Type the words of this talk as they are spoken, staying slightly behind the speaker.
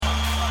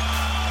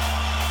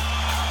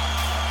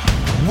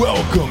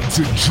Welcome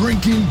to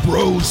Drinking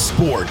Bros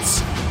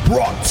Sports,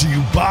 brought to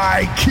you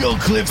by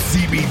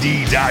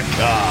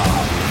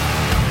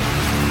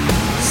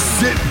KillcliffCBD.com.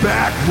 Sit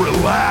back,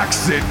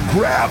 relax, and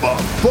grab a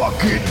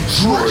fucking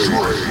drink.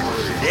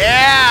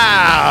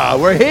 Yeah,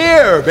 we're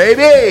here,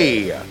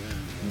 baby.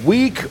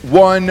 Week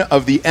 1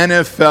 of the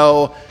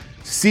NFL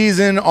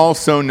season,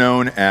 also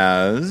known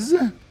as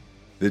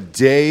the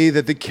day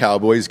that the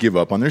Cowboys give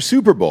up on their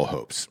Super Bowl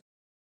hopes.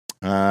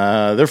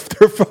 They're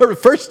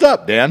first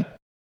up, Dan.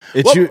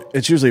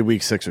 It's usually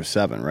week 6 or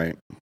 7, right?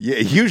 Yeah,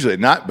 usually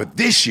not, but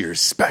this year's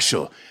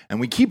special. And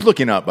we keep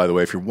looking up, by the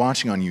way, if you're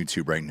watching on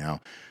YouTube right now,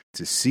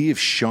 to see if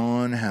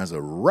Sean has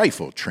a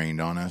rifle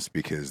trained on us,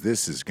 because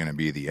this is going to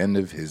be the end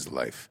of his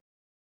life.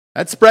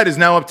 That spread is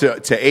now up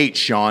to 8,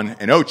 Sean.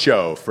 And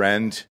Ocho,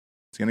 friend.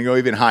 It's going to go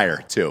even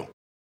higher, too.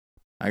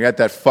 I got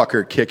that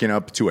fucker kicking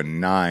up to a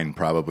 9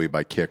 probably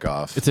by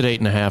kickoff. It's at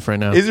 8.5 right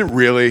now. Is it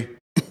really?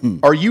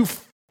 Are you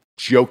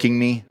joking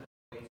me?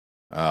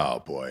 Oh,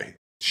 boy.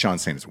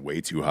 Sean's saying it's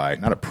way too high.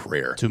 Not a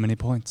prayer. Too many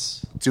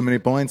points. Too many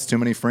points, too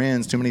many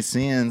friends, too many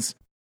sins.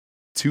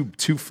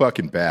 Too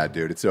fucking bad,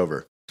 dude. It's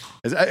over.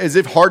 As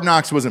if Hard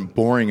Knocks wasn't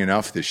boring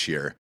enough this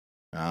year.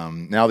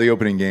 Now the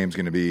opening game's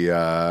going to be,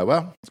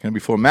 it's going to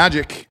be full of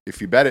magic if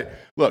you bet it.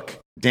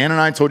 Look, Dan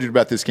and I told you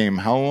about this game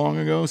how long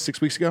ago?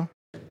 6 weeks ago?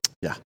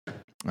 Yeah.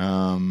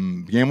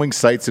 Gambling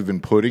sites have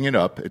been putting it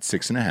up at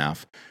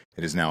 6.5.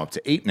 It is now up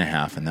to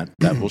 8.5, and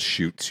that will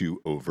shoot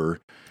to over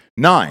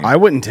 9. I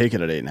wouldn't take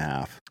it at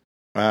 8.5.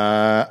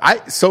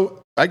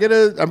 I've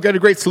got a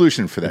great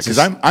solution for that, because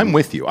I'm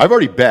with you. I've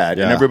already bet,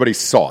 and everybody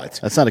saw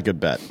it. That's not a good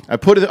bet. I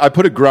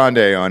put a grande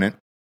on it,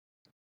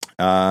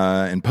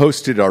 and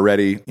posted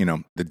already. You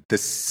know, the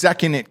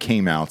second it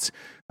came out,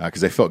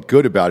 because I felt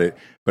good about it.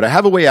 But I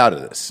have a way out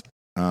of this,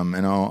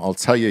 and I'll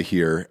tell you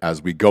here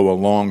as we go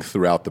along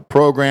throughout the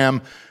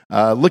program.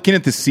 Looking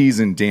at the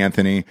season,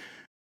 D'Anthony,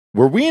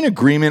 were we in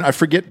agreement? I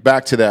forget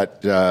back to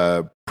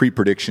that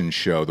pre-prediction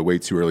show, the Way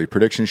Too Early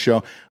prediction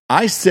show.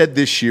 I said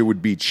this year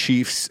would be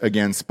Chiefs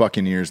against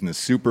Buccaneers in the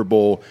Super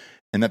Bowl,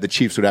 and that the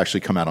Chiefs would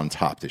actually come out on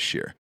top this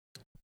year.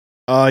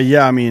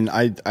 Yeah, I mean,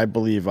 I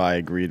believe I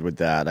agreed with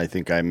that. I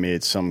think I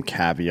made some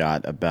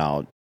caveat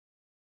about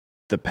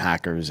the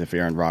Packers if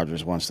Aaron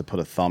Rodgers wants to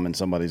put a thumb in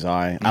somebody's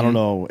eye. Mm-hmm. I don't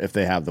know if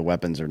they have the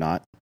weapons or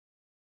not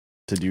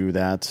to do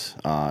that.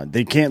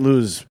 They can't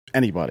lose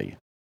anybody.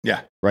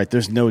 Yeah. Right?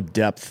 There's no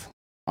depth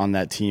on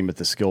that team at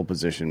the skill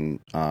position.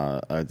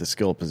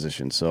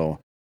 So,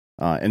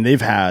 and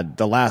they've had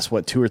the last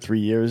 2 or 3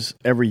 years.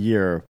 Every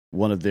year,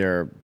 one of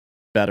their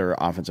better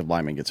offensive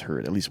linemen gets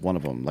hurt. At least one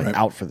of them,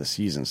 out for the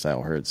season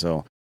style hurt.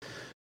 So,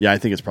 yeah, I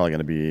think it's probably going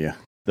to be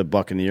the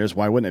Buccaneers.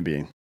 Why wouldn't it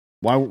be?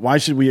 Why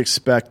should we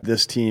expect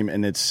this team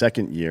in its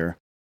second year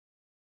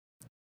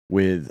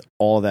with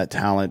all that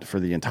talent for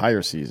the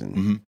entire season?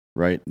 Mm-hmm.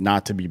 Right,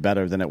 not to be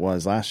better than it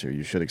was last year.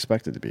 You should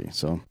expect it to be.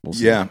 So we'll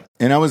see. Yeah,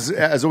 and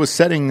as I was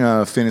setting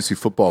fantasy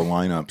football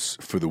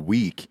lineups for the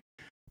week,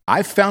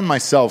 I found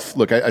myself.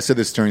 Look, I said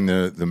this during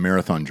the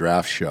marathon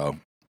draft show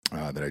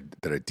that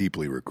I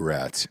deeply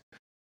regret.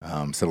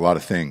 Said a lot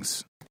of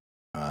things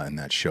in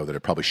that show that I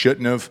probably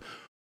shouldn't have.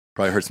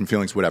 Probably hurt some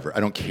feelings. Whatever. I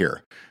don't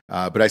care.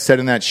 But I said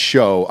in that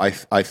show,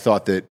 I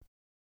thought that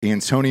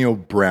Antonio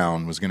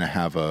Brown was going to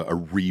have a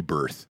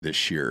rebirth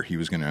this year. He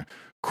was going to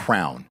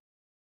crown.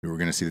 We were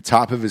going to see the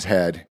top of his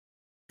head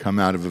come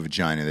out of a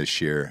vagina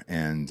this year,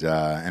 and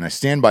I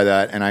stand by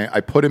that. And I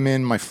put him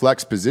in my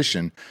flex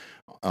position,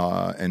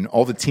 and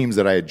all the teams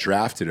that I had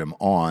drafted him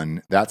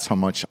on. That's how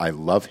much I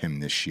love him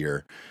this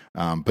year.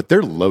 But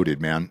they're loaded,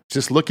 man.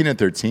 Just looking at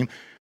their team: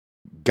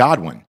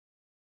 Godwin,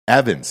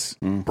 Evans,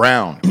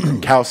 Brown,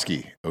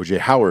 Gronkowski, O.J.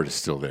 Howard is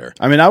still there.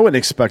 I mean, I wouldn't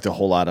expect a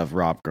whole lot of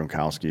Rob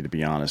Gronkowski, to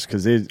be honest,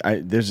 because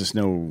there's just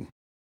no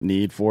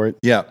need for it.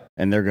 Yeah,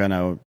 and they're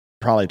gonna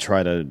probably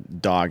try to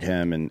dog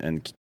him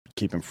and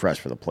keep him fresh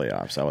for the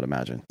playoffs, I would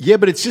imagine. Yeah,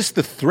 but it's just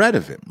the threat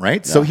of him,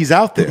 right? Yeah. So he's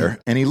out there,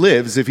 and he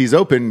lives. If he's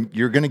open,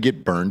 you're going to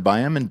get burned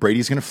by him, and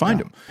Brady's going to find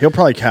him. He'll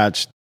probably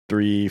catch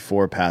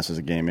 3-4 passes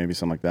a game, maybe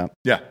something like that.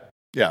 Yeah.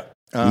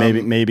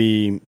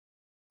 Maybe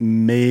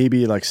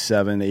like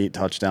 7-8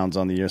 touchdowns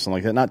on the year, something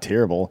like that. Not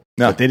terrible.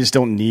 No. But they just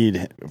don't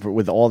need,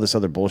 with all this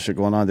other bullshit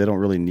going on, they don't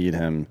really need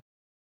him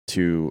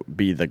to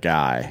be the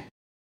guy.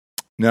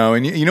 No,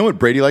 and you know what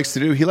Brady likes to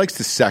do? He likes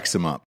to sex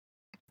him up.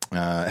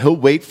 He'll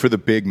wait for the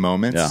big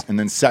moments and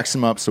then sex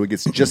him up so he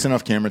gets just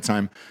enough camera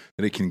time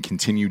that he can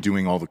continue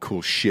doing all the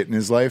cool shit in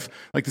his life,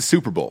 like the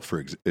Super Bowl,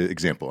 for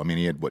example. I mean,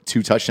 he had,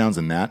 2 touchdowns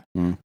in that?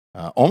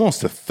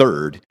 Almost a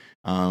third.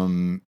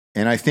 And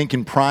I think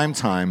in prime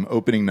time,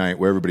 opening night,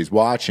 where everybody's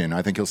watching,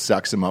 I think he'll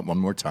sex him up one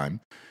more time.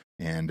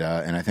 And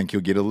I think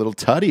you'll get a little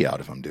tutty out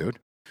of him, dude.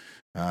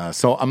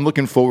 So I'm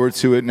looking forward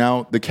to it.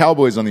 Now, the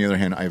Cowboys, on the other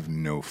hand, I have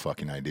no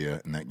fucking idea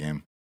in that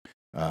game.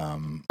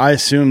 I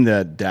assume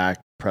that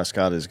Dak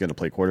Prescott is going to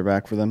play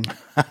quarterback for them.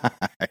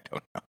 I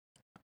don't know.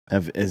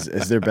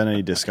 Has there been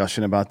any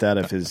discussion about that?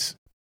 If his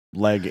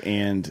leg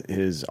and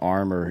his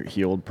arm are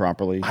healed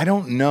properly? I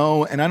don't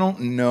know, and I don't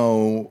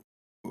know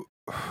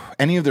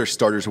any of their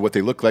starters or what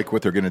they look like,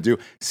 what they're going to do.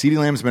 CeeDee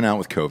Lamb's been out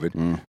with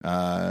COVID.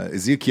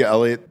 Ezekiel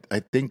Elliott,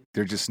 I think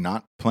they're just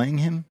not playing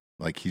him.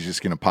 Like he's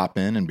just going to pop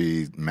in and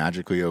be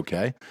magically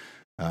okay.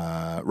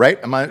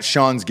 Right?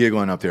 Sean's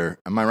giggling up there.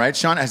 Am I right,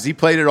 Sean? Has he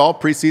played at all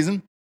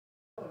preseason?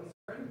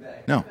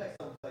 No.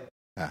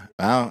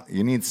 Well,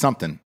 you need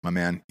something, my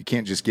man. You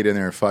can't just get in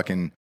there and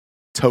fucking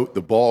tote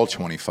the ball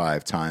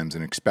 25 times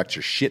and expect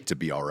your shit to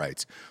be all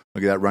right.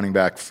 Look at that running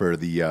back for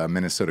the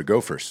Minnesota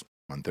Gophers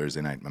on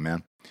Thursday night, my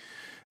man.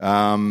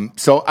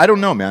 So I don't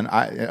know, man.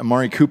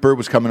 Amari Cooper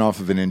was coming off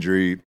of an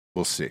injury.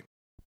 We'll see.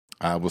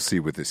 We'll see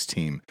with this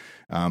team.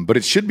 But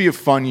it should be a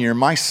fun year.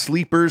 My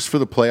sleepers for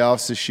the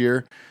playoffs this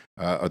year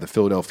are the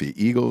Philadelphia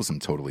Eagles. I'm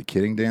totally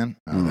kidding, Dan.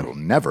 That'll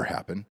never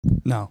happen.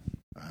 No.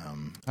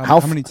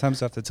 How many times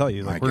do I have to tell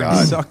you? Like, we're going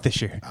to suck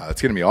this year.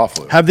 It's going to be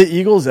awful. Have the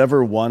Eagles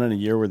ever won in a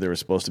year where they were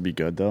supposed to be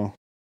good, though?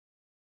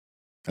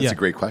 That's a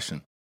great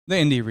question. The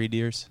Indy Reid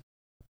years.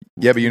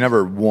 Yeah, but you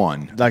never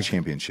won the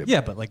championship.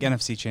 Yeah, but like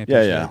NFC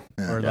championship.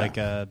 Yeah. Or like,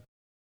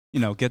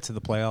 get to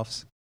the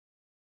playoffs.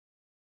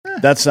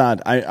 That's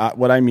not.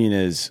 What I mean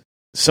is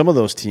some of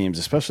those teams,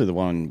 especially the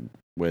one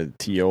with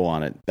T.O.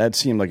 on it, that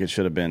seemed like it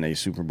should have been a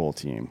Super Bowl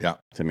team. Yeah,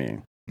 to me.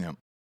 Yeah,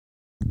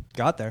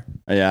 got there.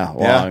 Yeah.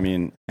 Well, I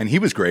mean, and he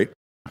was great.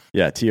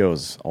 Yeah,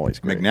 T.O.'s always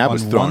great. McNabb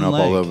was thrown up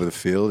all over the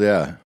field.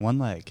 Yeah, one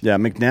leg. Yeah,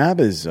 McNabb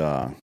is.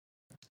 Do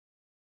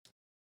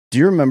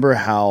you remember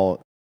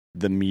how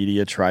the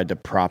media tried to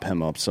prop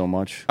him up so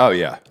much? Oh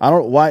yeah. I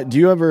don't. Why? Do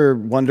you ever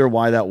wonder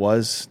why that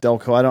was,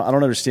 Delco? I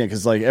don't understand,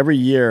 because like every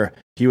year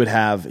he would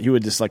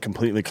just like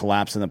completely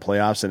collapse in the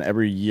playoffs, and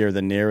every year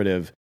the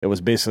narrative, it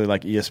was basically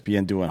like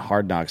ESPN doing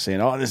Hard Knocks,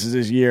 saying, "Oh, this is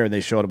his year," and they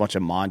showed a bunch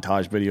of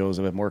montage videos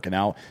of him working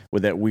out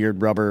with that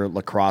weird rubber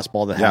lacrosse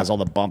ball that has all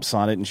the bumps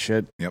on it and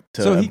shit. Yep.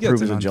 So he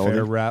gets an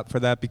unfair rap for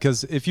that,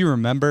 because if you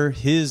remember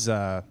his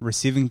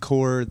receiving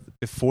core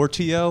before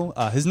T.O.,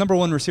 his number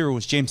one receiver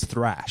was James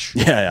Thrash.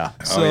 Yeah.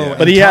 So,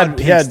 but he had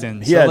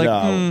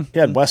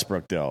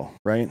Westbrook though,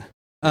 right?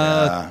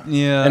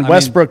 And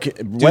Westbrook,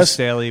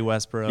 Staley,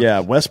 Westbrook. Yeah,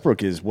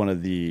 Westbrook is one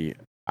of the.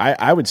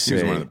 I would say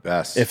he was one of the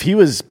best. If he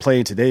was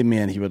playing today,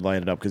 man, he would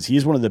light it up, because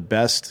he's one of the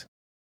best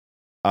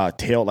true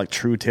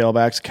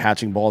tailbacks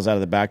catching balls out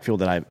of the backfield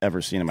that I've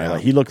ever seen in my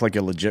life. He looked like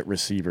a legit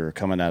receiver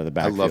coming out of the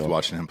backfield. I loved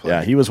watching him play.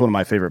 Yeah, he was one of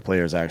my favorite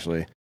players,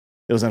 actually.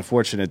 It was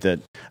unfortunate that,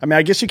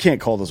 I guess you can't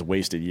call those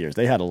wasted years.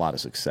 They had a lot of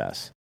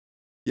success.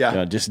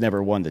 Yeah. Just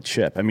never won the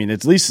chip. At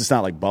least it's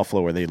not like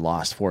Buffalo where they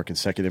lost 4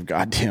 consecutive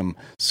goddamn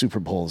Super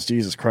Bowls.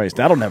 Jesus Christ.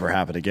 That'll never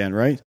happen again,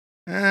 right?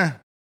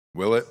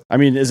 Will it?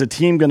 Is a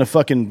team going to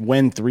fucking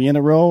win 3 in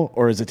a row,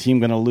 or is a team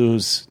going to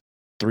lose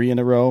 3 in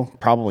a row?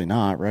 Probably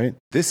not, right?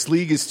 This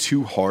league is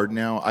too hard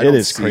now. It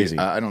is crazy.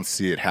 I don't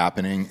see it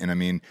happening.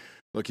 And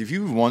look, if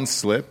you have one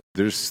slip,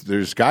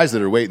 there's guys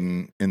that are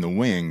waiting in the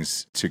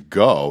wings to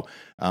go.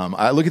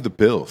 I look at the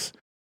Bills.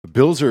 The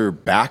Bills are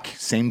back,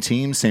 same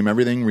team, same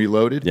everything,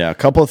 reloaded. Yeah, a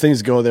couple of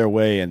things go their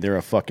way, and they're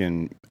a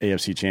fucking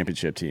AFC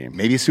championship team.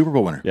 Maybe a Super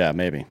Bowl winner. Yeah,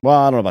 maybe. Well,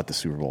 I don't know about the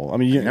Super Bowl.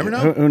 You never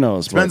know. Who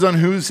knows? Depends on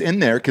who's in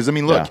there. Because,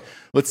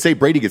 let's say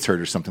Brady gets hurt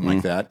or something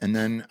like that, and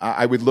then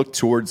I would look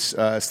towards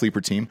a sleeper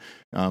team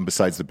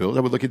besides the Bills. I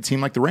would look at a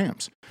team like the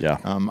Rams. Yeah.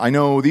 I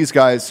know these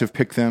guys have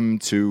picked them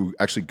to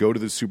actually go to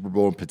the Super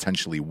Bowl and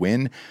potentially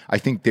win. I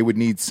think they would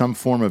need some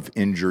form of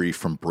injury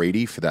from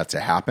Brady for that to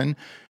happen.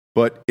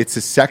 But it's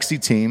a sexy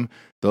team.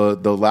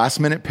 The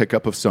last-minute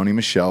pickup of Sony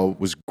Michel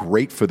was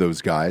great for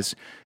those guys,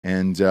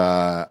 and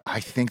I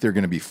think they're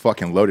going to be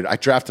fucking loaded. I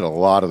drafted a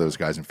lot of those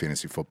guys in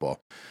fantasy football.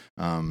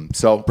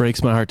 So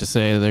breaks my heart to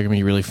say they're going to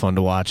be really fun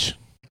to watch.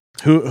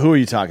 Who are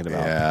you talking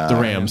about? Yeah, the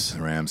Rams.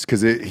 The Rams,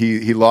 because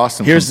he lost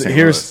them. Here's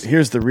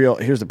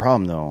the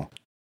problem though.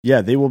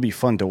 Yeah, they will be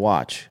fun to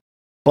watch,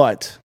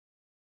 but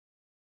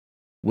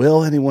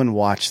will anyone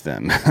watch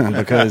them?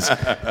 Because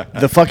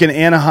the fucking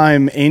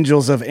Anaheim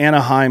Angels of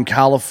Anaheim,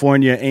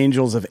 California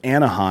Angels of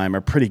Anaheim are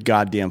pretty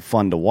goddamn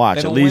fun to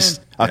watch. At least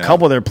a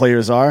couple of their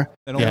players are.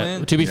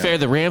 To be fair,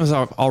 the Rams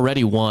have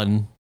already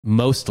won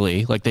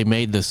mostly. Like, they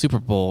made the Super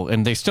Bowl,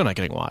 and they're still not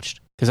getting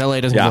watched because LA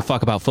doesn't give a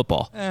fuck about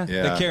football.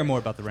 They care more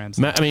about the Rams.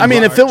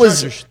 If it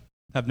was... Chargers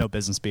have no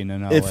business being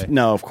in LA.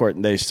 No, of course,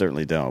 they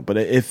certainly don't. But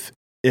if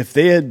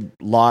they had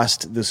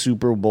lost the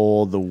Super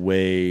Bowl the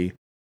way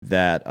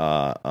that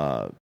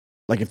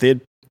like if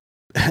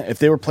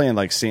they were playing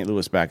like St.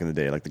 Louis back in the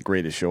day, like the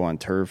Greatest Show on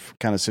Turf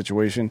kind of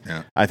situation,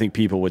 I think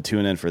people would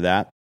tune in for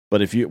that.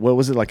 But what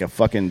was it, like a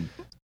fucking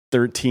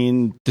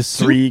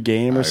 13-3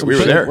 game or something? We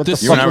were there.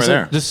 You and I were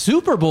there. The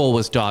Super Bowl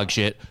was dog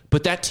shit,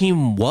 but that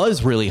team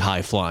was really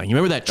high flying. You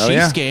remember that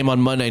Chiefs game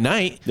on Monday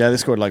night? Yeah, they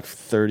scored like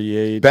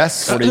 38.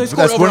 Best. They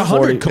scored over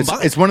 100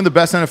 combined. It's one of the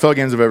best NFL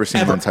games I've ever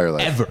seen in my entire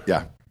life. Ever.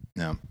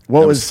 Yeah.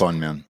 What was fun,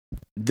 man?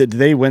 Did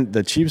they win?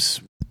 The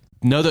Chiefs?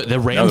 No, the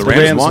Rams. The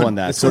Rams won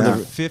that. So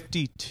the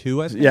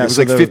 52, I think. Yeah, it was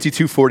like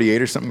 52-48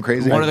 or something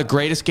crazy. One of the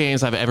greatest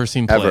games I've ever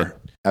seen play.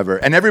 Ever.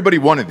 And everybody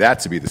wanted that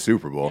to be the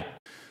Super Bowl.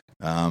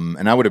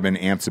 And I would have been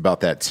amped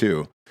about that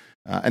too.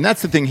 And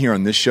that's the thing here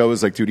on this show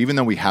is like, dude, even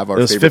though we have our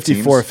favorite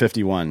teams. It was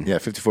 54-51. Yeah,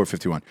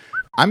 54-51.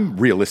 I'm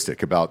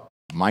realistic about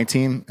my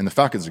team and the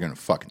Falcons are going to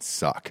fucking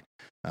suck.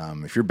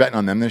 If you're betting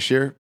on them this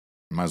year,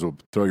 you might as well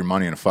throw your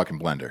money in a fucking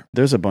blender.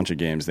 There's a bunch of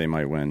games they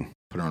might win.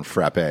 Put it on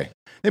frappe.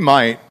 They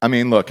might. I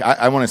mean, look,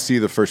 I want to see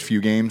the first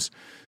few games.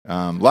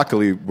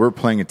 Luckily, we're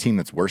playing a team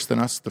that's worse than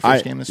us the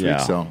first game this week,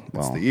 so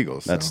it's the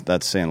Eagles.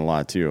 That's saying a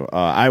lot, too.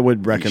 I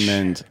would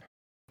recommend,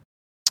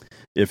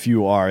 if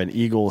you are an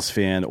Eagles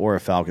fan or a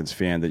Falcons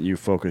fan, that you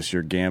focus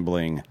your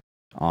gambling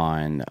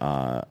on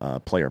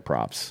player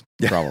props,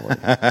 probably.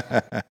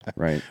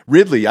 Right.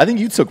 Ridley, I think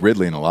you took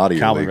Ridley in a lot of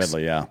your Calvin leagues.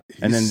 Ridley, yeah.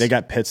 And then they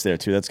got Pitts there,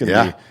 too. That's going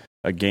to be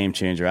a game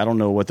changer. I don't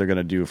know what they're going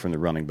to do from the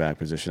running back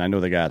position. I know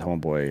they got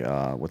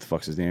homeboy, what the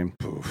fuck's his name?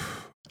 He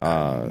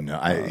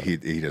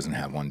doesn't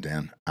have one,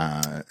 Dan.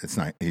 It's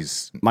not.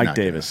 He's Mike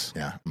Davis.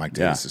 Yeah, Mike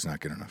Davis is not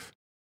good enough.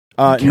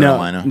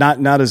 No,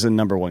 not as a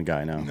number one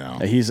guy. No.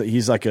 He was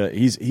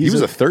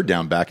a third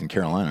down back in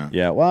Carolina.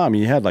 Yeah, well, I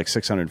mean, he had like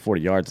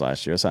 640 yards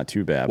last year. That's not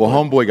too bad. Well,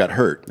 homeboy got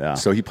hurt,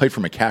 so he played for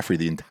McCaffrey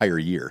the entire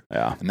year.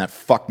 Yeah, and that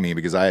fucked me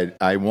because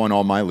I won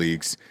all my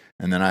leagues,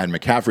 and then I had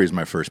McCaffrey as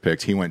my first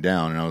pick. He went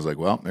down, and I was like,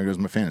 well, there goes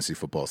my fantasy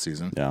football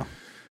season. Yeah.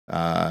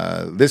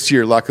 This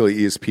year, luckily,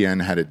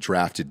 ESPN had it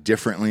drafted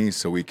differently,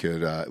 so we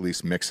could at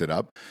least mix it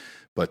up.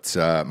 But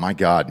my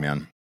God,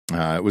 man.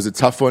 It was a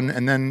tough one.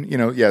 And then,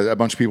 a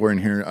bunch of people are in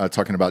here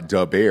talking about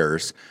Dub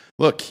Bears.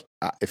 Look,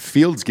 if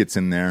Fields gets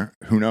in there,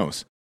 who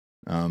knows?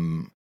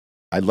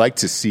 I'd like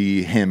to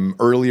see him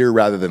earlier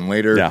rather than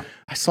later. Yeah.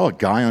 I saw a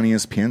guy on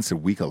ESPN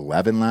said week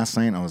 11 last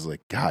night, and I was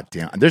like, God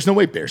damn. There's no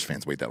way Bears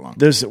fans wait that long.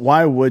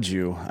 Why would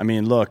you? I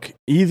mean, look,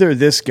 either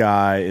this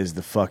guy is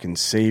the fucking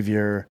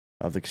savior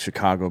of the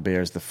Chicago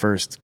Bears, the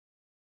first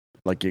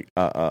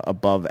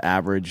above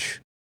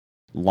average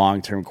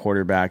long-term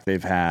quarterback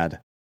they've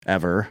had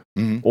ever,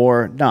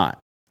 or not,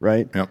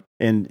 right? Yep.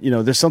 And,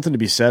 there's something to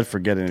be said for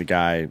getting a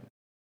guy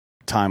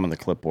time on the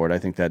clipboard. I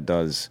think that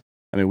does.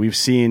 I mean, we've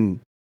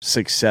seen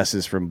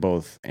successes from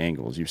both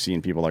angles. You've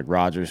seen people like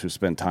Rodgers who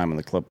spend time on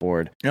the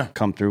clipboard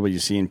come through, but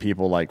you've seen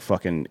people like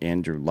fucking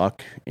Andrew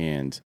Luck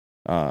and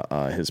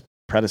his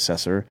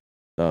predecessor,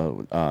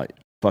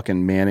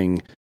 fucking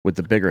Manning with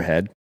the bigger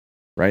head,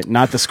 right?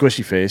 Not the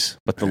squishy face,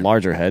 but the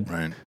larger head.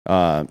 Right.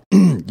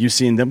 You've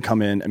seen them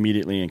come in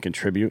immediately and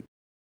contribute.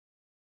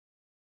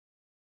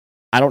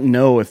 I don't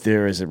know if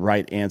there is a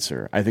right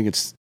answer. I think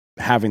it's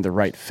having the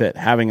right fit,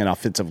 having an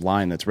offensive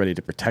line that's ready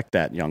to protect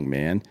that young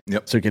man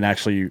so you can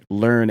actually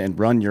learn and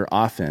run your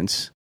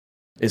offense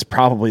is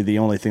probably the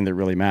only thing that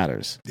really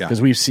matters.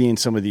 Because we've seen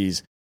some of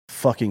these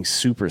fucking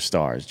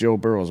superstars. Joe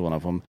Burrow is one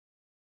of them.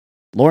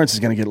 Lawrence is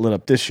going to get lit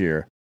up this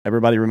year.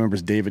 Everybody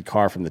remembers David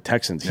Carr from the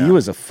Texans. He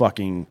was a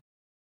fucking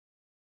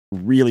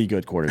really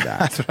good quarterback.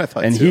 That's what I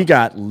thought, and too. he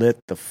got lit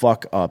the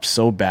fuck up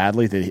so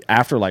badly that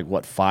after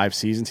 5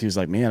 seasons, he was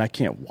like, man, I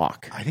can't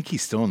walk. I think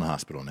he's still in the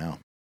hospital now.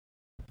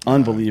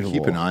 Unbelievable.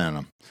 Keep an eye on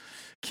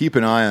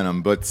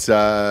him. But,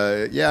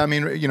 I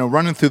mean,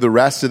 running through the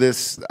rest of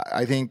this,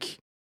 I think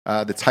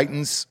the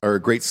Titans are a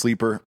great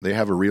sleeper. They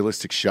have a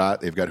realistic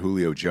shot. They've got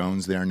Julio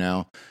Jones there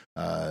now,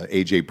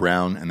 A.J.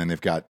 Brown, and then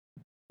they've got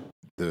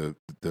the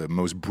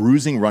most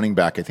bruising running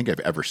back I think I've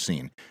ever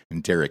seen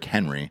in Derrick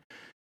Henry.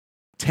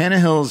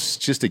 Tannehill's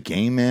just a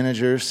game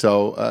manager,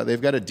 so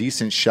they've got a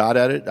decent shot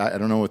at it. I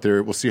don't know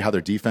we'll see how their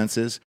defense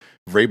is.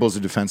 Vrabel's a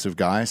defensive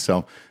guy,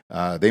 so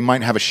they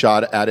might have a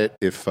shot at it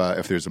if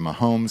there's a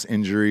Mahomes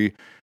injury.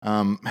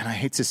 And I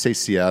hate to say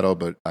Seattle,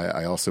 but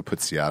I also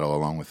put Seattle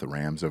along with the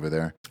Rams over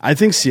there. I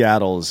think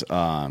Seattle,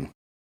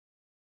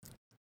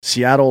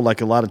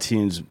 like a lot of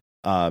teams,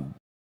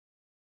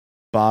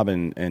 Bob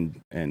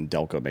and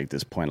Delco make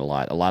this point a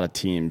lot. A lot of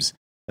teams,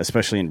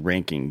 especially in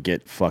ranking,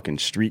 get fucking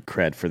street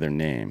cred for their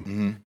name.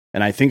 Mm-hmm.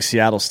 And I think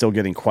Seattle's still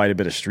getting quite a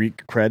bit of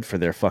street cred for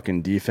their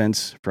fucking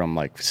defense from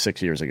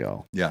 6 years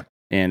ago. Yeah.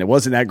 And it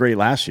wasn't that great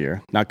last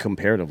year, not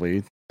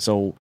comparatively.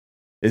 So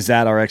is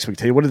that our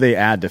expectation? What do they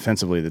add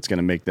defensively that's going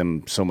to make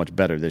them so much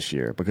better this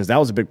year? Because that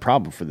was a big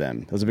problem for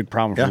them. That was a big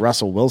problem for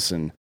Russell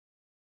Wilson,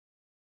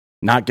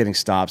 not getting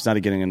stops, not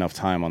getting enough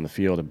time on the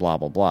field, and blah,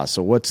 blah, blah.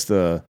 So what's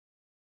the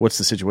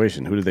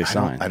situation? Who did they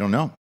sign? I don't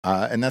know.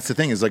 And that's the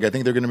thing is, I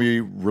think they're going to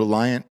be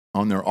reliant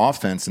on their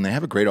offense, and they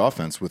have a great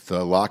offense with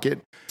Lockett.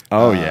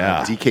 Oh,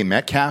 yeah. DK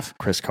Metcalf.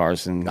 Chris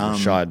Carson,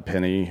 Rashad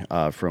Penny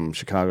from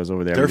Chicago's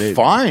over there. They're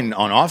fine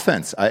on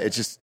offense. It's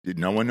just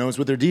no one knows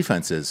what their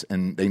defense is,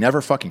 and they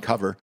never fucking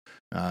cover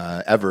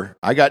ever.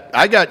 I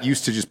got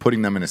used to just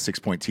putting them in a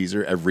 6-point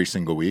teaser every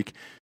single week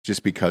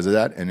just because of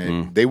that,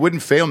 and they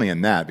wouldn't fail me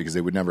in that because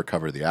they would never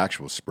cover the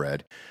actual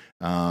spread.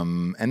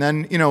 And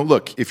then,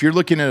 look, if you're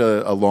looking at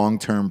a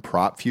long-term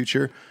prop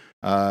future,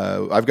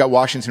 I've got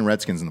Washington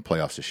Redskins in the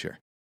playoffs this year.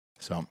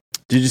 So,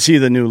 did you see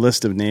the new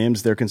list of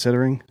names they're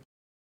considering?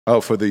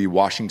 Oh, for the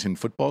Washington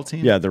football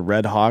team? Yeah, the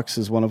Red Hawks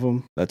is one of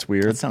them. That's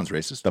weird. That sounds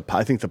racist.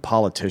 I think the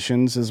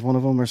Politicians is one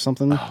of them or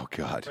something. Oh,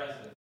 God.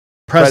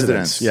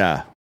 Presidents.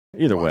 Yeah.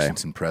 Either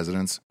Washington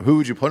Presidents. Who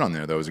would you put on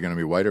there, though? Is it going to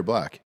be white or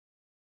black?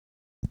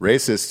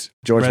 Racist.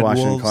 George Red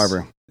Washington Wolves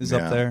Carver is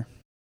up there.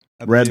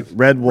 Red Wolves.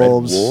 Red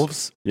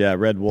Wolves? Yeah,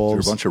 Red Wolves.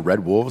 Is there a bunch of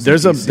Red Wolves?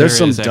 There's some dumb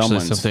actually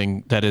ones.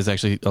 something that is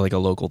actually like a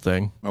local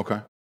thing.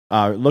 Okay.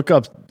 Look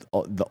up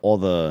all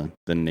the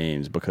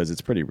names because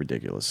it's pretty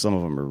ridiculous. Some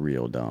of them are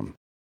real dumb.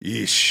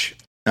 Yeesh.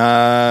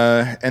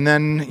 And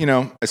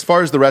then, as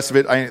far as the rest of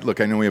it, I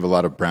know we have a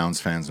lot of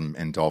Browns fans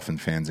and Dolphin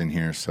fans in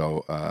here,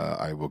 so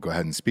I will go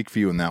ahead and speak for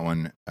you on that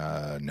one.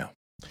 No.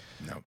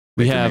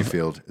 We Baker have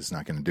Mayfield is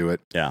not going to do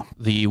it. Yeah.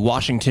 the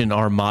Washington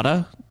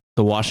Armada,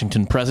 the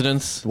Washington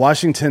Presidents.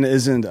 Washington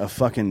isn't a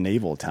fucking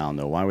naval town,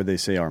 though. Why would they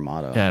say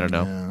Armada? I don't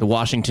know. The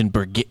Washington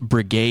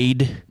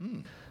Brigade,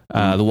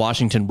 the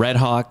Washington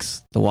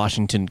Redhawks, the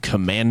Washington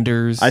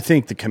Commanders. I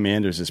think the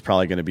Commanders is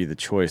probably going to be the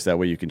choice. That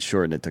way you can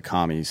shorten it to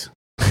commies.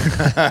 You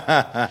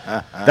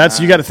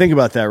got to think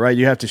about that, right?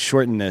 You have to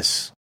shorten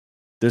this.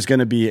 There's going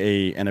to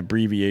be an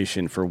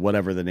abbreviation for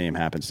whatever the name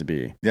happens to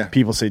be. Yeah.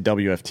 People say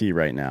WFT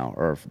right now,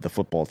 or the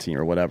football team,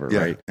 or whatever,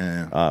 right?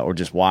 Yeah. Or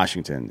just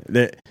Washington.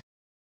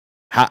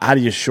 How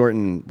do you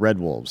shorten Red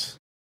Wolves?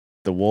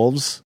 The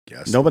Wolves?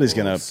 Yes, Nobody's the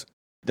gonna. Wolves.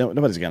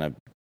 Nobody's gonna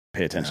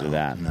pay attention to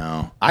that.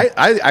 No.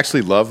 I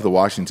actually love the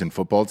Washington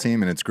football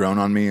team, and it's grown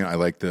on me. I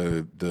like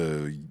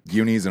the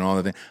unis and all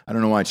that thing. I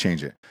don't know why I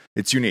change it.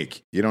 It's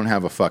unique. You don't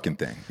have a fucking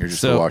thing. You're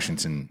just the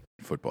Washington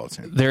football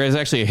team. There is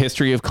actually a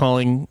history of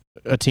calling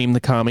a team the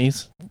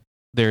Commies.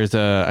 There's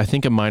I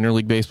think a minor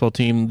league baseball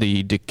team,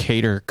 the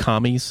Decatur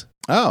Commies.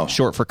 Oh.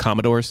 Short for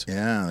Commodores.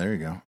 Yeah, there you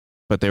go.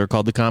 But they were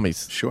called the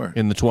Commies. Sure.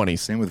 In the 20s.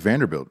 Same with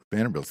Vanderbilt.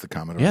 Vanderbilt's the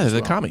Commodores. Yeah,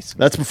 they're the Commies.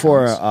 That's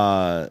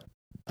before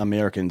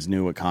Americans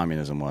knew what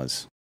communism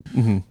was.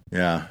 Mm-hmm.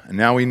 Yeah, and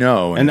now we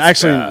know. And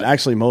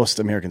actually, most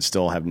Americans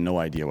still have no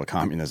idea what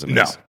communism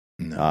is.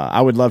 No. I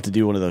would love to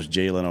do one of those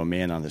Jay Leno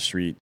man on the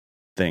street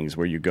things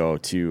where you go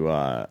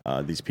to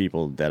these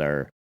people that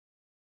are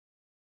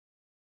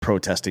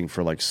protesting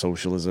for like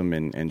socialism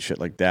and shit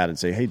like that and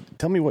say, hey,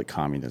 tell me what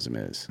communism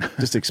is.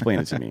 Just explain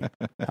it to me.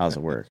 How does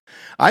it work?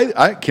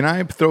 Can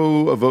I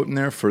throw a vote in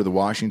there for the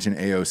Washington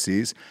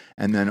AOCs?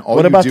 And then all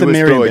what you about do the is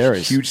Marion throw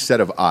Barrys? a huge set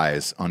of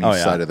eyes on each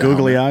side of the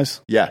googly helmet.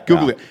 eyes? Yeah,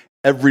 googly.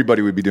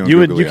 Everybody would be doing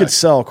you googly could eyes.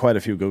 sell quite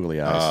a few googly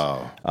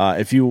eyes. Oh.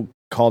 If you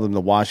called them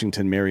the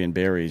Washington Marion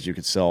Berries, you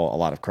could sell a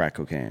lot of crack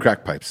cocaine.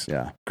 Crack pipes.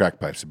 Yeah. Crack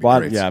pipes would be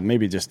great. Yeah,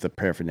 maybe just the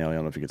paraphernalia. I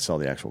don't know if you could sell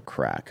the actual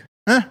crack.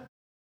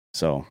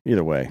 So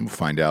either way. We'll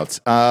find out.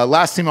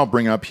 Last team I'll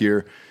bring up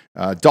here,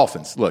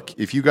 Dolphins. Look,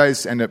 if you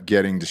guys end up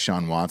getting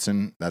Deshaun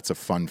Watson, that's a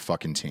fun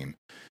fucking team.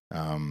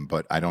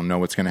 But I don't know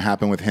what's going to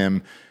happen with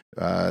him.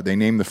 They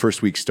named the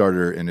first week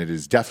starter, and it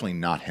is definitely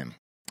not him.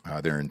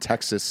 They're in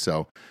Texas,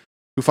 so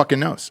who fucking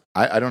knows?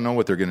 I don't know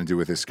what they're going to do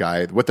with this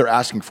guy. What they're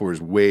asking for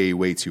is way,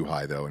 way too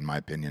high, though, in my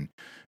opinion.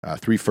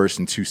 3 firsts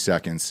and 2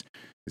 seconds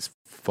is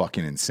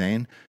fucking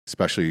insane,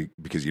 especially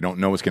because you don't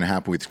know what's going to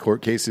happen with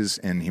court cases,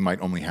 and he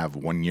might only have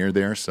 1 year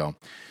there. So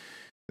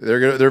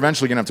they're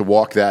eventually going to have to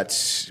walk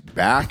that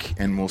back,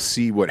 and we'll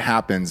see what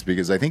happens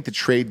because I think the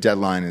trade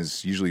deadline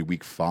is usually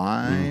week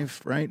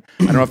 5, right?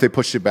 I don't know if they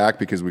pushed it back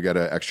because we got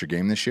an extra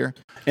game this year.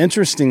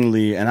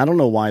 Interestingly, and I don't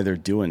know why they're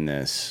doing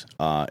this,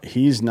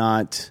 he's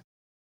not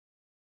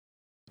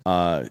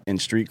in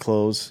street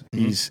clothes.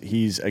 Mm-hmm.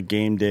 He's a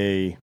game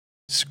day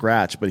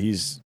scratch, but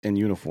he's in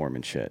uniform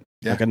and shit.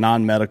 Yeah. Like a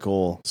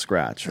non-medical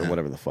scratch or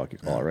whatever the fuck you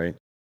call it, right?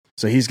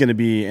 So he's going to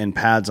be in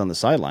pads on the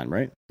sideline,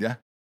 right? Yeah.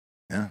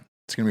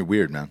 It's going to be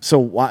weird, man.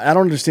 So I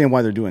don't understand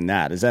why they're doing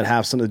that. Does that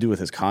have something to do with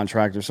his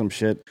contract or some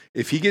shit?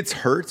 If he gets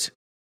hurt,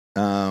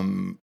 it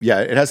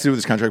has to do with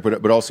his contract,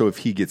 but also if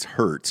he gets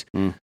hurt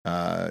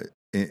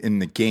in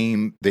the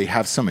game, they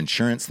have some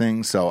insurance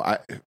thing. So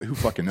who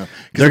fucking knows?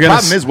 Because the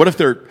problem is, what if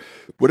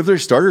their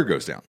starter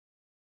goes down?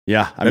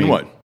 Yeah, then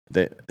what?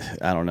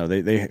 I don't know.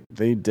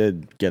 They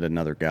did get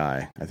another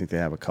guy. I think they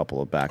have a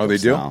couple of backups. Oh, they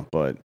do? now,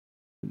 but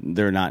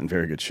they're not in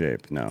very good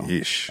shape. No.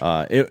 Yeesh.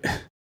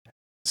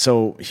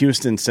 So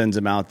Houston sends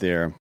him out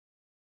there,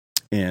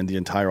 and the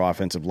entire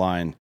offensive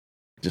line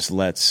just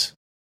lets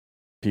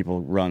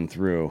people run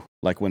through.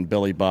 Like when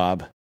Billy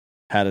Bob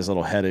had his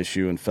little head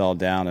issue and fell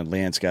down, and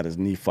Lance got his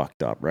knee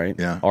fucked up. Right?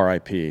 Yeah.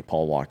 R.I.P.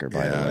 Paul Walker.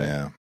 By the way.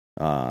 Yeah.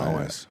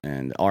 Always.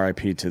 And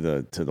R.I.P. to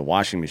the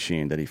washing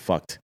machine that he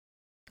fucked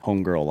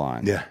homegirl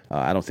on. Yeah.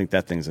 I don't think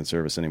that thing's in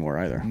service anymore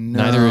either.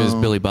 No. Neither is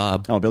Billy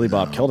Bob. Oh, Billy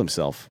Bob killed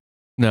himself.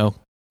 No.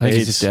 I think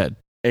he's AIDS. just dead.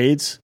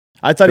 AIDS?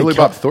 I thought Billy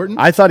Bob Thornton?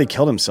 I thought he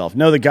killed himself.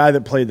 No, the guy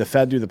that played the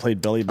fat dude that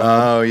played Billy Bob.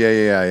 Oh,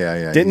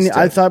 yeah. Didn't He's he?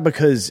 I dead. thought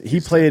because he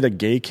played a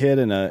gay kid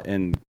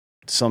in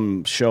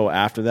some show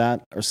after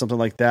that or something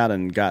like that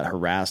and got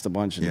harassed a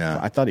bunch. And Yeah.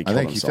 I thought he killed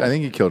himself. I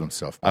think he killed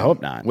himself. I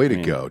hope not. Way to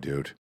go,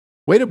 dude.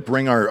 Way to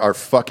bring our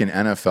fucking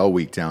NFL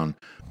week down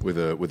with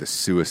a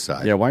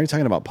suicide. Yeah, why are you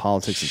talking about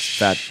politics and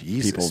fat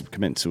Jesus. people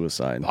committing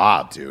suicide?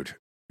 Bob, dude.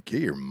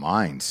 Get your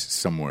mind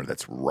somewhere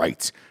that's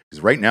right.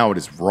 Because right now it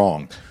is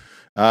wrong.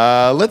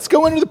 Let's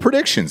go into the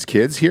predictions,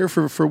 kids, here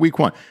for week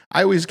 1.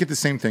 I always get the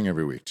same thing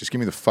every week. Just give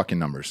me the fucking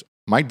numbers.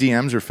 My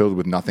DMs are filled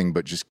with nothing,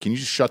 but can you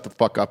just shut the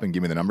fuck up and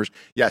give me the numbers?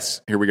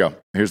 Yes, here we go.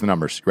 Here's the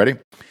numbers. Ready?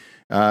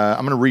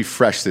 I'm going to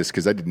refresh this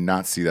because I did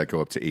not see that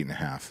go up to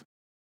 8.5.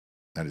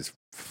 That is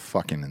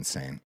fucking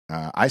insane.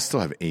 I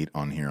still have 8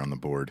 on here on the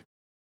board.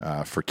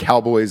 For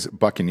Cowboys,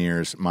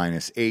 Buccaneers,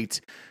 -8.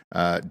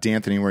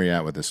 D'Anthony, where are you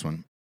at with this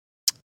one?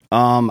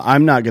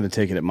 I'm not going to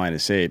take it at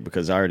 -8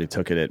 because I already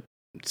took it at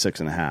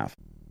 6.5.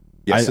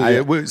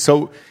 Yeah,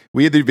 so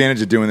we had the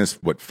advantage of doing this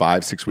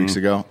 5-6 weeks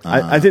ago.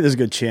 I think there's a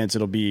good chance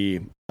it'll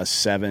be a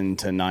 7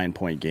 to 9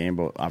 point game,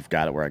 but I've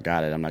got it where I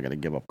got it. I'm not going to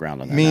give up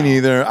ground on that. Me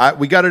neither.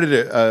 We got it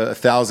at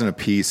 1,000 a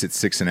piece at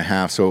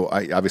 6.5. So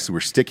obviously we're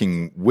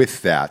sticking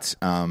with that.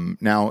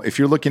 Now, if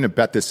you're looking to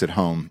bet this at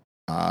home,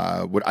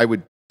 what I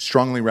would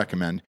strongly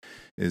recommend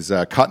is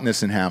cutting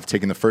this in half,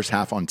 taking the first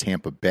half on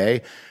Tampa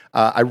Bay.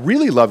 I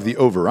really love the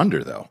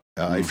over/under though.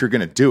 If you're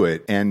going to do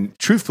it, and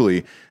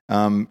truthfully,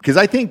 because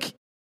I think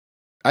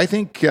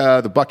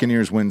the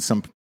Buccaneers win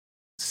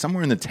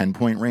somewhere in the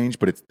 10-point range,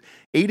 but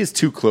 8 is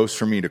too close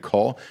for me to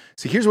call.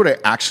 So here's what I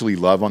actually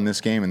love on this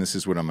game, and this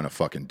is what I'm going to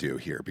fucking do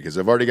here, because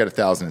I've already got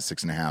 1,000 at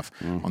 6.5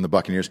 on the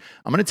Buccaneers.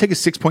 I'm going to take a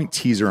 6-point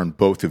teaser on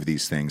both of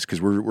these things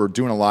because we're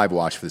doing a live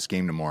watch for this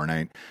game tomorrow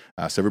night,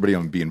 so everybody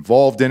will be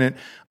involved in it.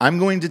 I'm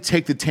going to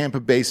take the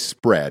Tampa Bay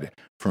spread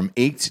from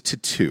 8 to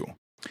 2,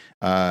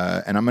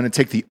 and I'm going to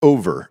take the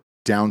over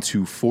down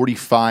to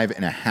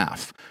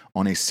 45.5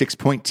 on a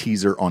 6-point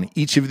teaser on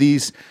each of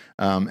these.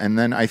 And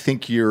then I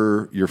think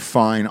you're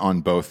fine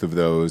on both of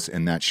those,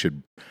 and that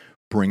should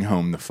bring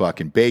home the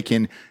fucking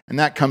bacon. And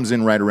that comes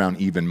in right around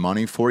even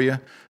money for you.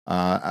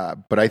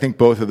 But I think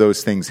both of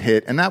those things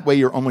hit, and that way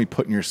you're only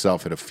putting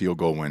yourself at a field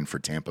goal win for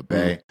Tampa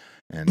Bay.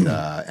 And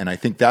I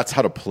think that's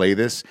how to play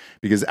this,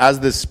 because as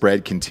this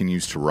spread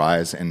continues to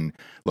rise, and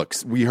look,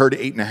 we heard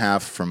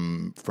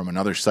 8.5 from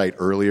another site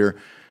earlier.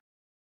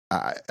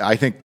 I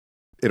think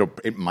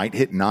it might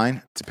hit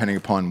 9, depending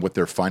upon what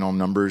their final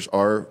numbers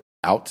are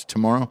out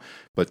tomorrow.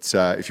 But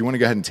if you want to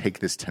go ahead and take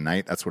this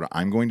tonight, that's what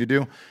I'm going to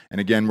do.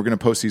 And again, we're going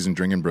to post these in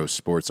Drinking Bros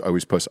Sports. I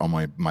always post all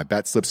my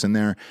bet slips in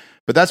there.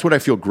 But that's what I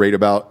feel great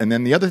about. And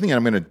then the other thing that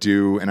I'm going to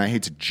do, and I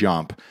hate to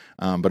jump,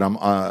 but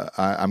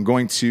I'm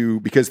going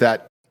to, because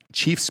that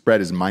Chiefs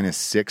spread is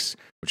 -6,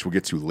 which we'll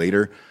get to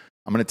later,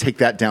 I'm going to take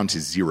that down to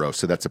 0.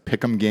 So that's a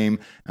pick'em game.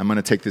 I'm going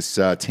to take this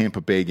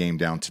Tampa Bay game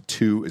down to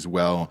 2 as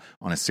well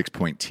on a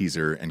 6-point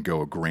teaser and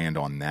go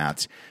 $1,000 on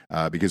that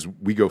because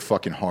we go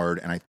fucking hard.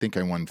 And I think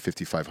I won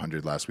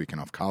 $5,500 last weekend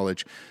off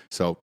college.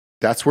 So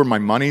that's where my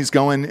money's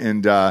going.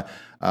 And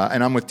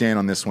I'm with Dan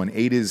on this one.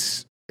 8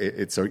 is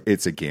it's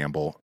a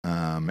gamble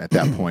at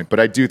that point. But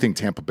I do think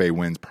Tampa Bay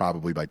wins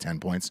probably by 10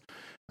 points.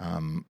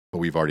 But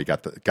we've already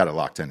got it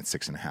locked in at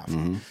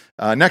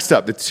 6.5. Next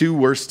up, the two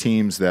worst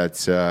teams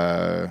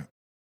that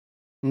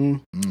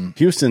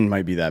Houston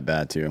might be that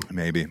bad too.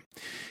 Maybe.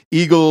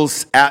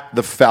 Eagles at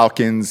the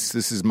Falcons.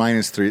 This is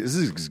 -3. This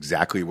is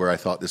exactly where I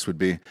thought this would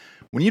be.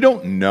 When you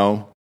don't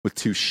know with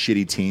two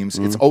shitty teams,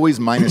 it's always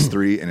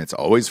 -3, and it's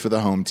always for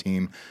the home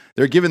team.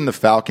 They're giving the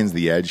Falcons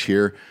the edge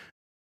here.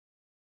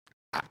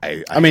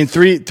 I mean,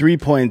 3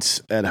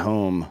 points at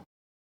home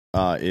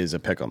is a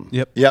pick'em.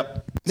 Yep.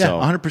 Yeah, so,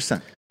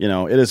 100%. You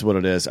know, it is what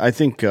it is. I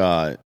think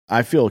I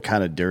feel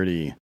kind of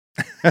dirty.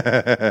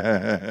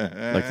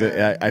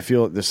 I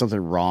feel there's something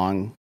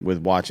wrong with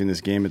watching this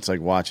game. It's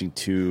like watching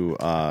two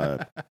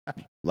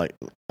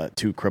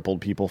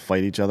crippled people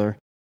fight each other.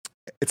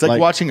 It's like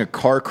watching a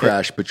car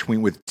crash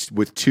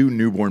with two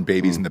newborn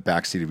babies in the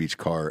backseat of each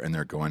car, and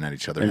they're going at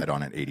each other head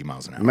on at 80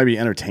 miles an hour. It might be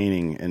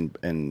entertaining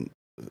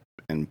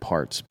in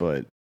parts,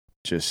 but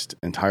just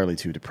entirely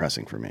too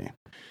depressing for me.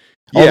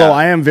 Yeah. Although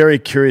I am very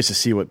curious to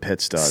see what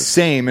Pitts does.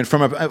 Same, and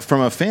from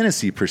a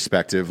fantasy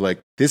perspective, like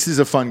this is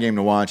a fun game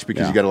to watch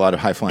because you got a lot of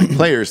high flying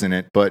players in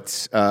it.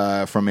 But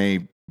from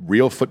a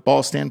real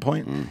football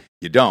standpoint,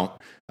 you don't.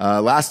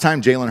 Last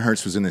time Jalen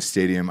Hurts was in this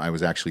stadium, I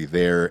was actually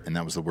there, and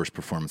that was the worst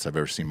performance I've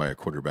ever seen by a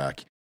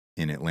quarterback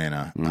in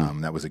Atlanta.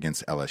 That was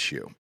against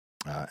LSU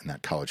in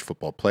that college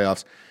football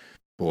playoffs.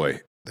 Boy,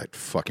 that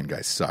fucking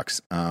guy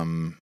sucks.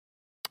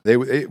 I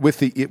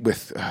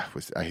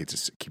hate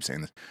to keep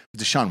saying this.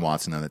 With Deshaun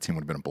Watson, though, that team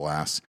would have been a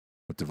blast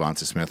with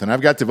Devonta Smith, and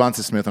I've got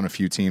Devonta Smith on a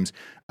few teams.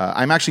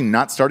 I'm actually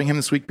not starting him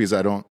this week because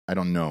I don't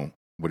know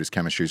what his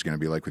chemistry is going to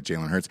be like with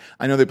Jalen Hurts.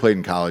 I know they played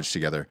in college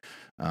together,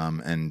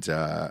 and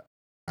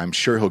I'm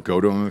sure he'll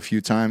go to him a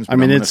few times. I'm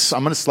going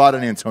to slot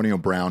in Antonio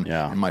Brown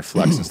in my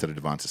flex instead of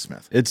Devonta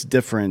Smith. It's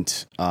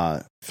different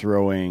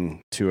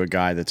throwing to a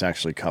guy that's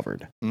actually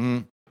covered,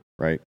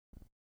 right?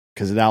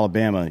 Because at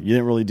Alabama, you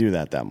didn't really do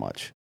that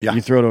much. Yeah.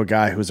 You throw to a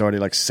guy who's already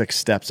like 6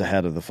 steps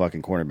ahead of the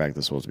fucking cornerback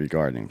that's supposed to be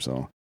guarding him.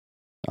 So,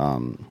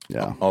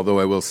 yeah. Although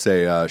I will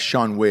say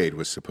Sean Wade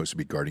was supposed to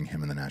be guarding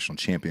him in the national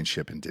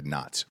championship and did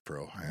not for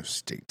Ohio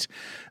State.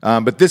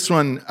 But this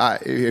one,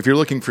 if you're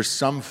looking for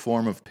some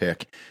form of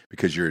pick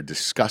because you're a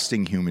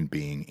disgusting human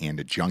being and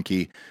a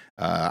junkie,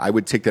 I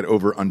would take that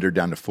over/under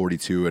down to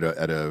 42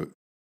 at a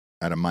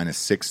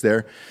 -6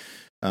 there.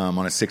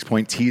 On a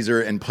 6-point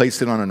teaser and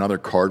place it on another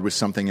card with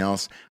something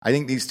else. I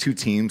think these two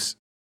teams,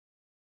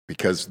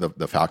 because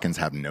the Falcons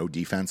have no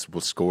defense,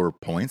 will score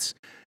points,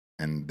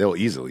 and they'll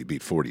easily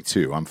beat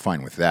 42. I'm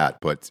fine with that.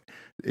 But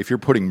if you're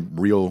putting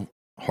real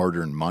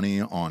hard-earned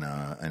money on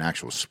an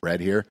actual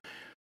spread here,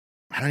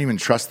 I don't even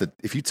trust that.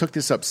 If you took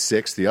this up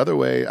 6 the other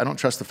way, I don't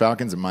trust the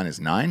Falcons at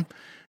 -9.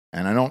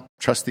 And I don't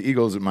trust the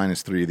Eagles at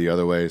 -3 the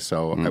other way,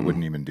 so I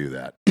wouldn't even do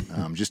that.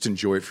 Just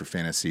enjoy it for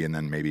fantasy and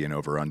then maybe an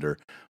over-under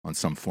on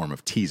some form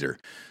of teaser.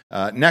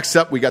 Next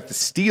up, we got the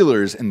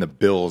Steelers and the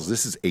Bills.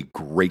 This is a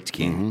great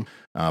game.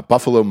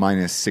 Buffalo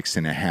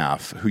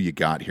 -6.5. Who you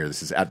got here?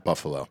 This is at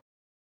Buffalo.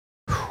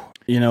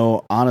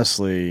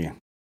 Honestly,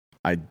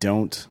 I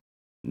don't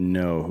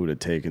know who to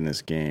take in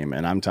this game,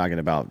 and I'm talking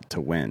about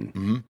to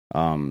win.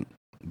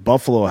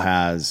 Buffalo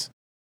has,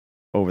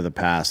 over the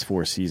past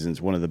 4 seasons,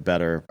 one of the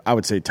better, I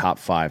would say top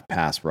 5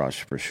 pass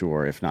rush for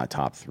sure, if not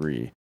top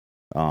 3.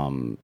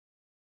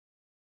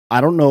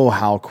 I don't know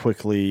how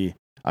quickly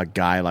a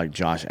guy like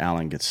Josh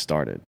Allen gets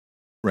started.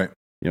 Right.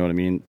 You know what I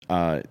mean?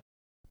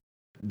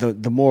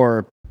 The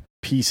more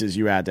pieces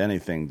you add to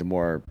anything, the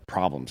more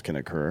problems can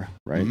occur,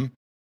 right?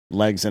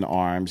 Legs and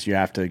arms, you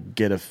have to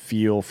get a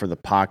feel for the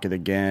pocket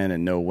again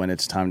and know when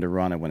it's time to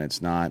run and when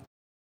it's not,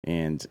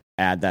 and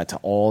add that to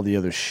all the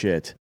other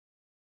shit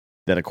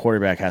that a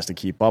quarterback has to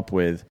keep up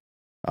with.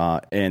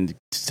 And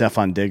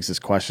Stephon Diggs is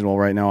questionable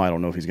right now. I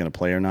don't know if he's going to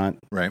play or not.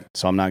 Right.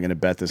 So I'm not going to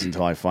bet this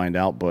until I find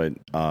out. But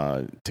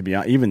to be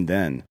honest, even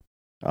then,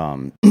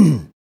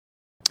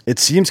 it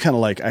seems kind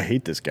of like I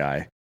hate this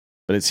guy,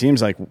 but it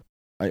seems like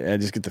I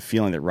just get the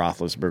feeling that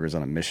Roethlisberger's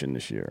on a mission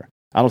this year.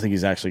 I don't think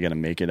he's actually going to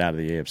make it out of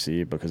the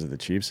AFC because of the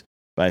Chiefs,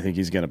 but I think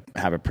he's going to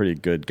have a pretty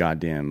good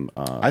goddamn.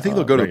 I think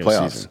they'll go to the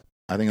playoffs. Season.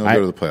 I think they'll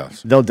go to the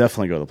playoffs. They'll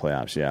definitely go to the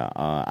playoffs. Yeah.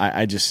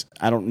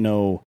 I don't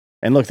know.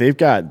 And look,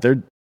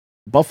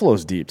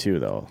 Buffalo's deep too,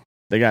 though.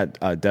 They got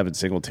Devin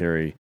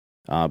Singletary,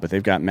 but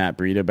they've got Matt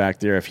Breida back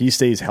there. If he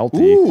stays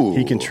healthy,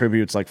 he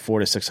contributes like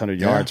 400 to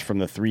 600 yards from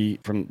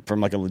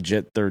like a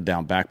legit third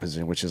down back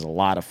position, which is a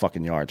lot of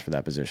fucking yards for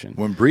that position.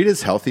 When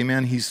Breida's healthy,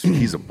 man, he's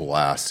a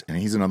blast, and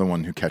he's another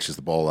one who catches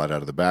the ball out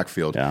of the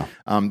backfield. Yeah.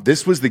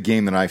 This was the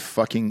game that I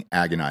fucking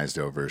agonized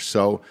over.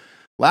 So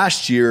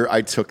last year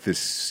I took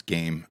this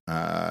game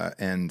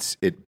and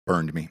it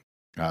burned me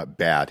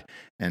bad.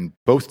 And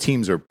both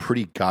teams are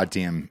pretty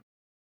goddamn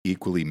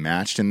equally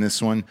matched in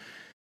this one.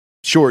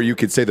 Sure, you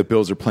could say the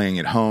Bills are playing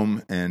at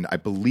home, and I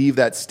believe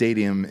that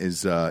stadium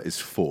is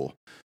full.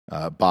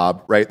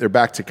 Bob, right? They're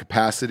back to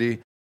capacity.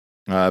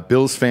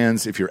 Bills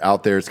fans, if you're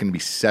out there, it's going to be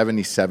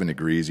 77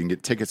 degrees. You can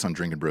get tickets on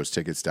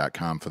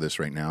drinkingbrostickets.com for this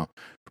right now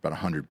for about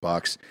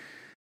 $100.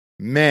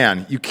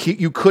 Man,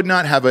 you could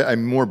not have a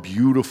more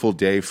beautiful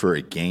day for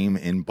a game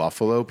in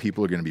Buffalo.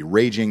 People are going to be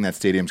raging. That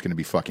stadium's going to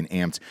be fucking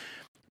amped.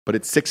 But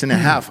it's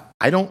 6.5.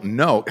 I don't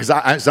know, because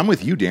I'm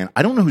with you, Dan.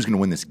 I don't know who's going to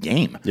win this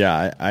game.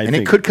 Yeah, I think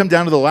it could come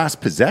down to the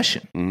last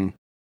possession. Mm-hmm.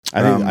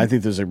 I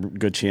think there's a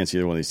good chance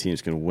either one of these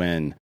teams can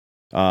win.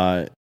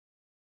 What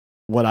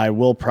I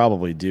will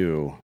probably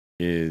do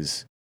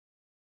is,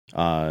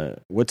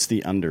 what's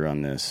the under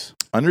on this?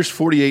 Under's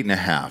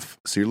 48.5.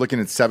 So you're looking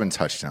at 7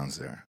 touchdowns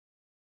there.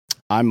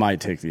 I might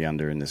take the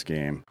under in this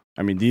game.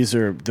 I mean,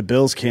 the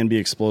Bills can be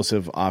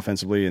explosive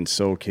offensively, and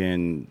so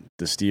can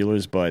the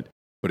Steelers, but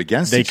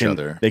against each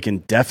other, they can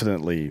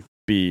definitely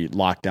be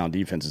lockdown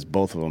defenses,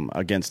 both of them,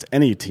 against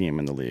any team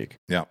in the league.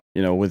 Yeah,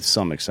 with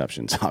some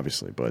exceptions,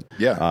 obviously. But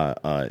yeah,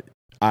 I'll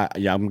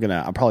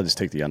probably just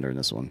take the under in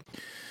this one.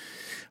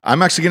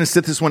 I'm actually going to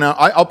sit this one out.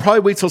 I'll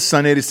probably wait till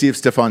Sunday to see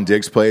if Stephon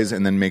Diggs plays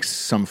and then make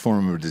some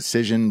form of a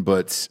decision.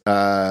 But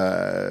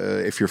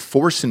if you're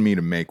forcing me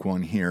to make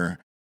one here,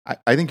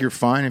 I think you're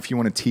fine if you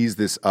want to tease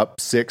this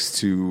up 6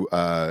 to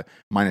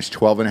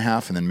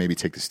 -12.5, and then maybe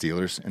take the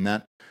Steelers in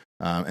that.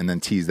 And then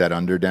tease that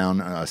under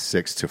down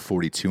 6 to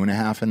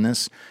 42.5 in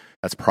this.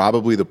 That's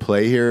probably the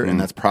play here, and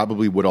that's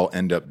probably what I'll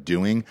end up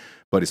doing.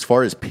 But as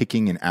far as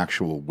picking an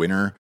actual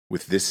winner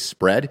with this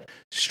spread,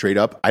 straight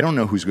up, I don't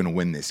know who's going to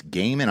win this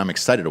game, and I'm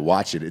excited to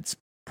watch it. It's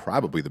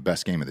probably the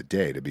best game of the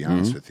day, to be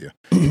honest with you.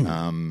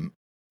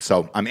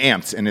 So I'm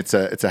amped, and it's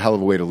a hell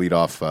of a way to lead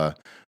off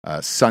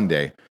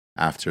Sunday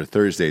after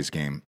Thursday's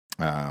game.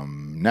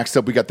 Next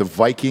up, we got the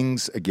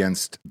Vikings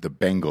against the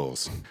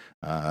Bengals.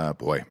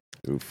 Boy.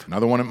 Oof.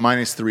 Another one at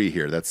 -3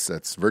 here.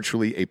 That's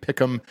virtually a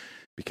pick'em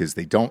because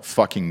they don't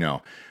fucking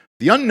know.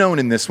 The unknown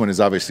in this one is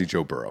obviously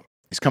Joe Burrow.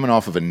 He's coming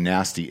off of a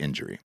nasty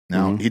injury.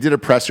 Now, he did a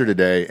presser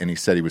today, and he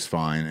said he was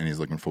fine, and he's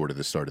looking forward to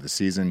the start of the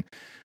season.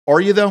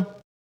 Are you, though?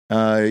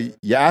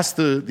 You asked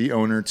the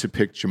owner to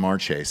pick Jamar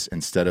Chase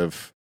instead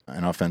of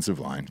an offensive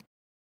line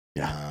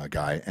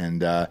guy.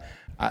 And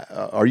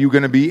are you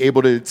going to be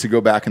able to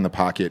go back in the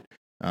pocket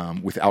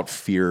without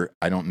fear?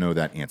 I don't know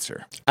that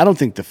answer. I don't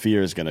think the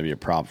fear is going to be a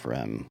problem for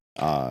him.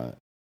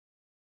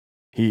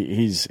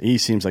 He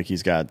seems like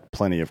he's got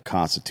plenty of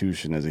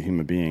constitution as a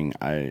human being.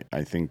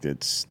 I think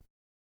that's,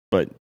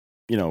 but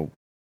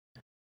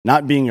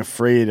not being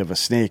afraid of a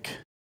snake,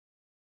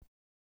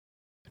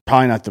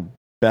 probably not the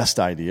best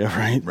idea,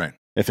 right? Right.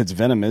 If it's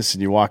venomous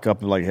and you walk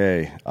up and like,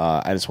 hey,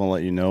 I just want to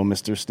let you know,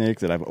 Mr. Snake,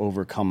 that I've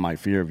overcome my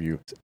fear of you.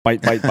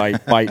 Bite, bite,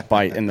 bite, bite,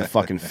 bite in the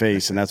fucking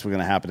face. And that's what's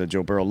going to happen to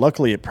Joe Burrow.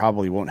 Luckily, it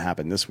probably won't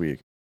happen this week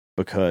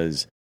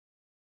because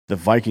the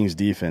Vikings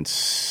defense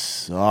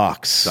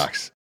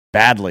sucks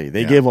badly.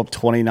 They gave up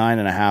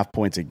 29.5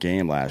 points a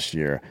game last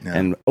year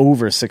and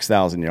over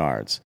 6,000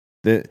 yards.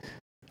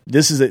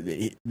 This is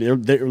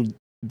they're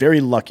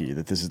very lucky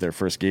that this is their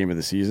first game of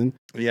the season.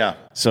 Yeah.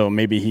 So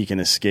maybe he can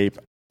escape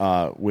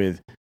with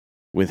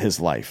his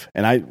life.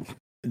 And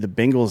the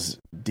Bengals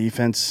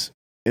defense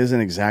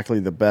isn't exactly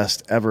the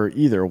best ever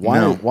either.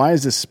 Why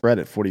is this spread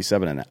at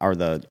 47 or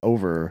the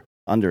over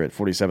under at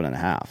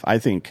 47.5? I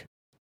think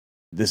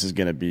this is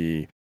going to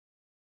be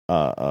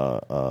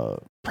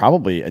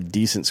probably a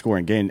decent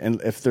scoring game.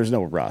 And if there's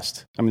no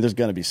rust, I mean, there's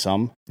going to be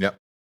some. Yep.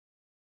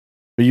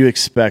 But you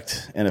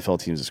expect NFL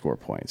teams to score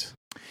points.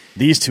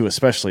 These two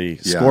especially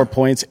score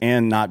points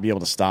and not be able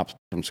to stop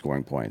from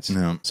scoring points.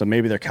 Yeah. So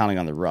maybe they're counting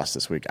on the rust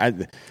this week. I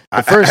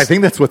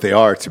think that's what they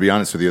are, to be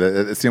honest with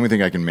you. That's the only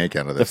thing I can make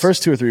out of this. The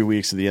first 2 or 3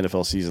 weeks of the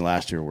NFL season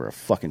last year were a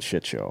fucking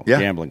shit show,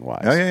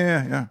 gambling-wise.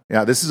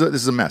 Yeah. This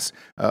is a mess.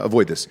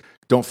 Avoid this.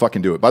 Don't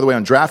fucking do it. By the way,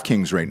 on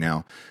DraftKings right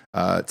now,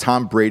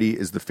 Tom Brady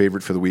is the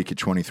favorite for the week at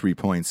 23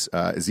 points.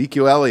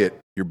 Ezekiel Elliott,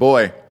 your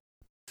boy,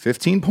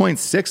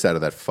 15.6 out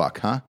of that fuck,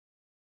 huh?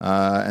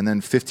 And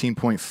then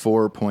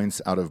 15.4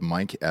 points out of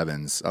Mike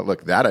Evans.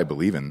 Look, that I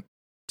believe in.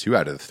 2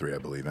 out of the 3 I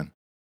believe in.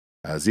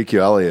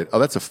 Ezekiel Elliott. Oh,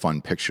 that's a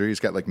fun picture.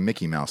 He's got like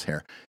Mickey Mouse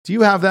hair. Do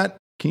you have that?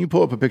 Can you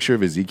pull up a picture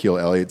of Ezekiel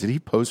Elliott? Did he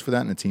pose for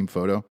that in a team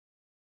photo?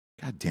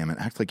 God damn it.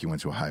 Act like you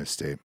went to Ohio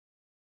State.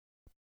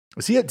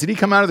 Did he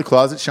come out of the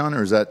closet, Sean,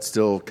 or is that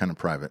still kind of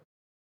private?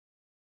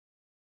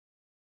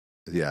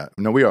 Yeah.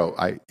 No, we are.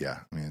 I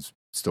mean, it's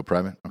still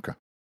private. Okay.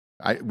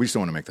 We just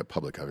don't want to make that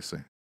public, obviously.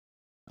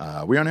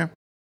 We on air?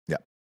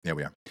 Yeah,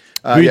 we are.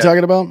 Who are you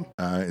talking about?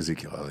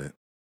 Ezekiel Elliott.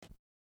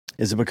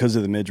 Is it because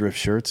of the midriff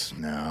shirts?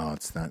 No,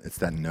 it's not. It's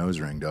that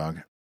nose ring,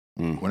 dog.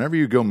 Whenever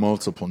you go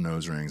multiple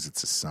nose rings,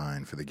 it's a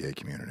sign for the gay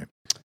community.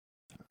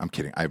 I'm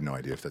kidding. I have no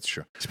idea if that's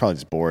true. He's probably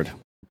just bored.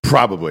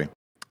 Probably.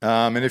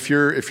 And if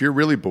you're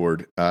really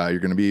bored, you're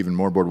going to be even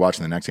more bored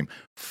watching the next game.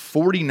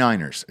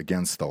 49ers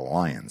against the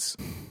Lions.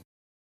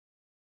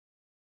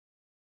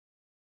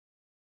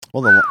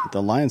 Well,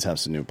 the Lions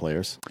have some new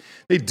players.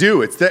 They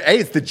do. It's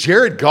the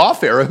Jared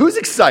Goff era. Who's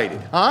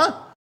excited? Huh?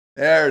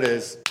 There it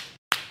is.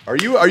 Are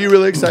you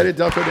really excited,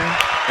 Delco Dan?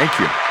 Thank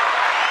you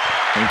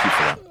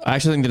for that. I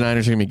actually think the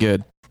Niners are going to be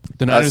good.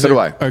 The Niners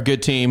are a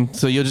good team,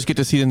 so you'll just get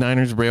to see the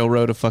Niners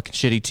railroad a fucking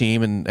shitty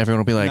team, and everyone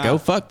will be like, "Oh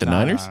fuck, the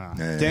Niners."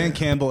 Dan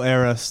Campbell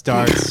era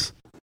starts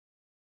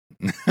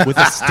with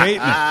a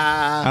statement.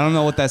 I don't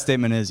know what that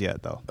statement is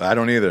yet, though. I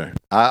don't either.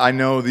 I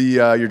know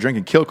you're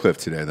drinking Killcliff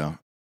today, though.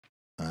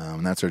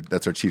 And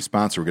that's our chief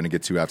sponsor we're going to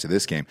get to after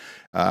this game.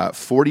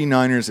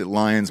 49ers at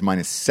Lions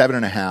minus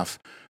 7.5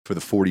 for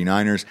the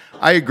 49ers.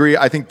 I agree.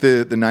 I think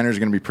the Niners are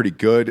going to be pretty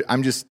good.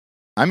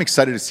 I'm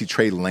excited to see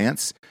Trey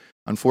Lance,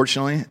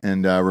 unfortunately,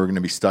 and we're going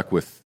to be stuck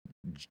with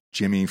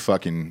Jimmy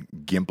fucking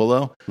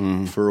Gimpolo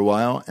for a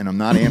while, and I'm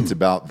not amped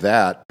about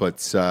that, but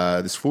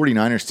this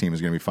 49ers team is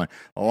going to be fun.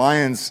 The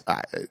Lions,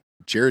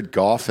 Jared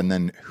Goff, and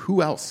then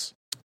who else?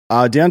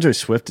 DeAndre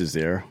Swift is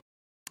there.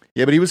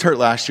 Yeah, but he was hurt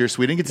last year, so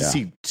we didn't get to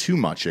see too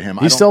much of him.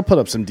 He still put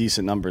up some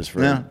decent numbers for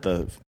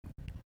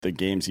the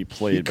games he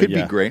played. He could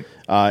be great.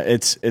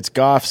 It's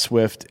Goff,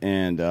 Swift,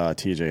 and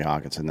T.J.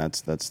 Hawkinson.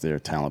 That's their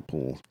talent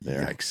pool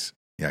there.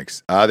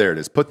 Yikes. There it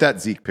is. Put that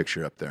Zeke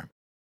picture up there.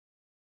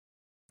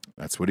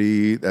 That's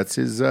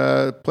his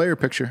player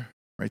picture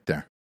right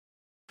there.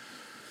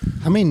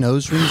 How many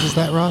nose rings is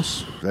that,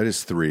 Ross? That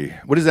is 3.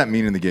 What does that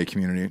mean in the gay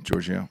community,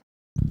 Giorgio?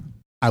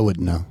 I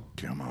wouldn't know.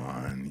 Come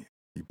on.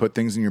 You put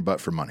things in your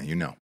butt for money. You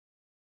know.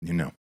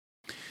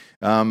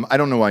 I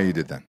don't know why you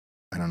did that.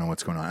 I don't know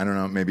what's going on. I don't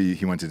know. Maybe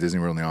he went to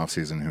Disney World in the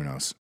offseason. Who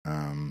knows?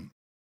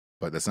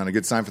 But that's not a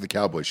good sign for the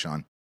Cowboys,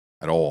 Sean,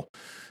 at all.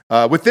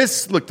 With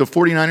this, look, the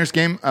 49ers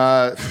game,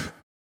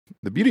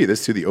 the beauty of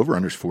this, too, the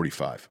over-under is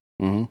 45.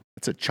 Mm-hmm.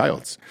 It's a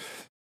child's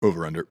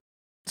over-under.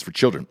 It's for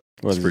children.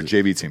 It's for a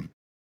JV team.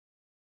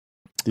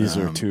 These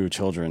are 2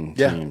 children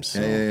teams.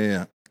 So.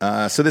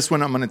 Yeah. So this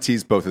one, I'm going to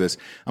tease both of this.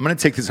 I'm going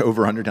to take this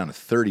over-under down to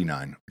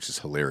 39, which is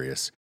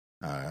hilarious.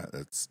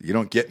 You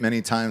don't get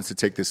many times to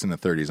take this in the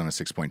 30s on a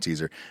 6-point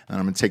teaser. And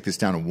I'm going to take this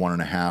down to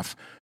 1.5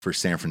 for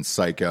San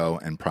Francisco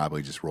and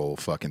probably just roll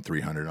fucking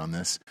 300 on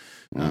this.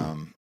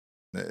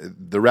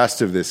 The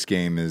rest of this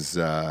game is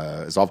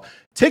all.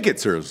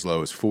 Tickets are as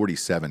low as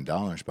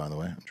 $47, by the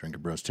way, on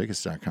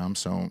drinkinbrostickets.com.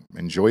 So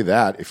enjoy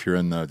that if you're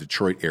in the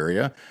Detroit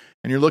area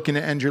and you're looking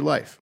to end your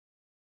life,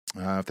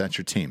 if that's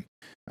your team.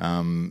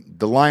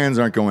 The Lions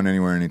aren't going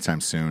anywhere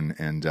anytime soon,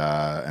 and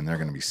they're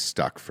going to be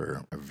stuck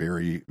for a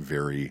very,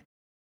 very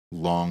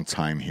long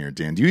time here.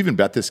 Dan, do you even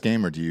bet this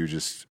game, or do you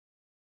just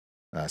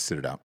sit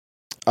it out?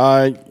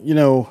 I'm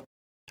going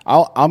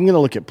to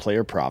look at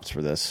player props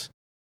for this.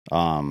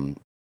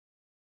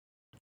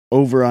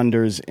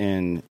 Over-unders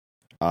in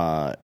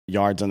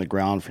yards on the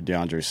ground for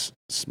DeAndre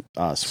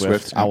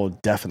Swift. I will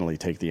definitely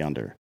take the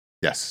under.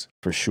 Yes.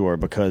 For sure,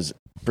 because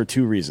for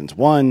 2 reasons.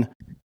 One,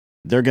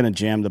 they're going to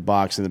jam the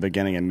box in the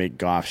beginning and make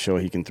Goff show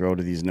he can throw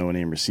to these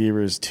no-name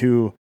receivers.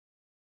 2,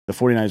 the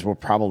 49ers will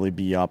probably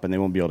be up and they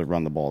won't be able to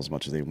run the ball as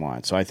much as they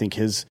want. So I think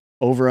his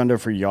over-under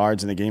for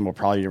yards in the game will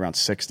probably be around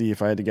 60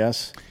 if I had to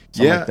guess.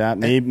 Something like that.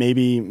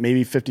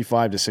 Maybe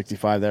 55 to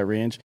 65, that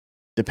range.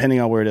 Depending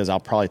on where it is, I'll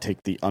probably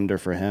take the under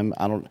for him.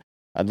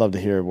 I'd love to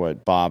hear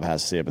what Bob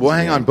has to say about Well,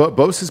 this hang game. on.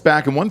 Bose is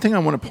back. And one thing I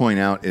want to point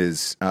out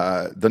is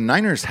the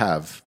Niners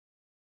have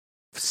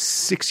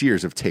 6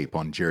 years of tape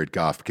on Jared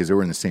Goff because they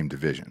were in the same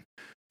division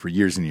for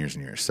years and years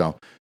and years. So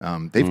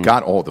they've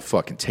got all the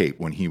fucking tape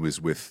when he was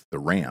with the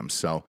Rams.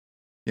 So,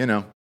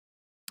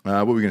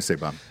 what were we going to say,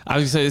 Bob? I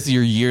was going to say this is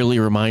your yearly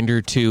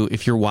reminder to,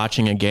 if you're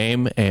watching a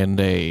game and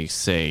a,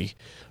 say,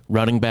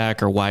 running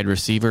back or wide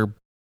receiver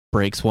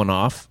breaks one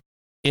off,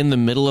 in the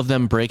middle of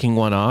them breaking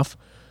one off,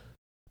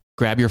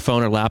 grab your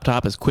phone or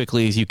laptop as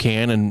quickly as you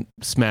can and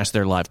smash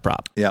their live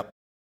prop. Yep.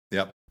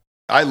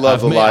 I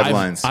love live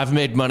lines. I've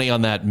made money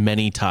on that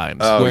many times.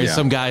 Where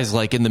some guy's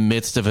like in the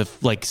midst of a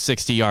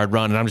 60-yard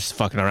run, and I'm just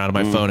fucking around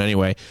on my phone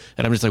anyway,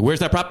 and I'm just like, "Where's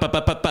that prop?"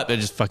 And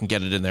just fucking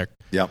get it in there.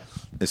 Yep,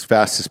 as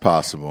fast as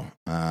possible.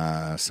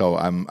 So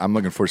I'm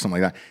looking for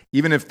something like that.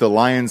 Even if the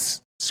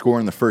Lions score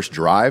in the first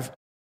drive,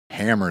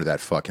 hammer that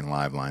fucking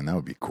live line. That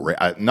would be great.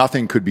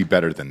 Nothing could be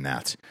better than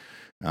that.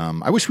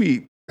 I wish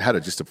we had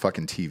just a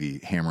fucking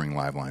TV hammering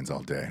live lines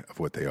all day of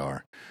what they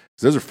are.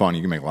 Those are fun.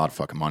 You can make a lot of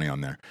fucking money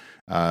on there.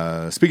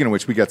 Speaking of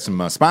which, we got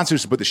some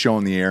sponsors to put the show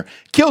on the air.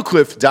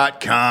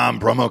 Killcliff.com,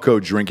 promo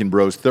code Drinking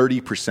Bros,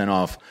 30%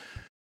 off.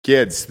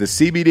 Kids, the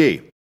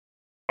CBD.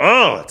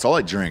 Oh, that's all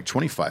I drink.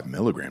 25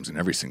 milligrams in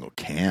every single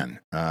can.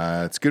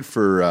 It's good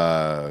for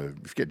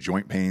if you get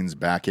joint pains,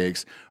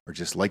 backaches, or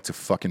just like to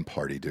fucking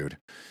party, dude.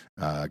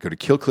 Go to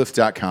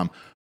killcliff.com.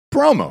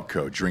 Promo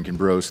code Drinking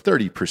Bros,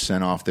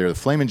 30% off there. The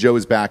Flamin' Joe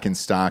is back in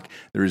stock.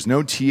 There is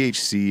no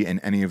THC in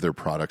any of their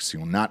products, so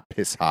you will not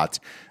piss hot.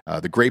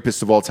 The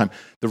grapest of all time.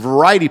 The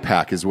variety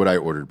pack is what I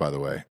ordered, by the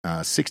way.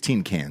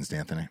 16 cans,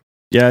 Anthony.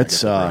 Yeah,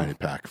 it's a variety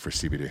pack for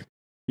CBD.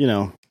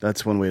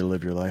 That's one way to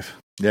live your life.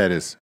 Yeah, it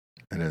is.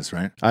 It is,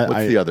 right?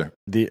 What's the other?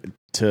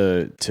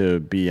 To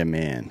be a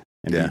man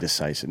and be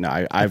decisive.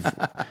 No,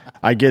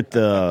 I get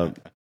the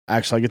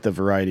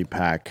variety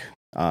pack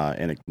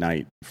and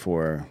Ignite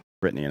for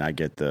Brittany, and I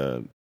get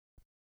the.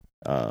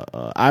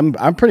 I'm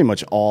pretty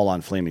much all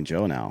on Flaming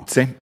Joe now.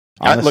 Same.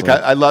 I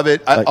love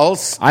it.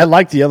 I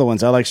like the other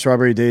ones. I like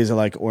Strawberry Days. I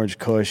like Orange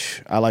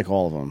Kush. I like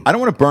all of them. I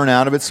don't want to burn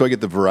out of it, so I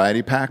get the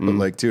variety pack.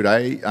 But dude,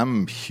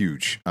 I'm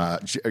huge.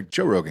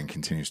 Joe Rogan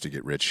continues to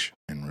get rich,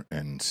 and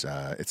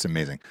it's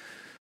amazing.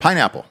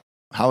 Pineapple,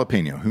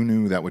 jalapeno. Who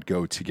knew that would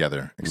go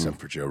together except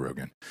for Joe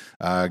Rogan?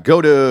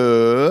 Go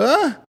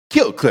to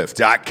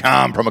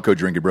killcliff.com. Promo code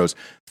Drinking Bros.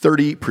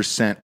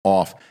 30%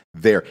 off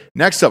there.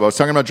 Next up, I was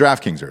talking about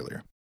DraftKings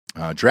earlier.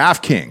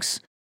 DraftKings.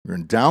 You're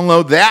going to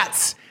download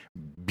that,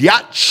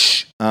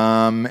 biatch.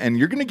 And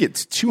you're going to get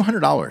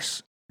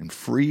 $200 in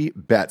free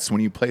bets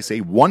when you place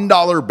a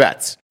 $1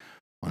 bet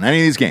on any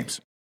of these games.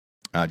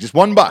 Just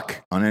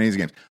 $1 on any of these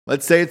games.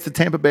 Let's say it's the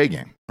Tampa Bay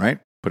game, right?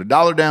 Put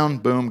 $1 down,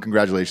 boom,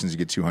 congratulations, you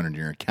get $200 in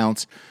your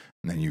account.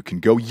 And then you can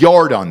go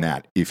yard on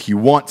that if you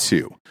want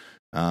to.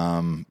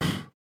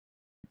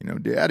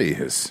 Daddy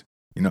is,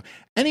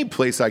 any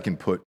place I can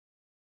put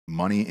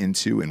money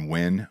into and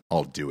win,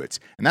 I'll do it.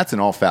 And that's in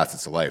all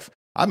facets of life.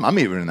 I'm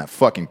even in that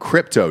fucking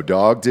crypto,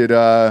 dog. Did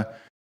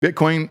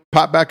Bitcoin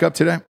pop back up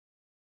today?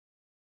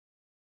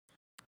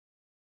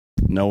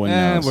 No one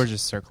knows. We're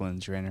just circling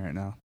the drain right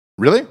now.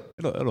 Really?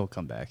 It'll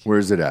come back. Where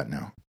is it at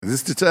now?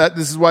 This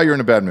is why you're in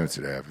a bad mood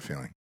today, I have a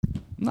feeling.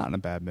 I'm not in a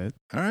bad mood.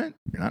 All right.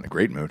 You're not in a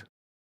great mood.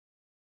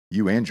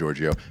 You and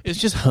Giorgio. It's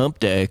just hump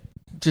day.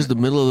 Just the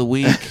middle of the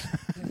week.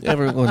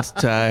 Everyone's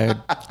tired.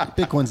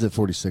 Bitcoin's at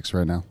 46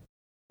 right now.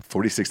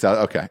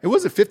 46,000. Okay. It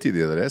was at 50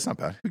 the other day. That's not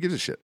bad. Who gives a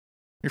shit?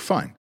 You're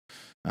fine.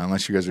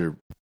 Unless you guys were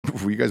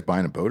you guys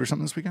buying a boat or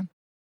something this weekend?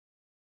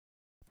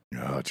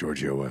 No,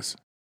 Giorgio was.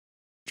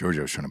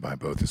 Giorgio was trying to buy a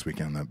boat this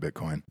weekend on that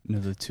Bitcoin.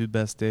 The 2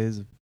 best days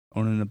of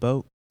owning a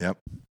boat. Yep.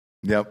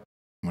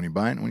 When you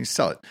buy it, when you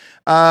sell it.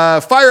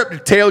 Fire up the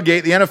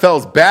tailgate. The NFL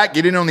is back.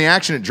 Get in on the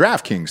action at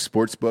DraftKings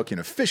Sportsbook, an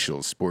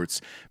official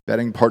sports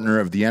betting partner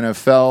of the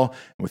NFL.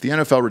 And with the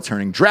NFL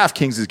returning,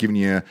 DraftKings is giving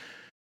you,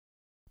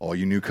 all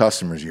you new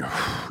customers, you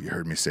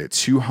heard me say it,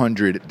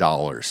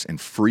 $200 in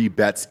free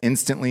bets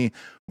instantly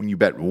when you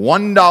bet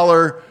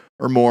 $1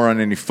 or more on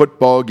any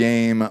football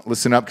game.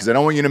 Listen up, because I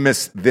don't want you to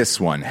miss this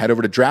one. Head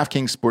over to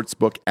DraftKings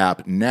Sportsbook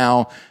app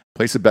now.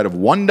 Place a bet of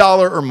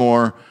 $1 or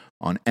more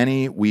on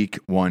any Week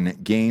 1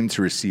 game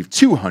to receive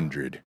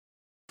 $200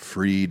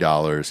 free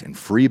dollars in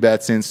free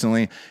bets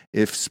instantly.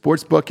 If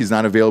Sportsbook is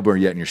not available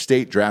yet in your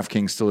state,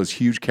 DraftKings still has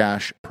huge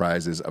cash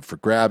prizes up for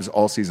grabs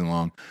all season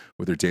long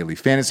with their daily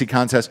fantasy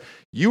contest.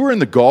 You were in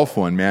the golf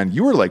one, man.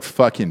 You were like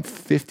fucking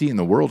 50 in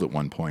the world at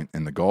one point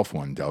in the golf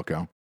one,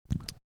 Delco.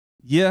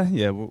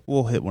 Yeah,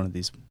 we'll hit one of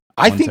these.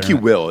 I think you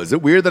will. Is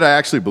it weird that I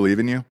actually believe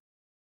in you?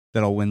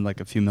 That I'll win like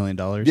a few $1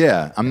 million?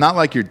 Yeah, I'm not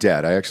like your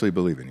dad. I actually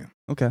believe in you.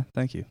 Okay,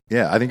 thank you.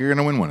 Yeah, I think you're going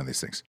to win one of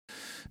these things.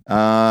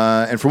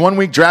 And for 1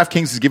 week,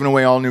 DraftKings is giving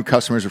away all new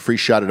customers a free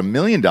shot at $1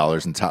 million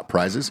in top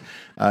prizes.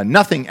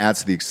 Nothing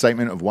adds to the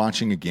excitement of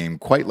watching a game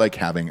quite like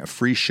having a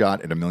free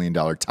shot at $1 million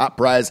top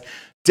prize.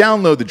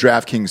 Download the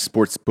DraftKings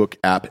Sportsbook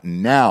app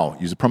now.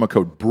 Use the promo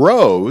code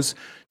BROS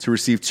to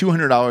receive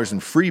 $200 in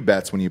free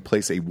bets when you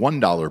place a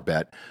 $1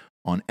 bet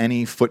on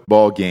any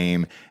football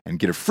game and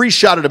get a free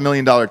shot at $1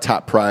 million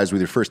top prize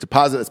with your first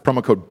deposit. That's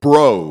promo code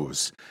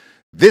BROS.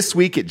 This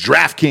week at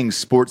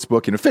DraftKings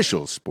Sportsbook, an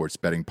official sports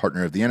betting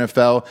partner of the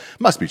NFL.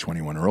 Must be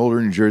 21 or older.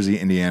 New Jersey,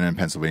 Indiana, and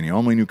Pennsylvania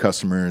only. New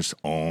customers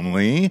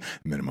only.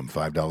 Minimum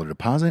 $5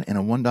 deposit and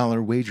a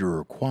 $1 wager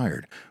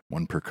required.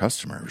 One per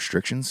customer.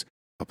 Restrictions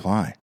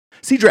apply.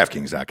 See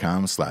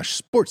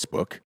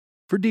DraftKings.com/sportsbook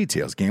for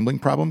details. Gambling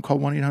problem? Call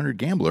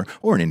 1-800-GAMBLER.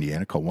 Or in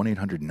Indiana, call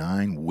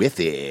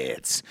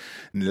 1-800-9-WITH-IT.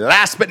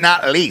 Last but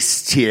not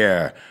least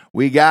here,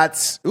 we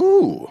got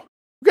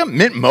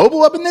Mint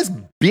Mobile up in this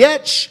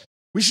bitch.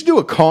 We should do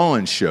a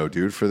call-in show,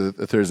 dude, for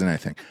the Thursday night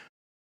thing.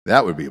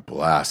 That would be a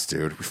blast,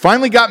 dude. We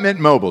finally got Mint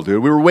Mobile,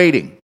 dude. We were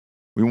waiting.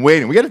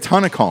 We got a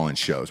ton of call-in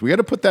shows. We got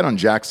to put that on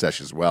Jack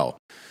Sesh as well.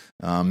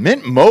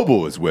 Mint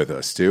Mobile is with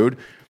us, dude.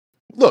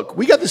 Look,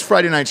 we got this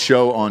Friday night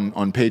show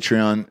on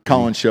Patreon,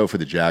 call-in show for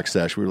the Jack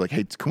Sesh. We were like,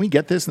 hey, can we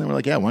get this? And they were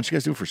like, yeah, why don't you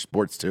guys do it for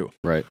sports too?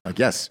 Right. I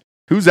guess.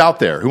 Who's out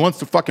there? Who wants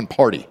to fucking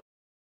party?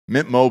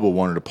 Mint Mobile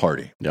wanted to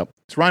party. Yep.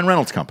 It's Ryan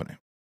Reynolds' company.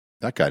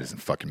 That guy doesn't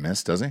fucking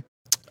miss, does he?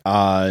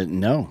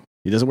 No.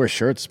 He doesn't wear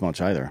shirts much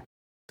either.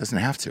 Doesn't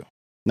have to.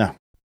 No.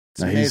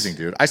 It's amazing,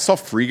 dude. I saw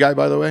Free Guy,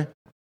 by the way.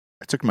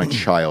 I took my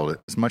child.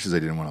 As much as I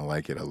didn't want to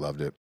like it, I loved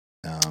it.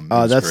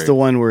 That's great. The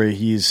one where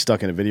he's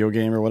stuck in a video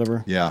game or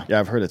whatever? Yeah. Yeah,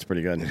 I've heard it's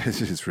pretty good.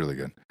 It's really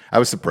good. I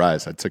was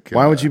surprised. I took.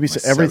 Why would you be?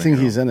 Everything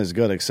he's in is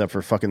good except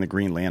for fucking the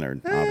Green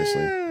Lantern,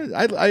 obviously.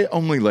 I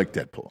only like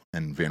Deadpool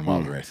and Van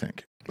Wilder, I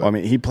think. Well, I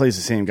mean, he plays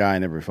the same guy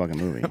in every fucking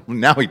movie.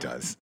 Now he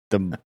does.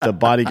 The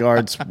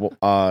bodyguards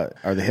are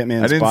the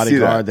hitman's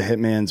bodyguard, the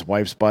hitman's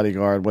wife's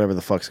bodyguard, whatever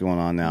the fuck's going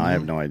on now. Mm-hmm. I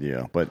have no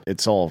idea. But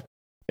it's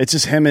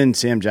just him and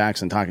Sam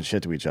Jackson talking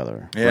shit to each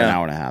other for an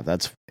hour and a half.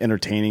 That's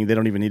entertaining. They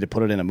don't even need to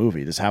put it in a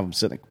movie. Just have them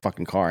sit in a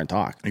fucking car and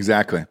talk.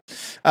 Exactly.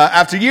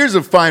 After years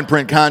of fine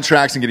print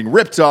contracts and getting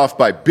ripped off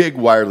by big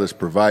wireless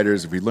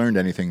providers, if we learned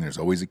anything, there's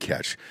always a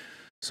catch.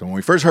 So when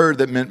we first heard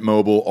that Mint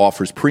Mobile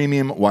offers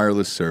premium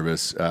wireless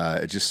service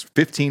at just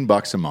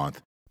 $15 a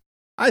month,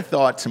 I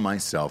thought to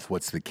myself,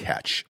 what's the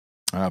catch?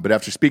 But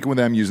after speaking with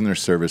them, using their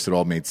service, it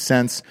all made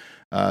sense.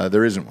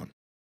 There isn't one.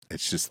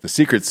 It's just the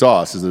secret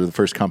sauce is they're the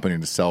first company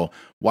to sell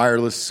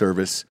wireless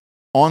service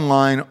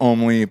online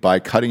only by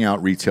cutting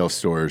out retail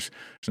stores.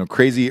 There's no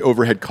crazy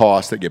overhead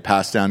costs that get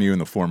passed down to you in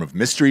the form of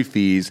mystery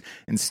fees.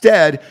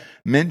 Instead,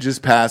 Mint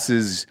just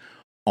passes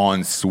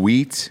on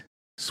sweet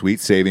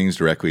savings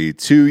directly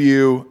to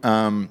you.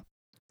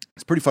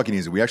 It's pretty fucking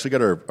easy. We actually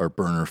got our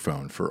burner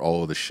phone for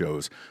all of the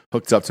shows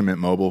hooked up to Mint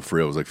Mobile for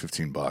it was like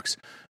 $15.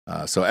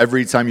 So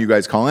every time you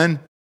guys call in,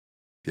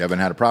 if you haven't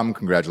had a problem,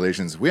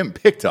 congratulations. We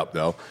haven't picked up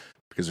though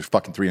because there's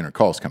fucking 300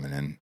 calls coming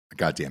in a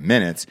goddamn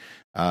minute.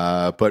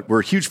 But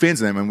we're huge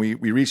fans of them, and we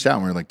reached out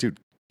and we were like, dude,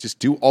 just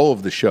do all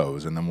of the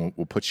shows, and then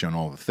we'll put you on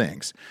all the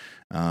things.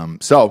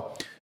 So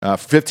for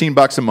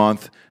 $15 a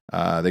month,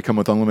 they come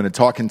with unlimited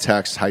talk and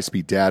text,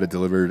 high-speed data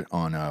delivered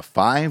on a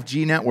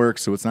 5G network,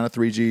 so it's not a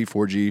 3G,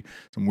 4G,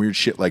 some weird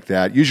shit like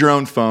that. Use your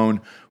own phone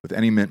with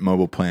any Mint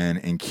Mobile plan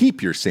and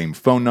keep your same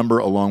phone number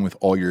along with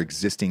all your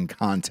existing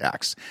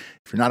contacts.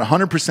 If you're not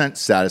 100%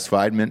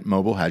 satisfied, Mint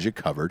Mobile has you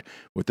covered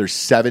with their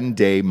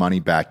 7-day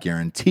money-back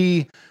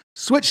guarantee.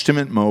 Switch to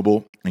Mint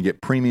Mobile and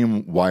get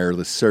premium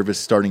wireless service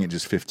starting at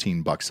just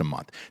 $15 a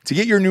month. To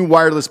get your new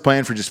wireless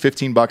plan for just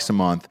 $15 a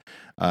month,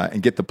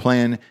 and get the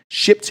plan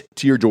shipped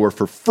to your door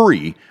for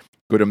free,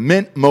 go to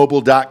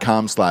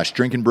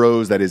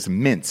mintmobile.com/drinkingbros. That is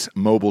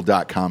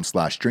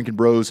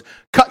mintmobile.com/drinkingbros.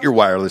 Cut your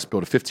wireless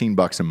bill to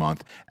 $15 a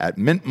month at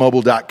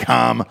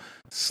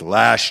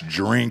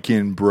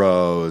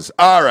mintmobile.com/drinkingbros.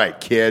 All right,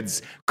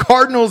 kids.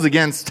 Cardinals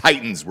against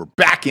Titans. We're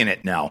back in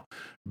it now.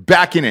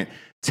 Back in it.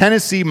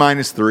 Tennessee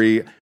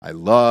 -3. I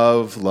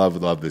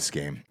love this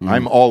game.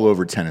 I'm all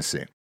over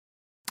Tennessee.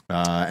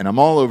 And I'm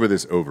all over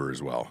this over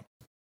as well.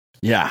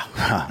 Yeah.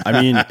 I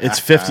mean, it's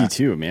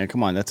 52, man.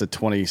 Come on. That's a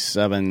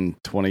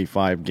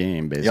 27-25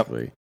 game,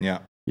 basically. Yep. Yeah.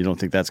 You don't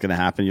think that's going to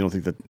happen? You don't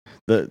think that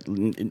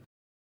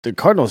the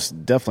Cardinals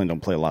definitely don't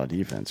play a lot of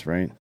defense,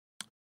 right?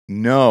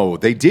 No.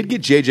 They did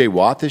get J.J.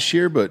 Watt this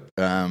year, but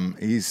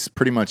he's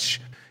pretty much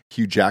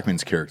Hugh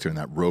Jackman's character in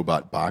that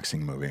robot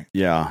boxing movie.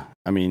 Yeah.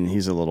 I mean,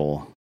 he's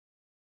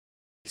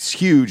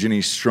huge and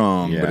he's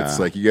strong, but it's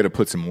like you got to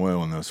put some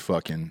oil in those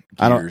fucking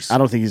gears. I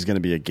don't think he's going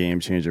to be a game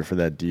changer for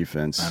that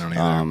defense. I don't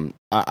either.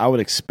 I would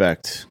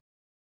expect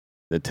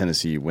that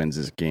Tennessee wins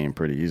this game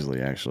pretty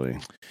easily, actually.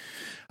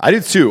 I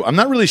did too. I'm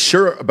not really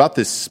sure about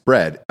this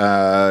spread.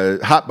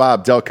 Hot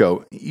Bob,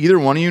 Delco, either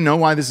one of you know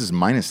why this is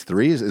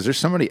 -3? Is there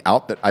somebody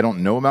out that I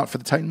don't know about for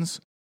the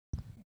Titans?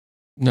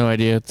 No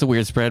idea. It's a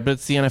weird spread, but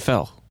it's the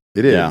NFL.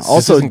 It is. Yeah.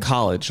 Also, in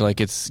college, like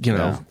it's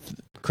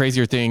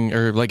crazier thing,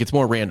 or like it's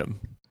more random.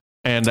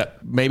 And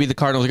maybe the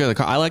Cardinals are good.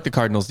 I like the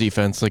Cardinals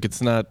defense. Like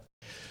it's not,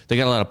 they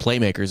got a lot of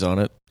playmakers on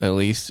it, at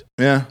least.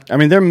 Yeah. I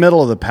mean, they're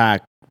middle of the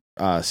pack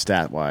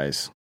stat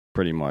wise,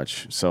 pretty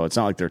much. So it's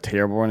not like they're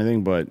terrible or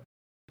anything, but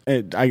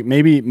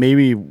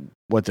maybe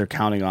what they're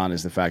counting on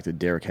is the fact that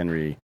Derrick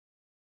Henry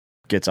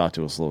gets out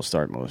to a slow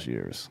start most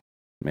years.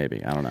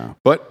 Maybe. I don't know.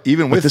 But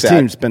even with this that,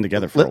 team's been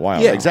together for a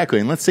while. Yeah, now. exactly.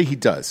 And let's say he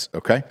does,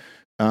 okay?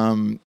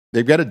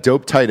 They've got a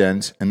dope tight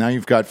end, and now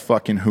you've got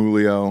fucking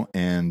Julio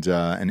and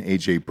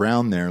A.J.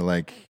 Brown there.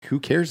 Like, who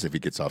cares if he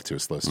gets off to a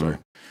slow start?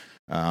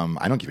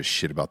 I don't give a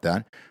shit about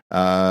that.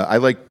 I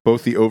like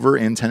both the over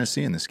and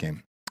Tennessee in this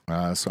game.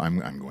 So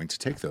I'm going to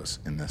take those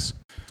in this.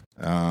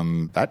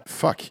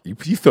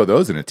 You throw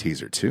those in a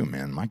teaser too,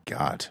 man. My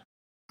God.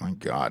 I'm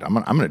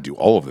going to do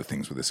all of the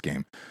things with this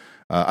game.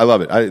 I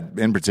love it. I,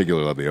 in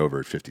particular, love the over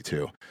at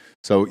 52.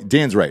 So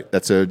Dan's right.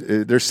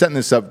 They're setting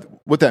this up.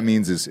 What that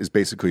means is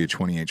basically a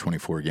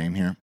 28-24 game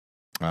here.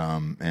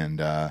 And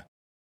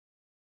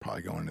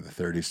probably going into the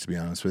 30s, to be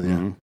honest with you.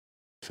 Mm-hmm.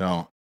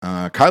 So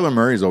Kyler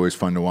Murray is always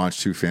fun to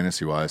watch too,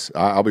 fantasy-wise.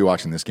 I'll be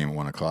watching this game at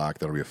 1 o'clock.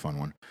 That'll be a fun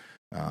one.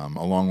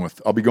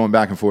 I'll be going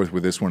back and forth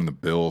with this one and the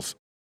Bills,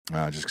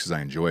 just because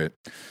I enjoy it.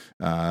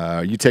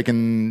 You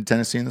taking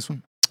Tennessee in this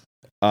one?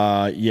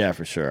 Yeah,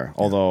 for sure.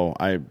 Although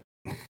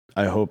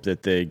I hope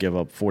that they give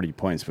up 40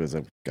 points because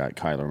I've got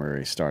Kyler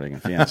Murray starting in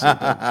fantasy.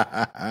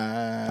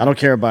 I don't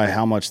care about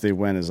how much they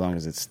win as long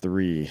as it's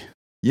 3.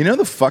 You know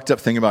the fucked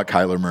up thing about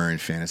Kyler Murray in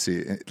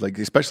fantasy, like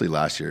especially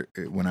last year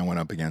when I went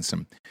up against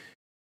him,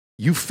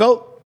 you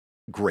felt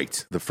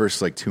great the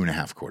first like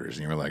 2.5 quarters,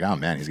 and you were like, "Oh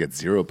man, he's got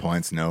 0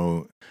 points.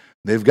 No,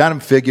 they've got him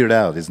figured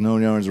out. There's no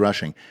one's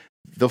rushing."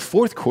 The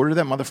fourth quarter,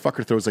 that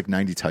motherfucker throws like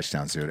 90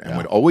 touchdowns, dude, and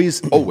would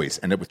always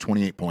end up with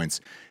 28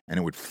 points, and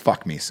it would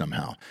fuck me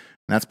somehow.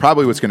 And that's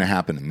probably what's going to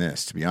happen in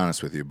this, to be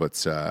honest with you. But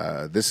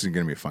this is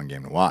going to be a fun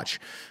game to watch.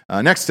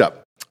 Next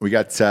up, we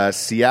got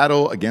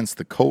Seattle against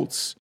the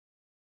Colts.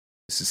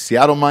 This is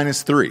Seattle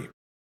 -3.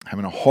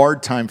 Having a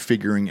hard time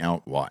figuring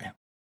out why.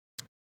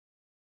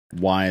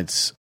 Why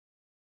it's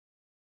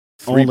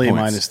 3 only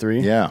points.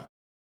 -3? Yeah.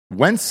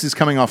 Wentz is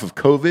coming off of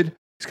COVID.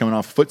 He's coming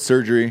off foot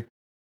surgery.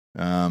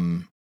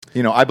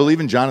 I believe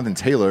in Jonathan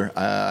Taylor.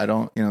 I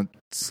don't,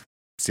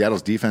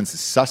 Seattle's defense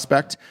is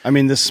suspect. I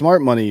mean, the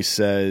smart money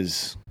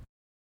says,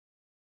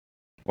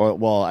 let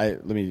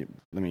me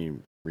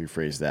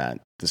rephrase that.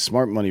 The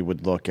smart money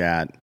would look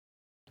at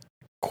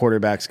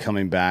quarterbacks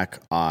coming back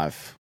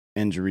off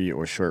injury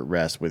or short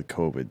rest with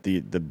COVID.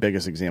 The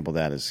biggest example of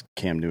that is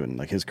Cam Newton.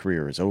 Like, his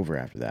career is over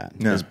after that.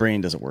 Yeah. His brain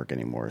doesn't work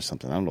anymore or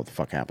something. I don't know what the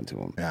fuck happened to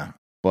him. Yeah.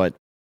 But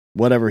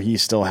whatever he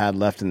still had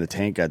left in the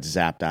tank got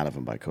zapped out of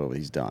him by COVID.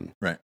 He's done.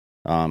 Right.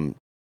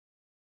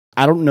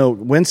 I don't know.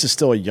 Wentz is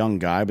still a young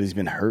guy, but he's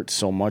been hurt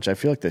so much. I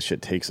feel like this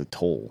shit takes a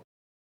toll.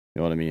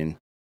 You know what I mean?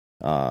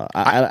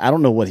 I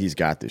don't know what he's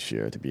got this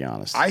year, to be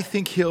honest. I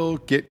think he'll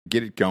get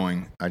it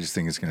going. I just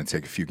think it's going to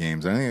take a few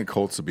games. I think the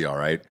Colts will be all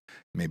right.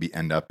 Maybe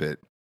end up at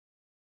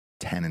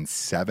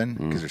 10-7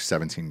 because there's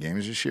 17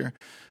 games this year.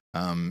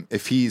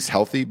 If he's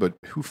healthy, but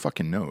who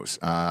fucking knows?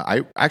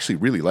 I actually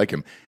really like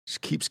him.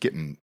 Just keeps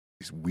getting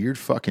these weird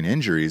fucking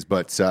injuries.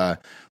 But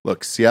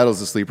look,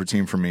 Seattle's a sleeper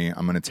team for me.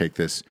 I'm going to take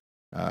this.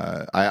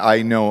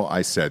 I know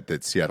I said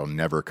that Seattle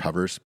never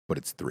covers, but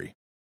it's 3.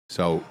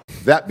 So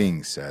that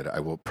being said, I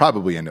will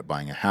probably end up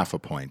buying a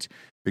 0.5 point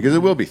because it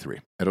will be 3.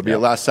 It'll be a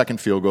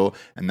last-second field goal,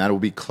 and that will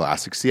be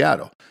classic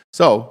Seattle.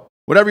 So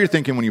whatever you're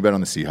thinking when you bet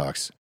on the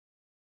Seahawks,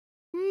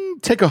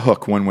 take a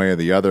hook one way or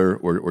the other,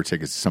 or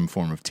take some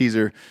form of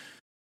teaser.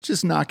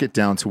 Just knock it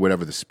down to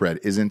whatever the spread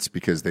isn't,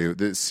 because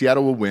the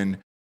Seattle will win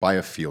by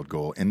a field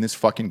goal in this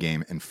fucking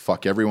game and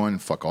fuck everyone,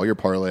 fuck all your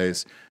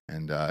parlays,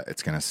 and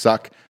it's going to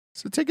suck.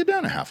 So take it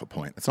down a 0.5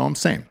 point. That's all I'm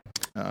saying.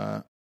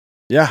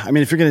 Yeah, I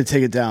mean, if you're going to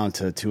take it down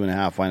to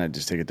 2.5, why not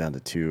just take it down to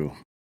 2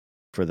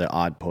 for the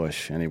odd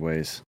push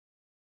anyways?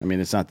 I mean,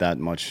 it's not that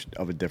much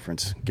of a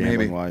difference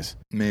gambling-wise.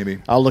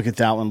 Maybe. I'll look at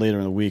that one later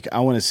in the week. I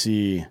want to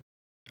see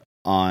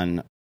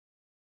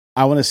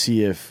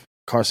if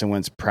Carson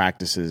Wentz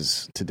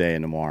practices today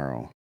and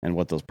tomorrow and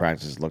what those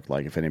practices look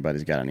like, if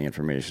anybody's got any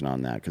information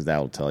on that, because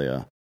that'll tell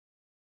you.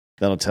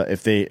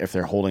 If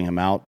they're holding him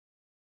out,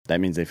 that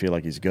means they feel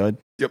like he's good.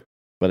 Yep.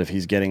 But if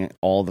he's getting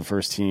all the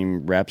first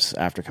team reps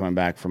after coming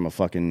back from a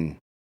fucking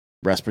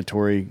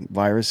respiratory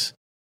virus,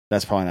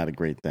 that's probably not a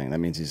great thing. That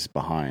means he's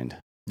behind.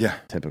 Yeah.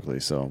 Typically.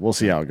 So we'll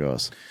see how it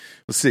goes.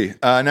 We'll see.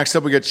 Next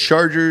up, we got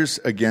Chargers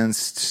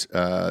against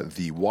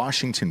the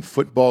Washington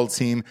football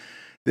team.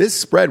 This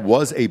spread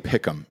was a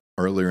pick'em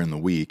earlier in the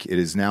week. It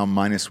is now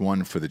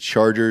 -1 for the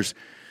Chargers.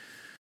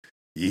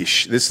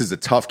 Yeesh, this is a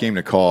tough game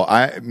to call.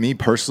 Me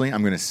personally,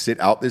 I'm going to sit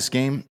out this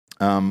game.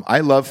 I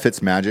love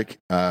Fitzmagic.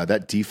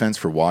 That defense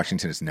for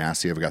Washington is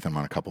nasty. I've got them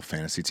on a couple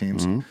fantasy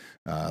teams.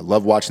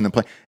 Love watching them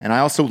play. And I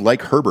also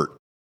like Herbert.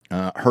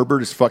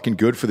 Herbert is fucking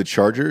good for the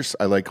Chargers.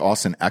 I like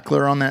Austin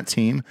Eckler on that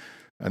team.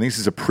 I think this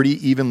is a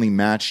pretty evenly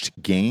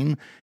matched game.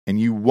 And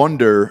you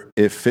wonder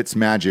if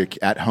Fitzmagic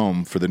at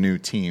home for the new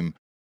team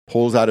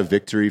pulls out a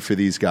victory for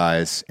these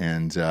guys,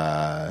 and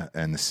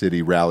the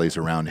city rallies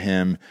around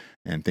him,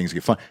 and things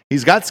get fun.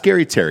 He's got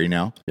Scary Terry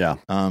now. Yeah.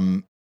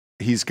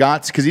 He's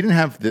got, because he didn't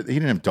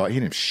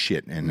have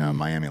shit in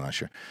Miami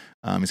last year.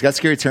 He's got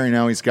Scary Terry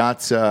now. He's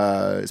got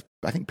I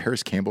think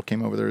Paris Campbell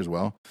came over there as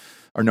well.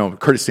 Or no,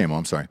 Curtis Samuel,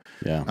 I'm sorry.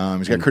 Yeah.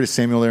 He's got Curtis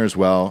Samuel there as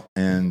well.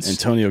 And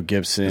Antonio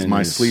Gibson is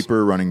my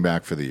sleeper running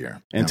back for the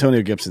year.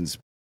 Antonio Gibson's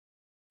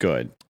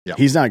good. Yeah.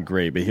 He's not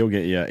great, but he'll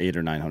get you 800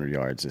 or 900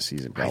 yards this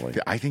season probably.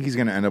 I think he's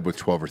going to end up with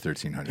 12 or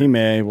 1,300. He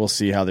may. We'll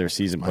see how their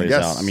season plays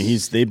guess. out. I mean,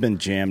 they've been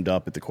jammed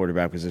up at the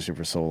quarterback position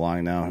for so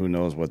long now. Who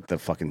knows what the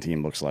fucking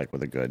team looks like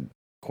with a good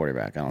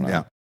quarterback? I don't know.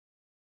 Yeah.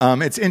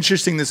 It's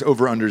interesting this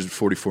over-under is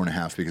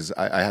 44.5 because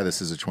I had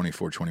this as a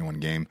 24-21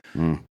 game,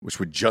 which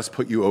would just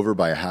put you over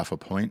by a half a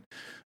point.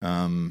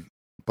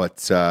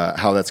 But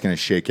how that's going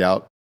to shake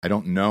out, I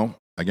don't know.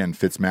 Again,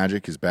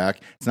 Fitzmagic is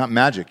back. It's not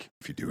magic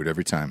if you do it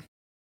every time.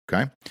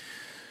 Okay?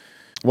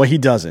 Well, he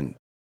doesn't.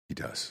 He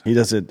does. He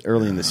does it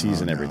early in the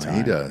season every time.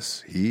 He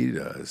does. He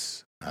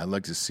does. I'd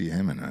like to see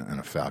him in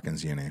a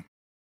Falcons uni,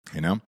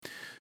 you know?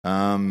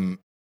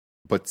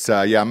 But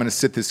I'm going to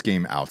sit this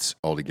game out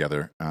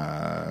altogether.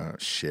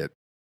 Shit.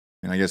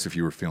 And I guess if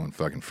you were feeling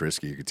fucking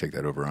frisky, you could take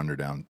that over-under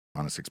down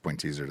on a 6-point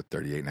teaser to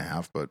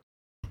 38.5, but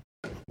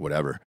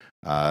whatever.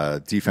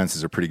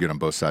 Defenses are pretty good on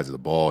both sides of the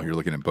ball. You're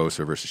looking at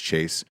Bosa versus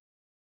Chase.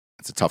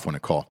 It's a tough one to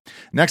call.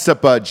 Next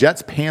up,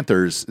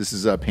 Jets-Panthers. This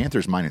is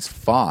Panthers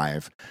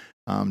 -5.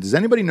 Does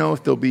anybody know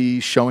if they'll be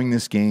showing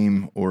this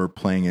game or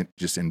playing it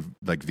just in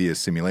like via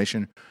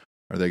simulation?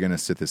 Are they going to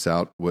sit this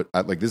out?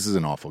 This is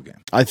an awful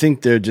game. I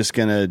think they're just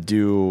going to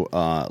do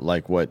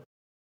like what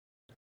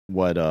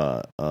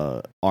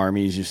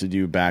armies used to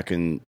do back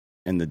in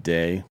the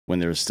day when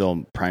there was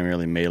still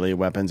primarily melee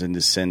weapons, and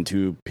just send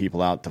 2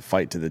 people out to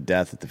fight to the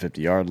death at the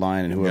 50-yard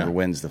line, and whoever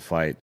wins the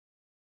fight,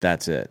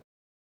 that's it.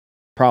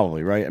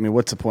 Probably, right? I mean,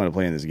 what's the point of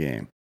playing this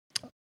game?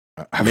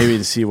 Maybe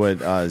to see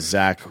what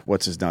Zach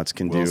what's-his-nuts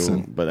can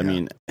Wilson, do, but I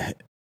mean,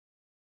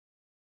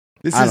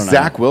 this is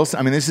Zach Wilson.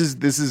 I mean, this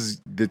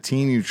is the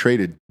team you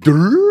traded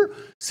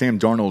Sam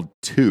Darnold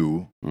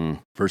to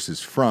versus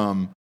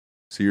from.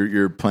 So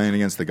you're playing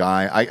against the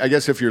guy. I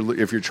guess if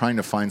you're trying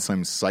to find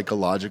some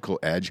psychological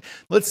edge,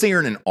 let's say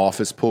you're in an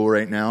office pool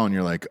right now and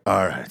you're like,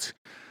 all right,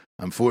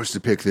 I'm forced to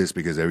pick this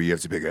because you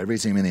have to pick every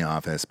team in the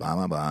office. Blah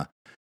blah blah.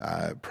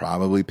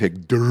 Probably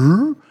pick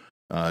to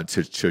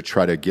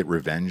try to get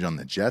revenge on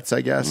the Jets,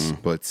 I guess.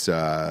 But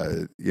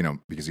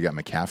because you got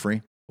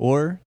McCaffrey.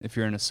 Or if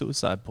you're in a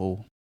suicide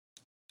pool,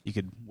 you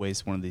could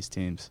waste one of these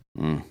teams.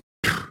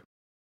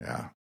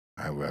 Yeah.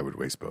 I would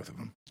waste both of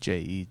them.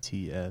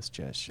 Jets,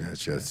 Jets.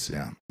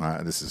 Yeah.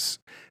 It's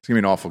gonna be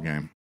an awful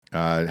game.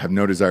 I have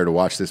no desire to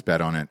watch this.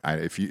 Bet on it.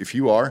 If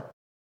you are,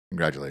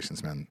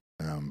 congratulations, man.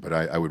 But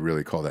I would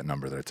really call that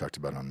number that I talked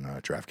about on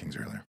DraftKings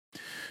earlier.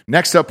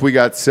 Next up, we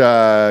got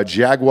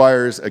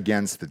Jaguars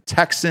against the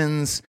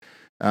Texans.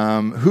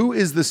 Who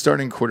is the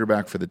starting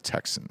quarterback for the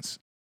Texans?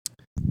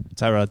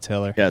 Tyrod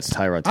Taylor. Yeah, it's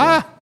Tyrod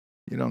Taylor.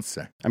 You don't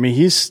say. I mean,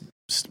 he's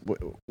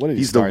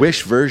the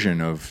Wish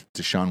version of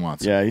Deshaun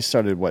Watson. Yeah, he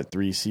started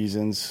 3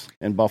 seasons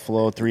in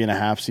Buffalo,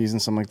 3.5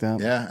 seasons, something like that.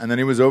 Yeah, and then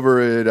he was over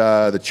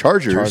at the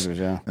Chargers.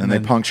 Yeah, and they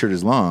punctured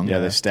his lung. Yeah,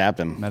 they stabbed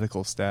him.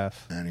 Medical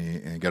staff, and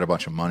he got a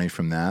bunch of money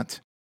from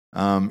that.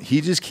 He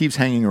just keeps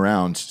hanging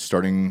around,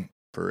 starting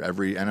for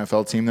every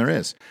NFL team there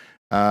is.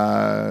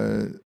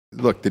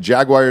 Look, the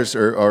Jaguars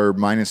are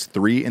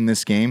 -3 in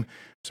this game.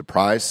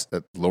 Surprised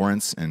that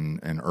Lawrence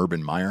and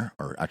Urban Meyer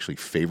are actually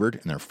favored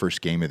in their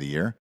first game of the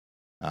year.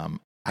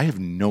 I have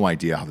no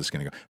idea how this is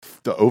going to go.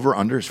 The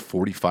over-under is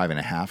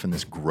 45.5 in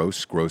this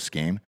gross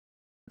game.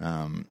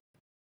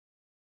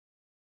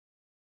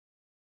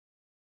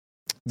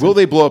 Will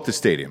they blow up the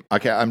stadium?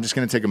 Okay, I'm just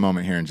going to take a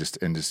moment here and just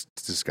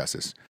discuss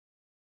this.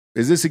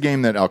 Is this a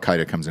game that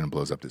Al-Qaeda comes in and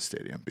blows up the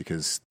stadium?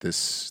 Because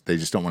they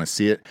just don't want to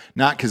see it?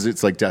 Not because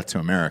it's like Death to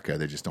America.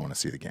 They just don't want to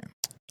see the game.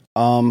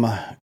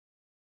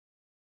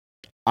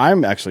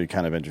 I'm actually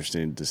kind of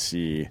interested to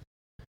see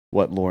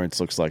what Lawrence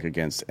looks like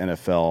against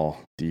NFL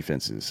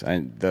defenses.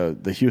 And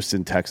the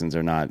Houston Texans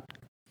are not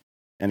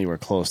anywhere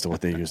close to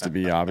what they used to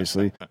be,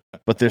 obviously,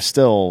 but they're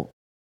still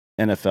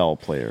NFL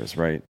players,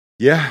 right?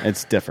 Yeah,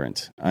 it's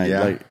different.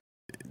 Like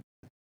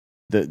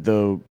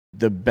the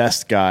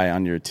best guy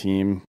on your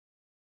team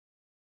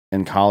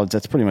in college,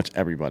 that's pretty much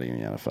everybody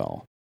in the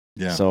NFL.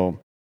 Yeah. So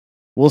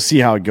we'll see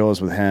how it goes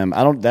with him.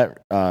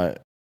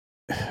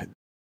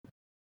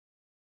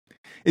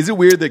 Is it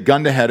weird that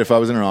gun to head, if I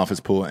was in an office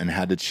pool and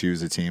had to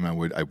choose a team, I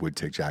would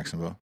take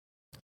Jacksonville?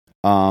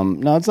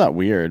 No, it's not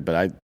weird,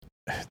 but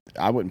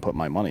I wouldn't put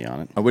my money on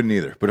it. I wouldn't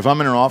either. But if I'm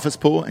in an office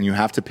pool and you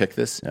have to pick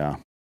this,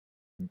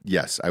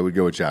 yes, I would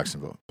go with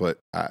Jacksonville. But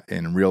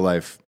in real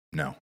life,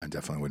 no, I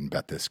definitely wouldn't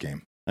bet this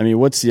game. I mean,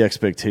 what's the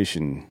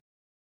expectation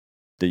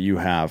that you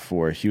have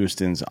for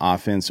Houston's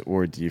offense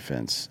or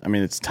defense? I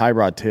mean, it's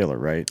Tyrod Taylor,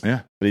 right?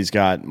 Yeah. But he's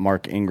got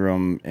Mark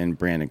Ingram and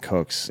Brandon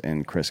Cooks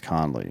and Chris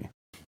Conley.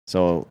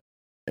 So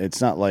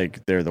it's not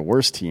like they're the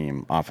worst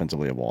team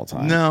offensively of all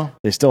time. No.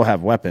 They still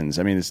have weapons.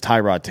 I mean, it's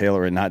Tyrod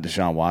Taylor and not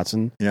Deshaun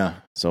Watson. Yeah.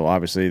 So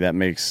obviously that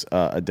makes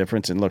a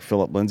difference. And look,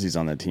 Phillip Lindsay's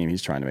on that team.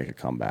 He's trying to make a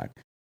comeback.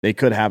 They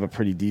could have a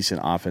pretty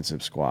decent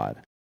offensive squad.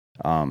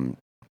 I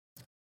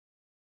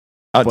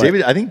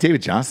think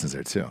David Johnson's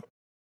there too.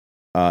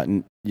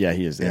 Yeah,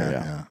 he is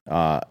there.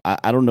 Yeah.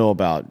 I don't know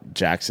about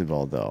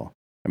Jacksonville though.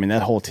 I mean,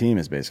 that whole team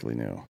is basically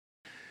new.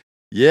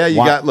 Yeah, you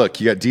got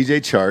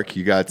DJ Chark,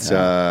 you got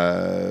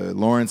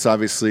Lawrence,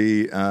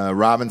 obviously.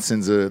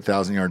 Robinson's a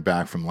 1,000-yard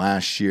back from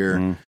last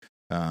year.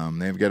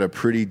 They've got a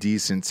pretty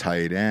decent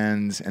tight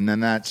end, and then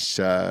that's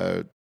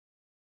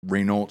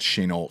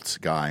Chenault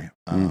guy,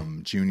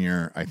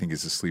 junior. I think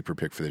is a sleeper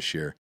pick for this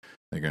year.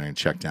 They're going to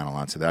check down a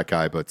lot to that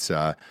guy, but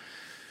I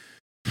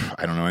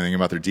don't know anything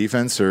about their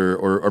defense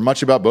or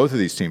much about both of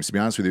these teams. To be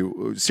honest with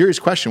you, serious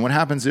question: what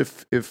happens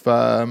if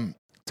Tyrod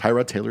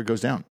Taylor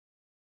goes down?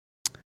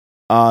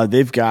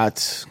 They've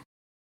got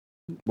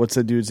what's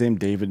the dude's name?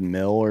 David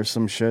Mill or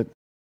some shit.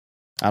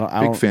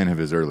 Big fan of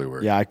his early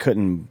work. Yeah, I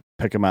couldn't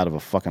pick him out of a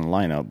fucking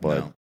lineup,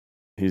 but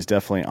he's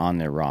definitely on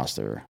their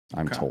roster.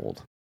 I'm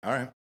told. All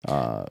right.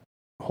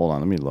 Hold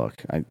on, let me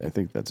look. I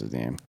think that's his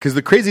name. Because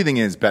the crazy thing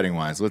is, betting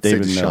wise, let's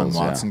David say Deshaun Mills,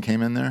 Watson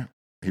came in there.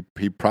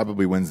 He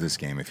probably wins this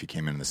game if he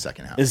came in the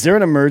second half. Is there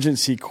an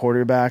emergency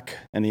quarterback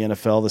in the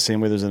NFL the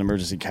same way there's an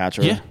emergency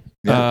catcher?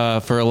 Yeah.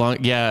 For a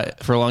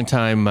long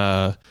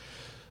time.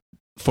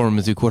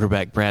 Former Mizzou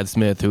quarterback Brad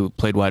Smith, who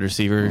played wide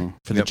receiver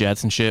for the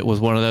Jets and shit, was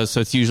one of those.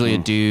 So it's usually a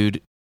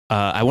dude.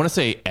 I want to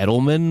say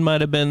Edelman might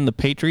have been the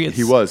Patriots.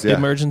 He was,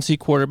 emergency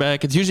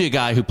quarterback. It's usually a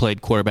guy who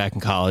played quarterback in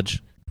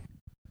college.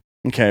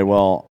 Okay,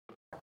 well,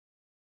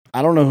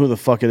 I don't know who the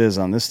fuck it is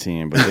on this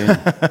team,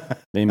 but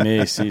they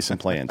may see some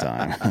playing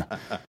time.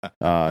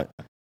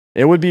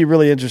 It would be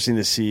really interesting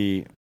to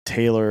see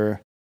Taylor.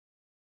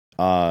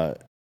 I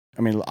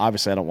mean,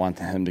 obviously, I don't want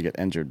him to get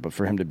injured, but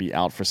for him to be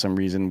out for some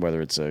reason,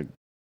 whether it's a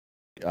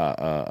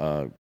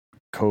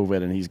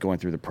COVID and he's going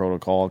through the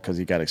protocol because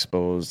he got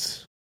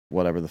exposed,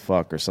 whatever the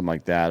fuck, or something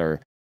like that,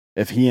 or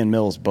if he and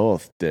Mills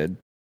both did.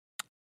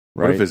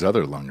 Right? What if his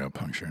other lung got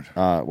punctured?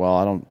 Well,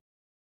 I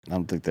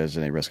don't think there's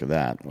any risk of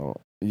that. Well,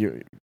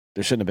 there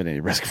shouldn't have been any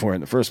risk for it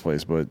in the first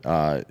place.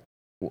 But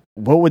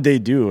what would they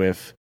do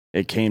if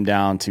it came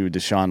down to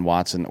Deshaun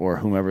Watson or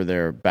whomever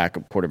their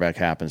backup quarterback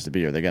happens to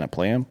be? Are they going to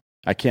play him?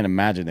 I can't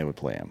imagine they would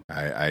play him.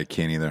 I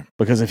can't either.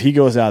 Because if he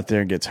goes out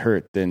there and gets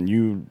hurt, then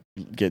you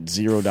get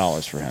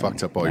 $0 for him.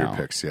 Fucked up all your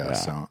picks, yeah.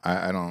 So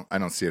I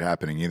don't see it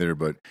happening either.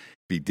 But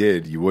if he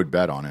did, you would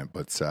bet on it.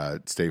 But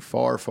stay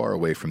far, far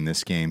away from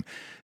this game.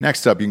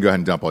 Next up, you can go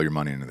ahead and dump all your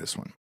money into this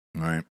one.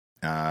 All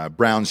right,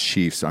 Browns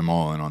Chiefs. I'm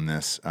all in on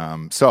this.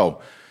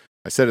 So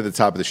I said at the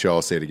top of the show,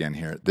 I'll say it again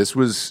here. This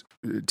was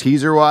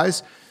teaser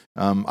wise.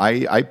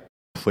 I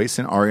placed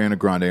an Ariana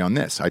Grande on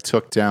this. I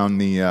took down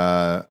the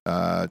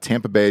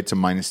Tampa Bay to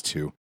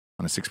 -2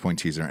 on a 6-point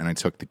teaser, and I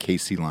took the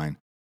KC line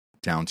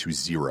down to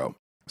 0.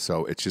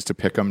 So it's just a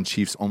pick 'em.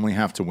 Chiefs only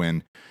have to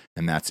win,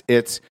 and that's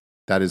it.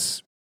 That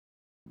is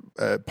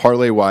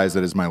parlay wise.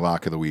 That is my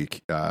lock of the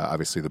week.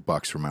 Obviously, the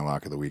Bucks were my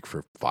lock of the week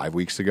for 5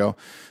 weeks ago,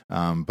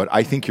 but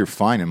I think you're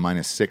fine in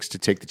 -6 to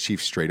take the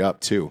Chiefs straight up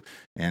too,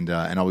 and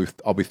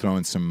I'll be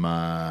throwing some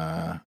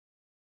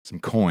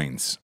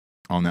coins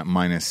on that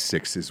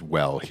 -6 as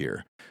well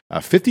here.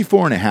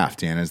 54.5,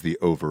 Dan, is the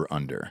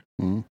over-under.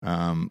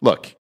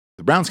 Look,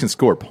 the Browns can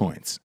score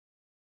points.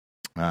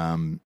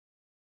 The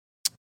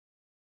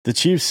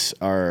Chiefs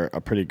are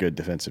a pretty good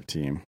defensive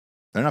team.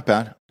 They're not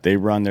bad. They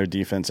run their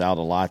defense out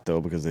a lot,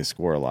 though, because they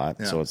score a lot.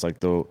 Yeah. So it's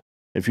like,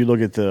 if you look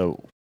at the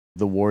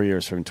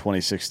Warriors from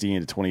 2016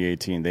 to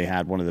 2018, they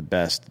had one of the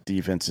best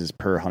defenses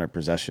per 100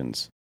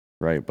 possessions,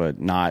 right?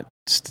 But not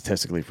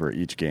statistically for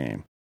each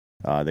game.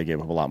 They gave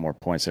up a lot more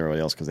points than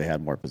everybody else because they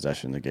had more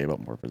possession. They gave up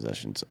more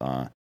possessions.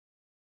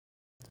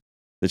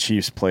 The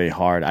Chiefs play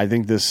hard. I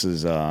think this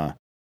is I'm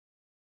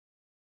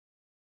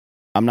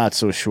not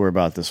so sure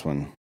about this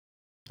one.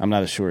 I'm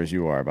not as sure as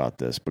you are about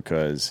this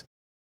because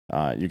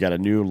you got a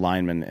new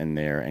lineman in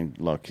there. And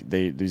look,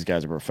 these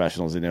guys are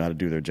professionals. They know how to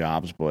do their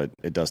jobs, but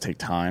it does take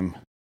time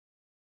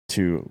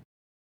to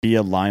be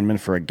a lineman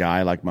for a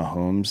guy like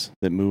Mahomes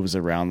that moves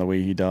around the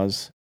way he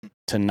does.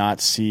 To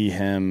not see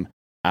him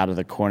out of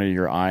the corner of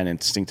your eye and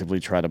instinctively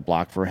try to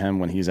block for him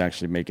when he's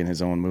actually making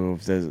his own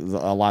move. There's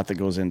a lot that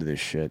goes into this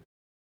shit.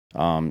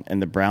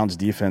 And the Browns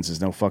defense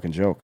is no fucking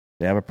joke.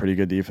 They have a pretty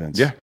good defense.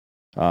 Yeah.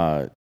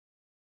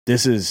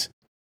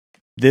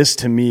 This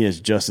to me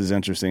is just as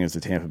interesting as the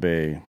Tampa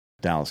Bay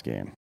Dallas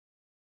game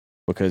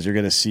because you're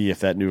going to see if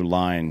that new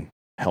line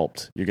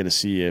helped. You're going to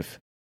see if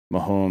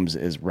Mahomes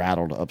is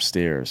rattled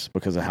upstairs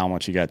because of how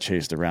much he got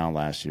chased around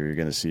last year. You're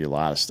going to see a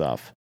lot of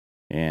stuff.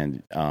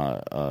 And,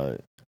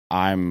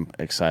 I'm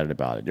excited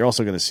about it. You're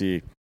also going to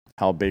see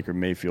how Baker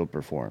Mayfield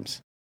performs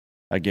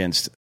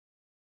against,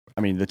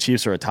 the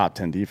Chiefs are a top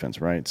 10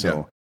 defense, right?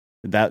 So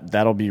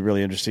that'll be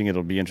really interesting.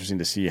 It'll be interesting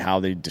to see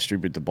how they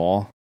distribute the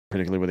ball,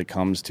 particularly when it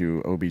comes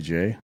to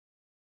OBJ,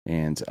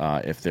 and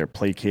if they're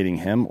placating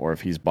him or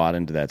if he's bought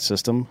into that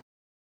system.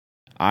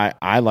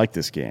 I like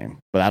this game,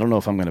 but I don't know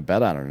if I'm going to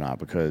bet on it or not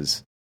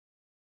because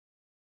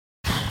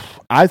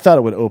I thought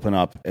it would open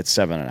up at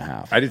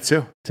 7.5. I did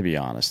too, to be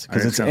honest,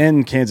 because it's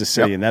in Kansas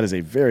City, and that is a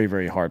very,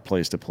 very hard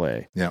place to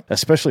play. Yeah,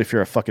 especially if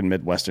you're a fucking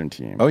Midwestern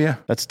team. Oh yeah,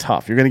 that's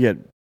tough. You're gonna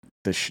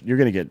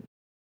get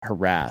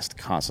harassed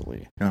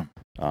constantly. Yeah.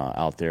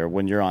 Out there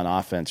when you're on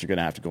offense, you're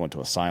gonna have to go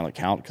into a silent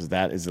count because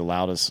that is the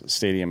loudest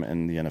stadium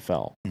in the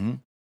NFL. Mm-hmm.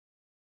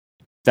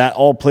 that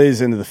all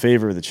plays into the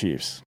favor of the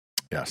Chiefs.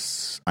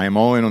 Yes, I am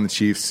all in on the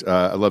Chiefs.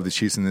 I love the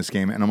Chiefs in this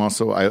game, and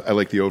I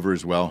like the over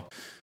as well.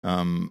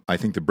 I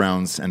think the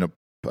Browns end up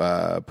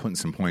putting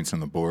some points on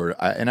the board,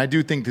 and I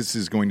do think this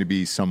is going to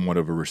be somewhat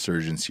of a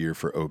resurgence year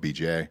for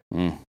OBJ.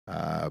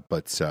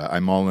 But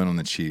I'm all in on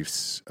the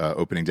Chiefs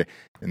opening day.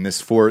 And this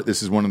is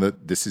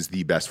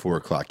the best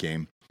 4:00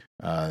 game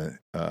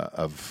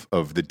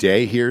of the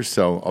day here.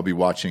 So I'll be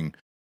watching.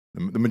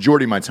 The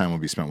majority of my time will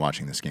be spent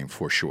watching this game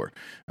for sure.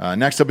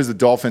 Next up is the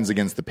Dolphins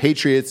against the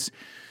Patriots.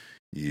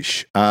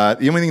 Yeesh.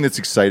 The only thing that's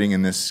exciting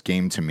in this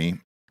game to me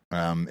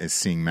is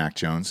seeing Mac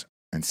Jones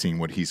and seeing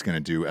what he's going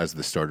to do as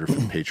the starter for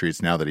the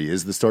Patriots now that he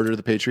is the starter of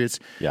the Patriots.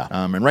 Yeah.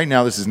 And right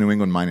now this is New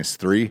England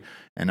 -3,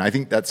 and I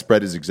think that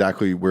spread is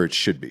exactly where it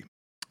should be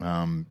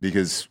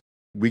because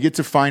we get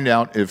to find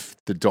out if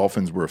the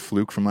Dolphins were a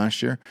fluke from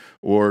last year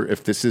or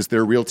if this is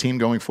their real team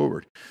going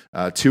forward.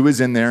 Tua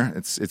is in there.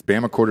 It's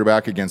Bama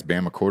quarterback against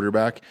Bama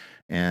quarterback.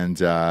 And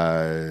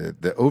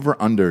the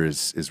over-under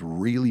is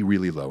really,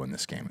 really low in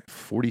this game,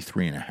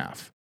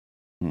 43.5.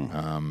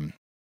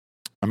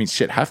 I mean,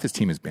 shit, half this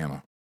team is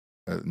Bama.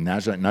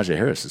 Najee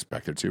Harris is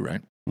back there too,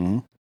 right? Mm-hmm.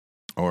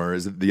 Or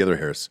is it the other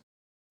Harris?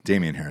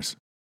 Damian Harris.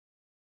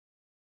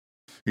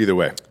 Either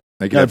way.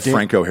 They could have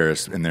Franco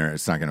Harris in there.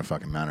 It's not going to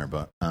fucking matter.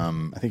 But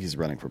I think he's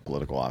running for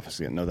political office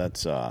again. No,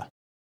 that's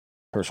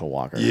Herschel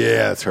Walker.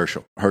 Yeah, it's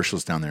Herschel.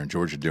 Herschel's down there in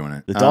Georgia doing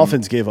it. The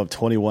Dolphins gave up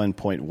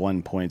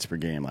 21.1 points per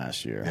game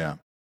last year. Yeah.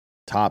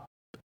 Top,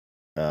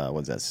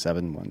 what's that,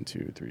 7? 1,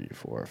 2, 3,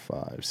 4,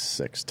 5,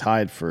 6.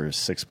 Tied for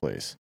 6th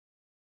place.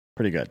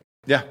 Pretty good.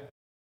 Yeah.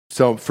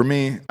 So for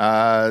me,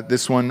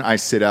 this one, I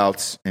sit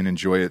out and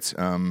enjoy it.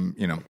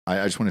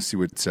 I just want to see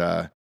what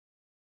the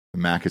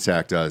Mac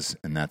attack does,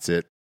 and that's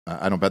it.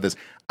 I don't bet this.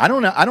 I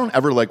don't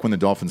ever like when the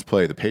Dolphins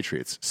play the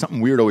Patriots. Something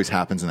weird always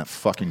happens in that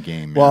fucking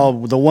game. Man.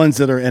 Well, the ones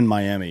that are in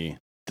Miami,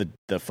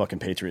 the fucking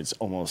Patriots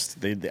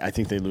I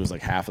think they lose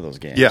like half of those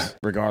games. Yeah.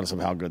 Regardless of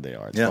how good they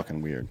are. It's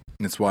fucking weird.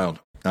 It's wild.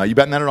 You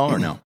betting that at all or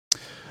no?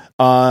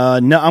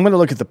 No, I'm going to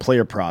look at the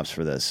player props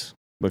for this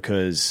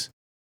because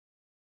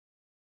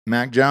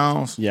Mac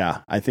Jones.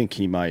 Yeah, I think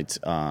he might.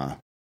 I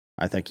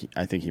think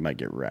he might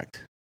get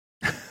wrecked,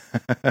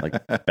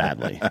 like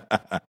badly.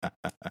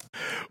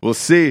 We'll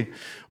see.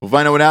 We'll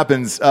find out what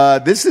happens.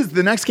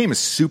 The next game is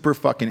super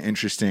fucking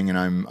interesting,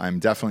 and I'm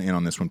definitely in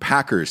on this one.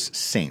 Packers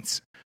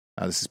Saints.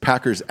 This is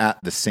Packers at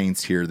the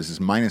Saints here. This is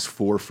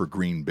 -4 for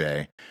Green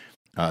Bay.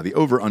 The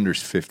over/under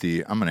is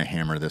 50. I'm going to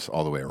hammer this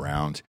all the way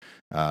around.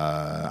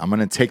 I'm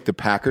going to take the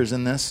Packers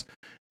in this,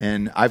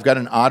 and I've got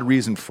an odd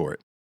reason for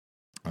it.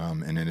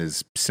 And it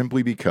is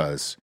simply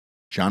because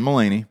John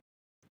Mulaney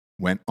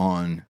went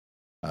on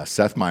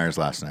Seth Meyers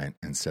last night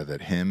and said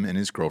that him and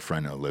his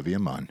girlfriend, Olivia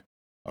Munn,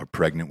 are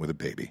pregnant with a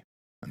baby.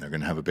 And they're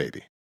going to have a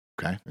baby.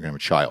 Okay? They're going to have a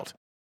child.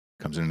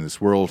 Comes into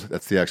this world.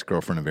 That's the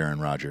ex-girlfriend of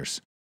Aaron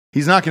Rodgers.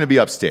 He's not going to be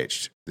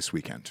upstaged this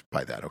weekend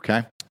by that,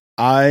 okay?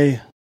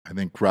 I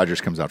think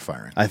Rodgers comes out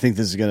firing. I think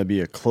this is going to be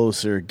a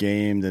closer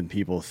game than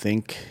people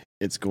think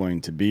it's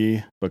going to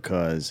be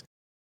because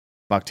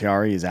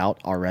Bakhtiari is out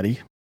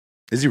already.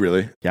 Is he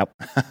really? Yep.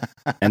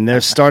 And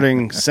their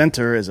starting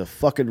center is a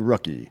fucking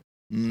rookie.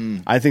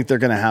 I think they're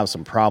going to have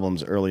some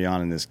problems early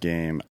on in this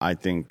game. I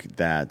think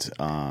that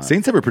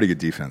Saints have a pretty good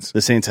defense.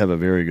 The Saints have a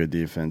very good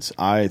defense.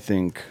 I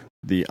think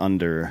the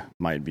under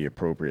might be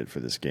appropriate for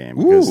this game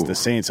because the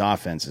Saints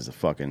offense is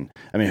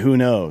who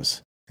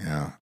knows?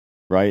 Yeah.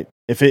 Right?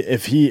 If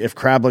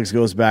Crablegs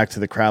goes back to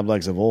the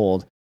Crablegs of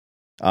old,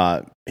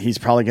 he's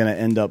probably going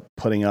to end up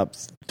putting up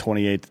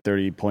 28 to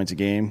 30 points a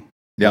game.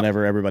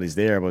 Whenever everybody's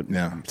there, but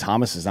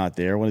Thomas is not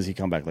there. When does he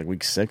come back? Like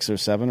week 6 or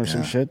 7 or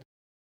some shit?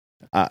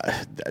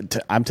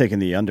 I'm taking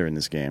the under in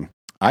this game.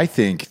 I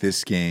think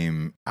this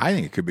game,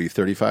 it could be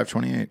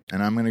 35-28,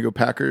 and I'm going to go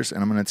Packers,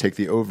 and I'm going to take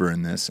the over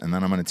in this, and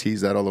then I'm going to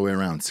tease that all the way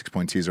around,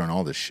 6-point teaser on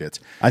all this shit.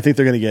 I think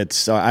they're going to get.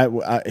 So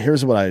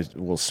here's what I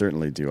will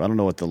certainly do. I don't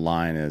know what the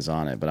line is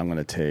on it, but I'm going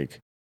to take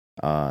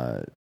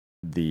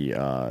the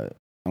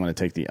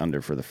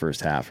under for the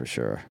first half for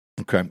sure.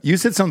 Okay. You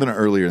said something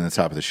earlier in the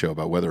top of the show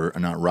about whether or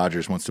not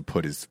Rodgers wants to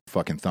put his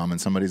fucking thumb in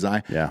somebody's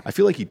eye. Yeah. I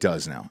feel like he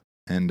does now.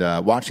 And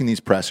watching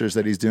these pressers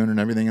that he's doing and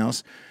everything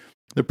else,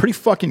 they're pretty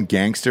fucking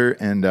gangster.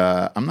 And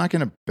I'm not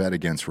going to bet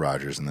against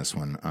Rodgers in this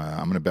one.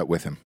 I'm going to bet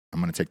with him. I'm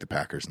going to take the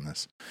Packers in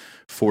this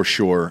for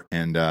sure.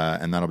 And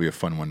that'll be a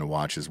fun one to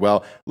watch as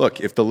well.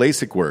 Look, if the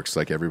LASIK works,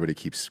 like everybody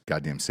keeps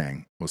goddamn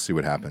saying, we'll see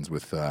what happens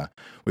with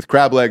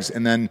Crablegs.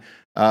 And then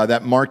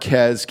that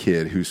Marquez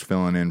kid who's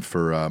filling in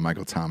for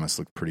Michael Thomas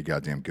looked pretty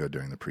goddamn good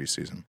during the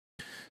preseason.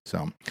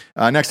 So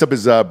next up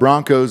is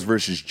Broncos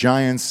versus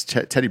Giants.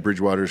 Teddy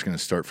Bridgewater is going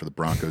to start for the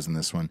Broncos in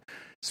this one.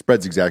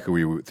 Spread's exactly where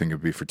you would think it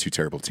would be for two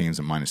terrible teams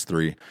at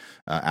 -3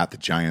 at the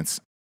Giants.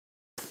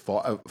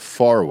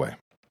 Far away.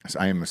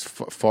 I am as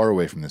far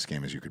away from this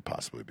game as you could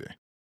possibly be.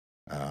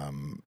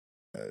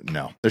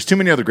 No. There's too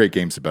many other great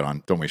games to bet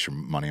on. Don't waste your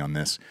money on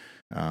this.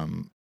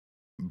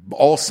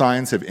 All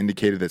signs have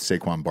indicated that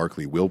Saquon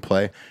Barkley will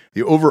play.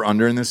 The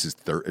over-under in this is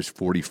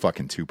 40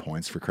 fucking 2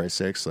 points, for Christ's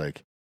sakes.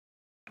 Like,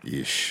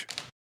 yeesh.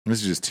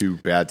 This is just two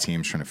bad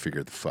teams trying to figure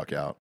it the fuck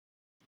out.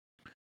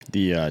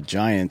 The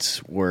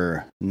Giants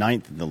were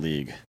 9th in the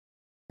league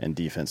in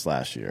defense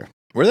last year.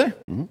 Were they?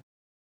 Mhm.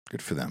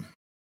 Good for them.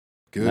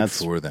 Good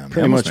That's for them. pretty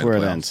They almost much made where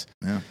the it playoffs. ends.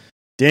 Yeah.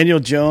 Daniel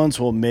Jones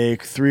will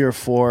make 3 or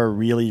 4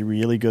 really,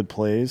 really good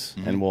plays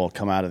Mhm. and will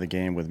come out of the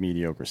game with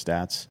mediocre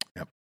stats.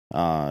 Yep.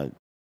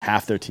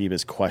 Half their team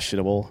is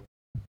questionable.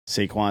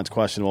 Saquon's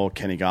questionable.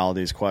 Kenny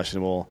Galladay's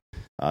questionable.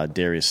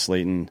 Darius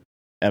Slayton,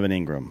 Evan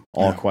Ingram,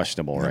 all Yeah.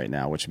 questionable Yeah. right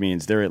now, which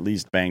means they're at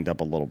least banged up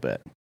a little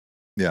bit.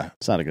 Yeah.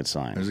 It's not a good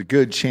sign. There's a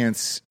good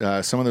chance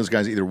some of those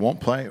guys either won't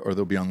play or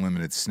they'll be on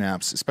limited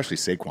snaps, especially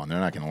Saquon. They're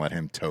not going to let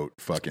him tote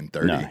fucking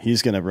 30. No,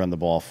 he's going to run the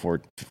ball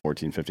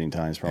 14, 15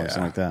 times, probably Yeah.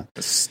 something like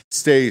that.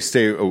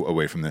 Stay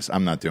away from this.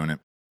 I'm not doing it.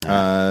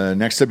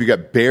 Next up, you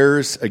got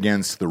Bears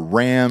against the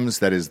Rams.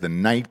 That is the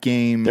night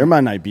game. There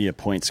might not be a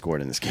point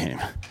scored in this game.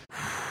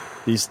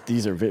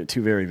 These are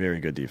two very,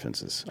 very good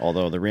defenses,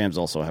 although the Rams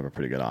also have a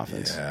pretty good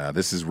offense. Yeah,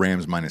 this is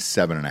Rams minus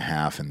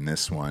 7.5 in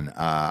this one.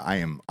 I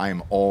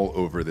am all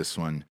over this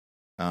one.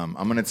 I'm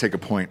going to take a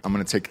point. I'm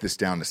going to take this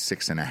down to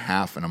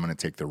 6.5, and I'm going to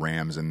take the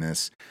Rams in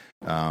this.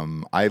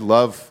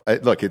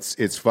 Look,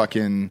 it's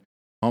fucking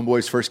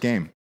homeboy's first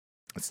game.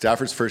 It's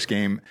Stafford's first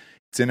game.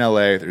 It's in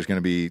LA. There's going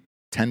to be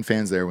 10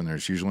 fans there when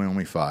there's usually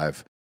only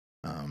 5.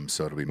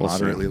 So it'll be We'll see.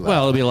 moderately loud.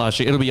 Well,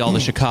 it'll be all the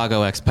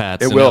Chicago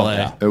expats. It in will.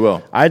 LA. It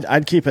will.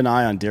 I'd keep an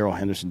eye on Darrell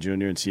Henderson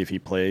Jr. and see if he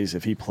plays.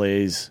 If he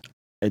plays,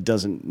 it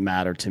doesn't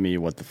matter to me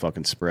what the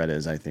fucking spread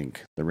is. I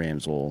think the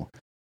Rams will.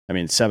 I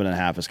mean,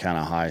 7.5 is kind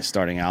of high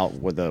starting out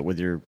with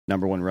your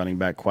number one running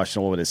back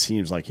questionable, but it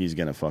seems like he's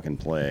going to fucking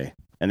play.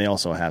 And they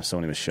also have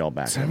Sony Michel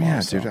back there. Yeah,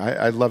 also. dude,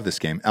 I love this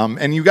game.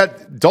 And you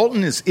got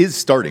Dalton is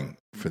starting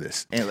for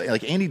this. And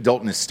like Andy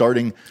Dalton is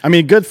starting. I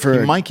mean, good He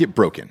for might get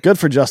broken.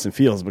 Justin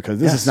Fields because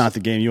this is not the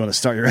game you want to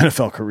start your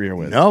NFL career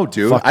with. No,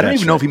 dude. Fuck I don't that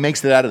even know if shit. he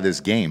makes it out of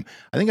this game.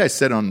 I think I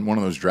said on one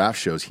of those draft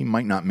shows he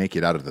might not make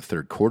it out of the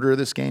third quarter of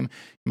this game.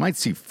 You might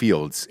see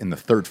Fields in the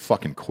third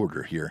fucking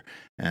quarter here.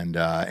 And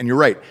you're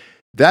right.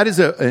 That is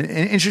an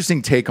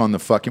interesting take on the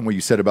fucking what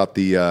you said about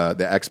the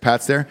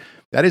expats there.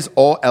 That is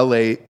all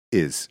LA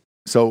is.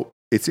 So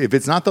if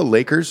it's not the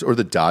Lakers or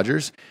the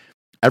Dodgers,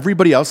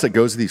 everybody else that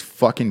goes to these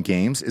fucking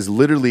games is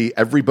literally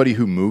everybody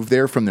who moved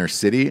there from their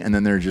city, and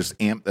then they're just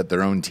amped that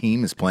their own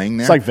team is playing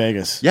there. It's like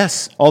Vegas.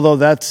 Yes, Although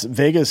that's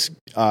Vegas,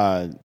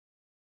 the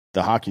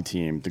hockey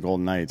team, the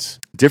Golden Knights.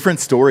 different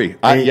story.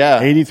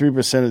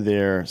 83% of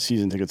their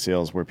season ticket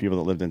sales were people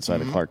that lived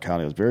inside of Clark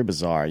County. It was very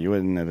bizarre. You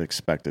wouldn't have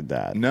expected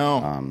that.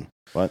 No.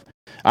 But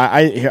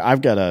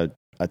I've got a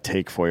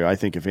take for you. I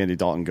think if Andy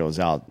Dalton goes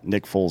out,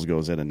 Nick Foles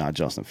goes in and not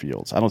Justin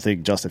Fields. I don't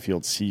think Justin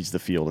Fields sees the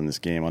field in this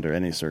game under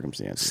any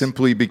circumstances.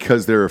 Simply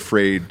because they're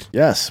afraid.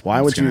 Yes. Why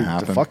What's would you gonna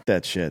happen? fuck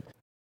that shit?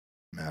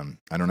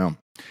 I don't know.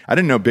 I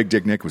didn't know Big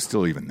Dick Nick was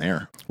still even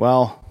there.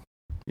 Well,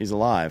 he's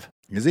alive.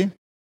 Is he?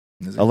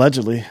 Is he?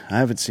 Allegedly. I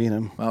haven't seen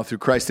him. Well, through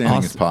Christ,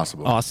 anything is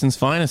possible. Austin's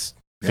finest.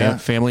 Yeah.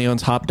 Family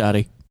owns Hop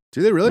Daddy.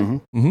 Do they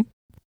really? Mhm.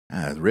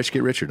 The rich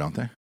get richer, don't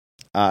they?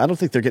 I don't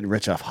think they're getting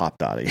rich off Hop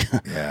Dotty.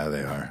 Yeah,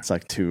 they are. It's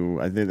like 2.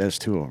 I think there's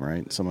 2 of them,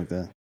 right? Something like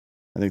that.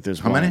 I think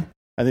there's How one. many?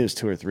 I think there's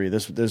 2 or 3.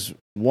 There's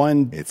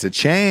one It's a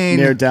chain.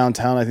 near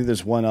downtown. I think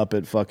there's one up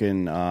at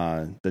fucking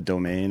the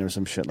Domain or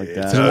some shit like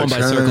It's that. a One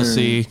by Circle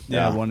C.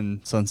 Yeah, Yeah. one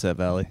in Sunset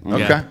Valley.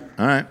 Okay. Yeah.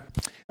 All right.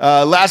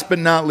 Last but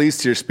not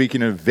least here,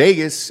 speaking of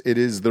Vegas, it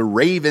is the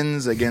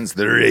Ravens against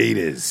the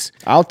Raiders.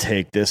 I'll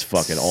take this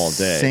fucking all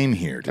day. Same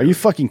here, dude. Are you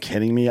fucking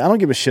kidding me? I don't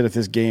give a shit if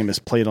this game is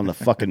played on the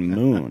fucking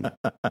moon.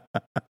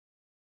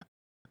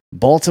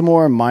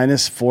 Baltimore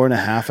minus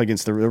 4.5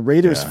 against the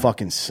Raiders.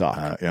 Fucking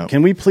suck. Yep.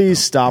 Can we please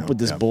stop with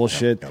this Yep.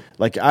 bullshit? Yep.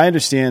 Like, I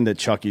understand that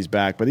Chucky's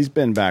back, but he's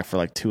been back for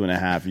like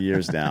 2.5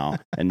 years now,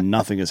 and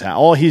nothing has happened.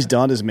 All he's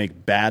done is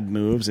make bad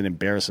moves and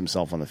embarrass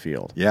himself on the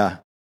field. Yeah.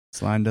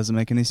 This line doesn't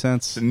make any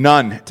sense.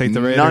 None. Take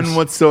the Raiders. None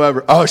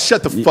whatsoever. Oh,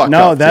 shut the fuck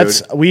No, up,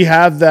 that's dude. we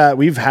have that.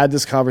 We've had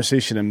this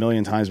conversation a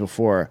million times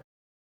before.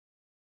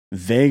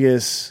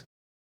 Vegas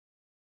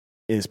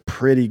is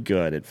pretty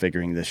good at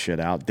figuring this shit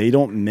out. They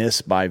don't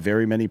miss by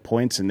very many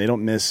points, and they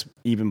don't miss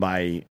even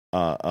by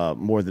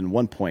more than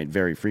 1 point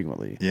very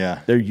frequently. Yeah.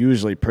 They're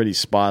usually pretty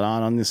spot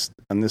on this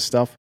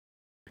stuff.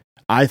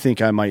 I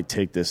think I might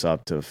take this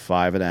up to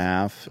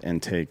 5.5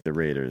 and take the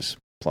Raiders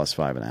plus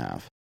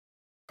 5.5.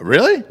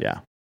 Really? Yeah.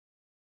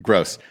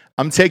 Gross.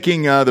 I'm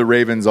taking the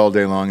Ravens all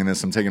day long in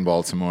this. I'm taking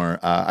Baltimore.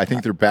 I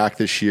think they're back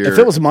this year. If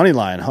it was money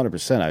line,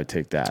 100%, I would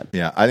take that.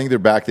 Yeah, I think they're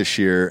back this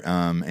year.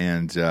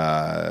 Man,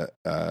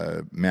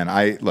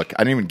 I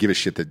didn't even give a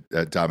shit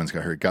that Dobbins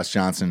got hurt. Gus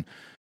Johnson,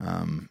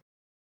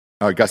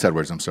 Gus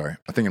Edwards. I'm sorry.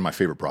 I think in my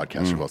favorite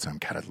broadcaster of all time.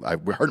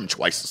 God, we heard him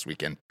twice this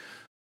weekend.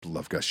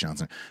 Love Gus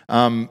Johnson.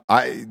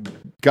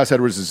 Gus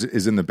Edwards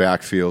is in the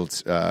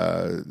backfield.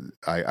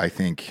 I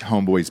think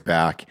Homeboy's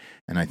back,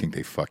 and I think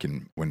they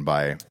fucking win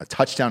by a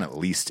touchdown at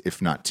least,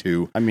 if not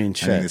 2. I mean, I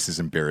shit. think this is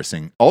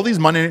embarrassing. All these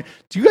Monday.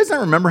 Do you guys not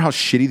remember how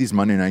shitty these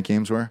Monday night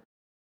games were?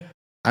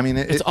 I mean,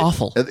 It's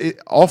awful.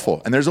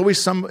 Awful. And there's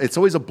always it's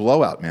always a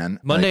blowout, man.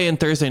 Monday and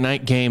Thursday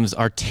night games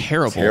are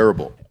terrible.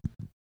 Terrible.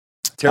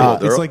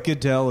 Terrible. It's like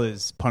Goodell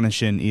is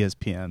punishing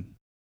ESPN.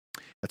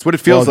 That's what it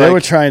feels They like.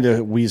 were trying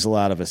to weasel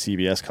out of a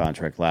CBS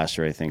contract last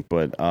year, I think,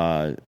 but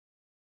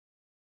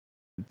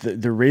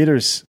the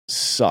Raiders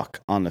suck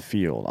on the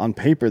field. On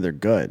paper, they're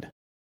good,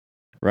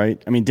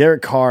 right? I mean,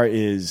 Derek Carr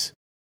is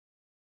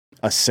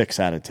a 6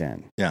 out of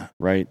 10. Yeah.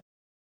 Right?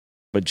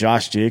 But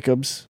Josh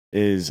Jacobs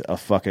is a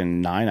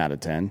fucking 9 out of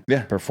 10.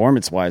 Yeah.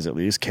 Performance-wise, at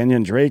least.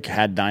 Kenyon Drake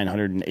had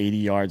 980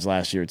 yards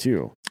last year,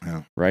 too.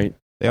 Yeah. Right?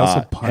 They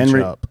also punch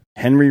up.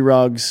 Henry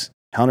Ruggs,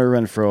 Hunter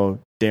Renfrow,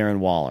 Darren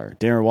Waller.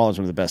 Darren Waller is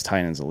one of the best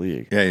tight ends in the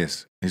league. Yeah, he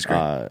is. He's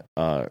great.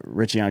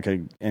 Richie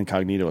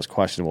Incognito is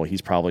questionable.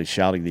 He's probably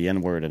shouting the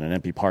N-word in an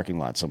empty parking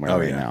lot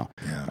somewhere now.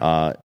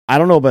 Yeah. I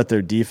don't know about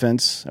their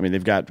defense. I mean,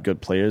 they've got good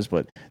players,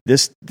 but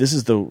this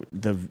is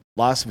the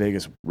Las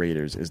Vegas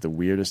Raiders is the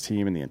weirdest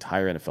team in the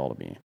entire NFL to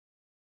me,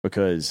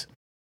 because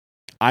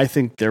I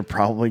think they're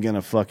probably going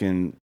to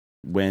fucking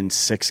win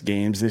 6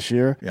 games this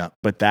year. Yeah.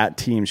 But that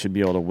team should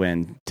be able to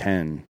win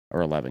 10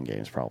 or 11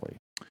 games probably.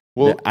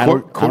 Well, I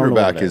don't know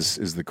quarterback what it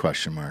is the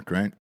question mark,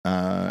 right?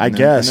 I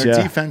guess, and their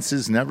yeah. defense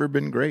has never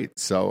been great.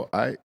 So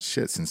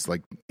since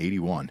like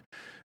 81.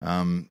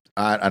 I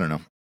don't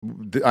know.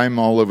 I'm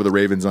all over the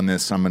Ravens on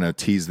this. I'm going to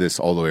tease this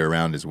all the way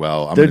around as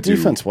well. Their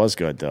defense was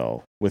good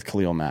though with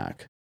Khalil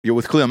Mack. Yeah,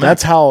 with Khalil Mack.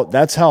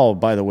 That's how.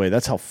 By the way,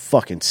 that's how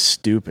fucking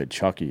stupid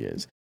Chucky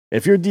is.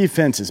 If your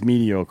defense is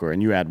mediocre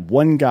and you add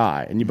one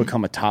guy and you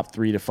become a top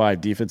 3 to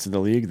 5 defense in the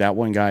league, that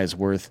one guy is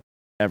worth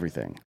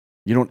everything.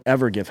 You don't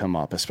ever give him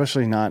up,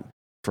 especially not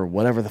for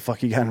whatever the fuck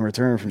he got in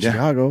return from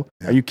Chicago.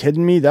 Yeah. Are you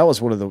kidding me? That's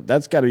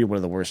got to be one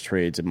of the worst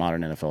trades in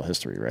modern NFL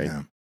history, right?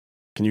 Yeah.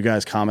 Can you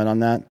guys comment on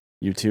that?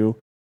 You too?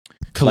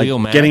 Khalil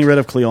Mack. Getting rid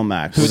of Khalil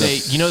Mack. Who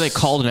they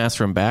called and asked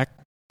for him back?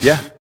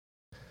 Yeah.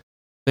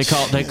 They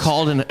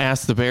called and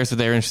asked the Bears if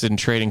they were interested in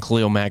trading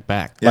Khalil Mack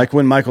back. Yeah. Like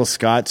when Michael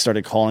Scott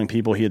started calling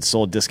people he had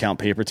sold discount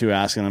paper to,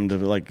 asking them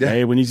to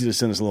hey, we need you to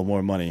send us a little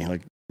more money.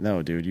 Like,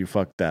 no, dude, you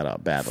fucked that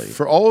up badly.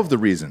 For all of the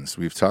reasons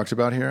we've talked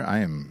about here, I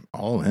am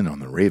all in on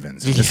the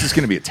Ravens. This is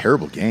going to be a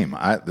terrible game.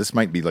 This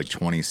might be like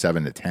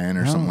 27-10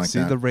 or something like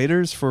that. The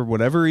Raiders, for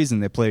whatever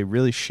reason, they play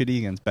really shitty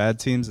against bad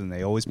teams, and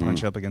they always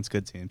punch up against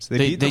good teams. They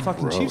beat the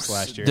fucking Chiefs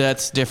last year.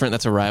 That's different.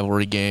 That's a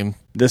rivalry game.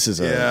 This is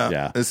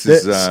This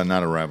is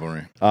not a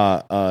rivalry.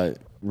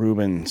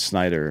 Ruben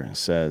Snyder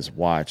says,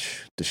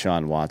 watch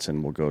Deshaun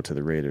Watson will go to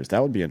the Raiders.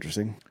 That would be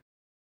interesting.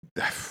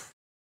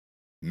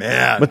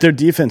 Man. But their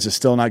defense is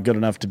still not good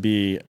enough to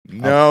be...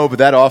 No, but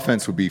that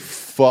offense would be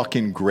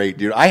fucking great,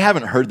 dude. I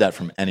haven't heard that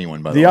from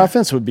anyone, by the way. The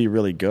offense would be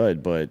really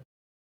good, but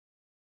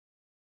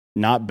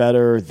not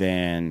better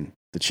than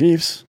the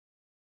Chiefs.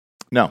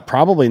 No.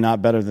 Probably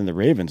not better than the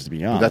Ravens, to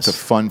be honest. But that's a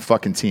fun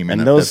fucking team,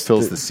 and that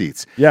fills the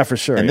seats. Yeah, for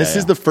sure. And this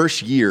is the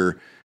first year...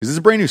 This is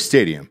a brand new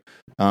stadium.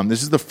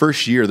 This is the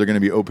first year they're going to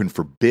be open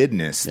for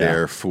business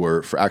there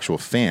for actual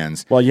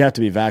fans. Well, you have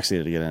to be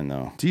vaccinated to get in,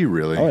 though. Do you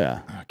really? Oh,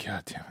 yeah. Oh,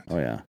 God damn it. Oh,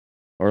 yeah.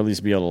 Or at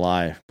least be able to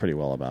lie pretty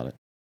well about it.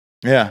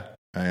 Yeah.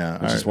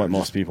 Yeah. Which is what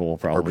most people will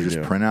probably do. Or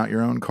just print out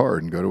your own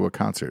card and go to a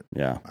concert.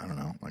 Yeah. I don't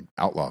know, like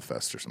Outlaw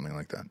Fest or something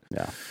like that.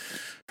 Yeah.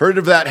 Heard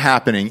of that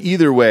happening.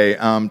 Either way,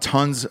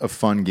 tons of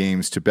fun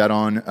games to bet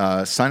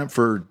on. Sign up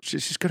for,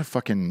 just go to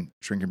fucking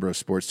Drinking Bros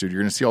Sports, dude.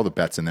 You're going to see all the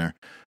bets in there.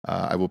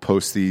 I will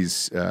post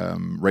these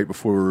right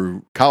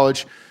before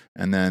college,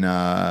 and then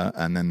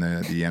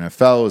the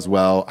NFL as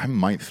well. I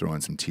might throw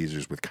in some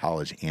teasers with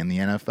college and the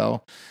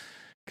NFL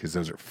because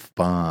those are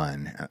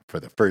fun for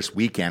the first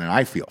weekend, and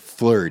I feel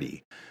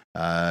flirty.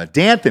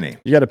 D'Anthony,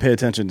 you got to pay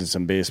attention to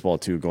some baseball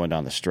too going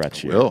down the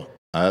stretch here.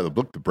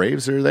 The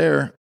Braves are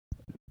there.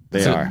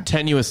 They are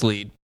tenuous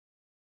lead.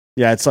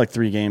 Yeah, it's like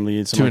 3-game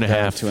leads.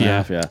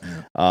 2.5.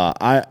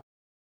 Yeah.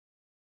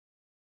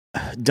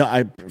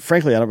 I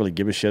frankly, I don't really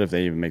give a shit if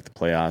they even make the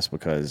playoffs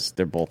because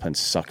their bullpen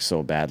sucks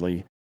so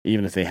badly.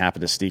 Even if they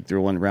happen to sneak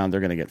through one round, they're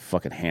going to get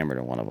fucking hammered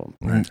in one of them.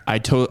 Right. I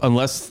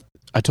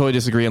totally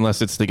disagree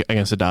unless it's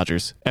against the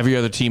Dodgers. Every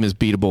other team is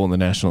beatable in the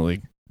National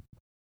League.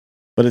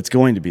 But it's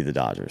going to be the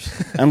Dodgers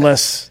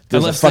unless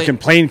there's a fucking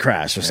plane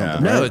crash or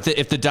something. No, right?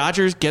 if the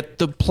Dodgers get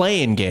the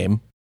play-in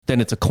game,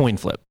 then it's a coin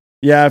flip.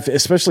 Yeah,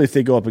 especially if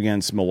they go up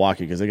against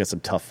Milwaukee because they got some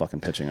tough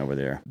fucking pitching over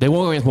there. They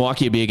won't go against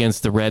Milwaukee; it'd be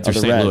against the Reds or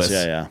St. Louis.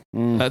 Yeah.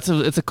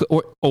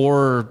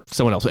 Or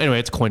someone else. Anyway,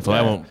 it's a coin flip.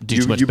 I won't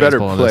do too much. You better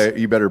baseball on this.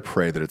 You better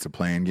pray that it's a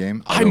playing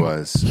game.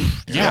 Otherwise,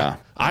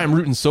 I am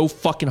rooting so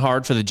fucking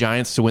hard for the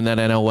Giants to win that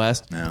NL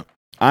West. Yeah.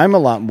 I'm a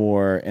lot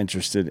more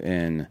interested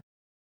in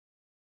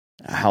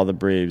how the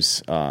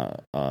Braves'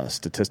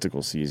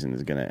 statistical season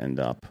is going to end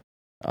up.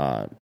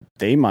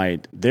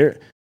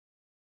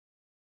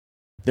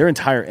 Their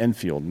entire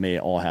infield may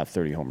all have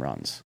 30 home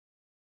runs.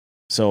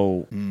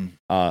 So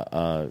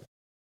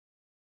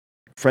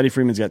Freddie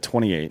Freeman's got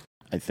 28,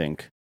 I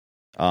think.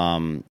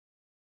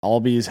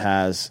 Albies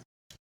has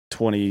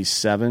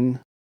 27,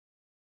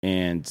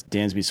 and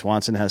Dansby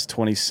Swanson has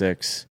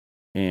 26,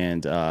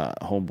 and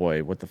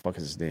homeboy, what the fuck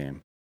is his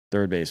name?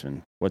 Third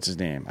baseman. What's his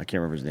name? I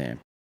can't remember his name.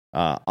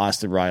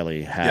 Austin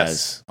Riley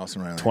has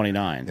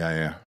 29.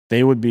 Yeah.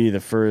 They would be the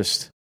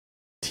first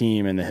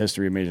team in the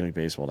history of Major League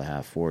Baseball to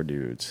have 4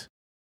 dudes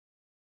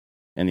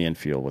in the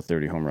infield with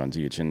 30 home runs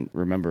each. And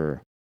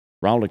remember,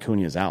 Ronald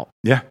Acuna is out.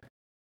 Yeah.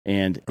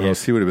 And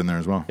if he would have been there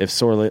as well. If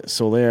Soler,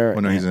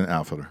 well, no, he's an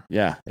outfielder.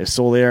 Yeah, if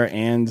Soler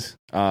and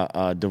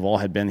Duvall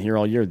had been here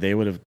all year, they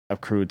would have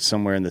accrued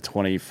somewhere in the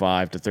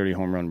 25 to 30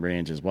 home run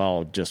range as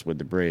well, just with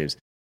the Braves.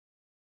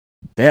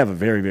 They have a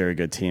very, very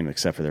good team,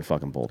 except for their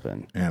fucking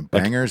bullpen. Yeah,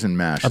 bangers and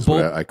mash is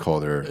what I call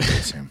their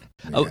team.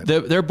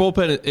 Their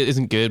bullpen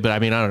isn't good, but I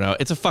mean, I don't know.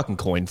 It's a fucking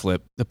coin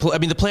flip. The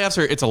playoffs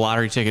it's a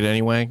lottery ticket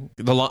anyway.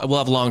 We'll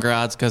have longer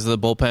odds because of the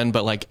bullpen,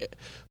 but like,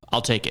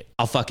 I'll take it.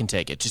 I'll fucking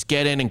take it. Just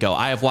get in and go.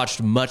 I have watched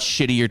much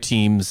shittier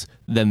teams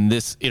than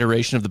this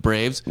iteration of the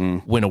Braves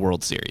win a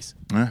World Series.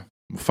 Yeah,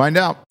 we'll find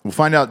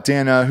out.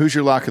 Dan, who's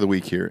your lock of the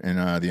week here in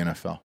the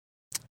NFL?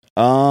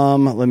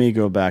 Let me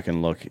go back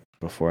and look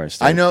before I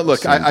start. I know.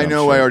 Look, I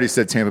know. I already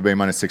said Tampa Bay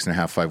minus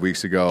 6.5 5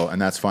 weeks ago,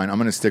 and that's fine. I'm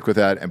going to stick with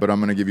that, but I'm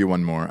going to give you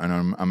one more, and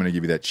I'm going to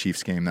give you that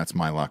Chiefs game. That's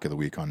my lock of the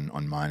week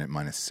on mine at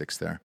minus 6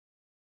 there.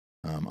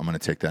 I'm going to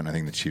take that, and I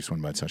think the Chiefs win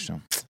by a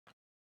touchdown.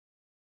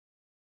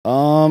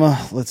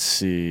 Let's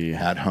see.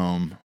 At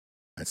home,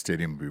 that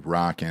stadium will be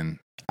rocking.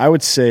 I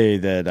would say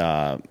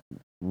that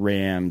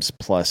Rams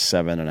plus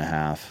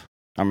 7.5.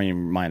 I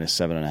mean, minus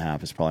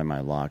 7.5 is probably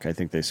my lock. I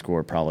think they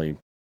score probably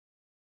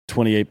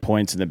 28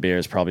 points, and the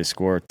Bears probably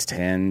score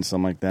 10,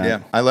 something like that.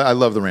 Yeah, I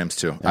love the Rams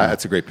too. Yeah.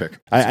 That's a great pick.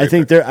 I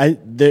think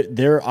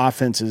their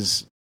offense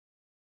is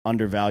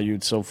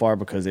undervalued so far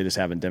because they just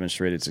haven't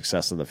demonstrated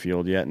success on the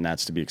field yet, and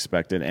that's to be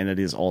expected. And it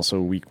is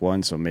also week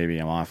 1, so maybe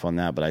I'm off on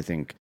that, but I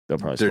think they'll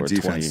probably their score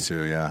defense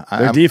 20. too. Yeah,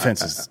 their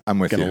defense is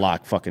going to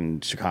lock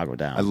fucking Chicago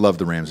down. I love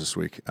the Rams this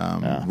week.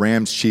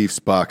 Rams, Chiefs,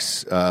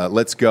 Bucks.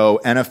 Let's go.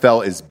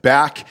 NFL is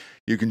back.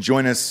 You can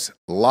join us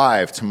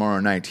live tomorrow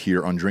night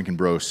here on Drinking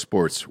Bros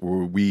Sports,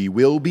 where we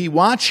will be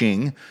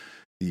watching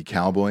the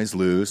Cowboys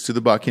lose to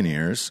the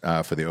Buccaneers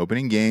for the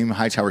opening game.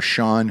 Hightower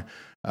Sean,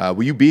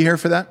 will you be here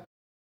for that?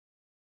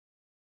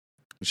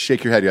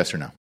 Shake your head, yes or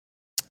no.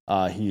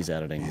 He's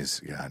editing. He's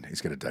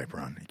got a diaper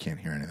on. He can't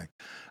hear anything.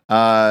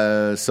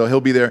 So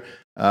he'll be there.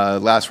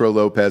 Lazaro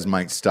Lopez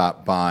might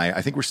stop by.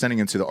 I think we're sending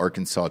him to the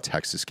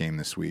Arkansas-Texas game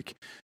this week.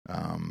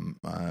 Going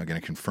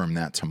to confirm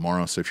that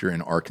tomorrow. So if you're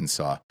in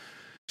Arkansas,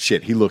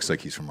 shit, he looks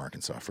like he's from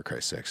Arkansas, for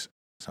Christ's sakes.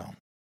 So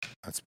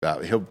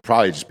he'll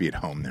probably just be at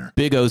home there.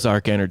 Big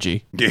Ozark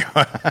energy. Yeah.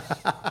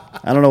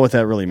 I don't know what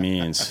that really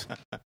means.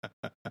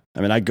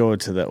 I mean, I go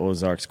to the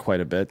Ozarks quite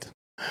a bit.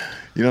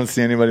 You don't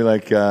see anybody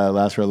like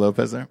Lazaro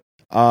Lopez there?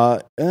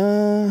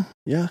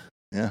 Yeah.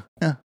 Yeah,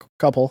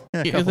 Couple.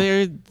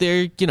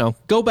 They're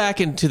go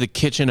back into the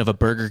kitchen of a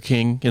Burger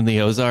King in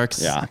the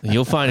Ozarks. Yeah.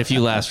 You'll find a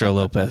few Lazaro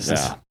Lopez's.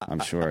 Yeah, I'm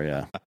sure,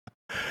 yeah.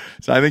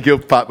 So I think he'll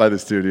pop by the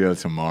studio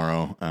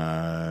tomorrow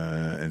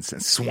and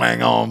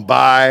swang on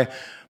by.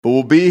 But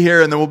we'll be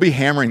here, and then we'll be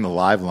hammering the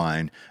live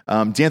line.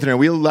 D'Anthony, are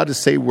we allowed to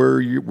say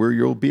where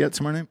you'll be at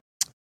tomorrow night?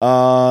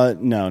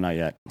 No, not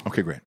yet.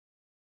 Okay, great.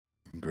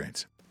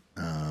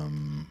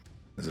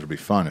 It'll be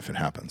fun if it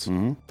happens.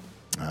 Mm-hmm.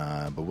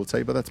 But we'll tell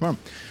you about that tomorrow.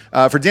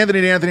 For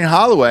D'Anthony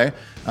Holloway,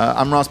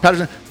 I'm Ross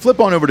Patterson. Flip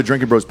on over to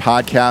Drinking Bros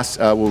Podcast.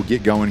 We'll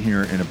get going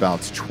here in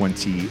about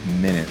 20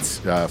 minutes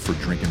for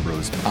Drinking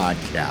Bros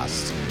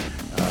Podcast.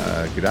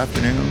 Good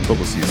afternoon, but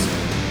we'll see you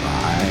soon.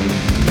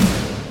 Bye.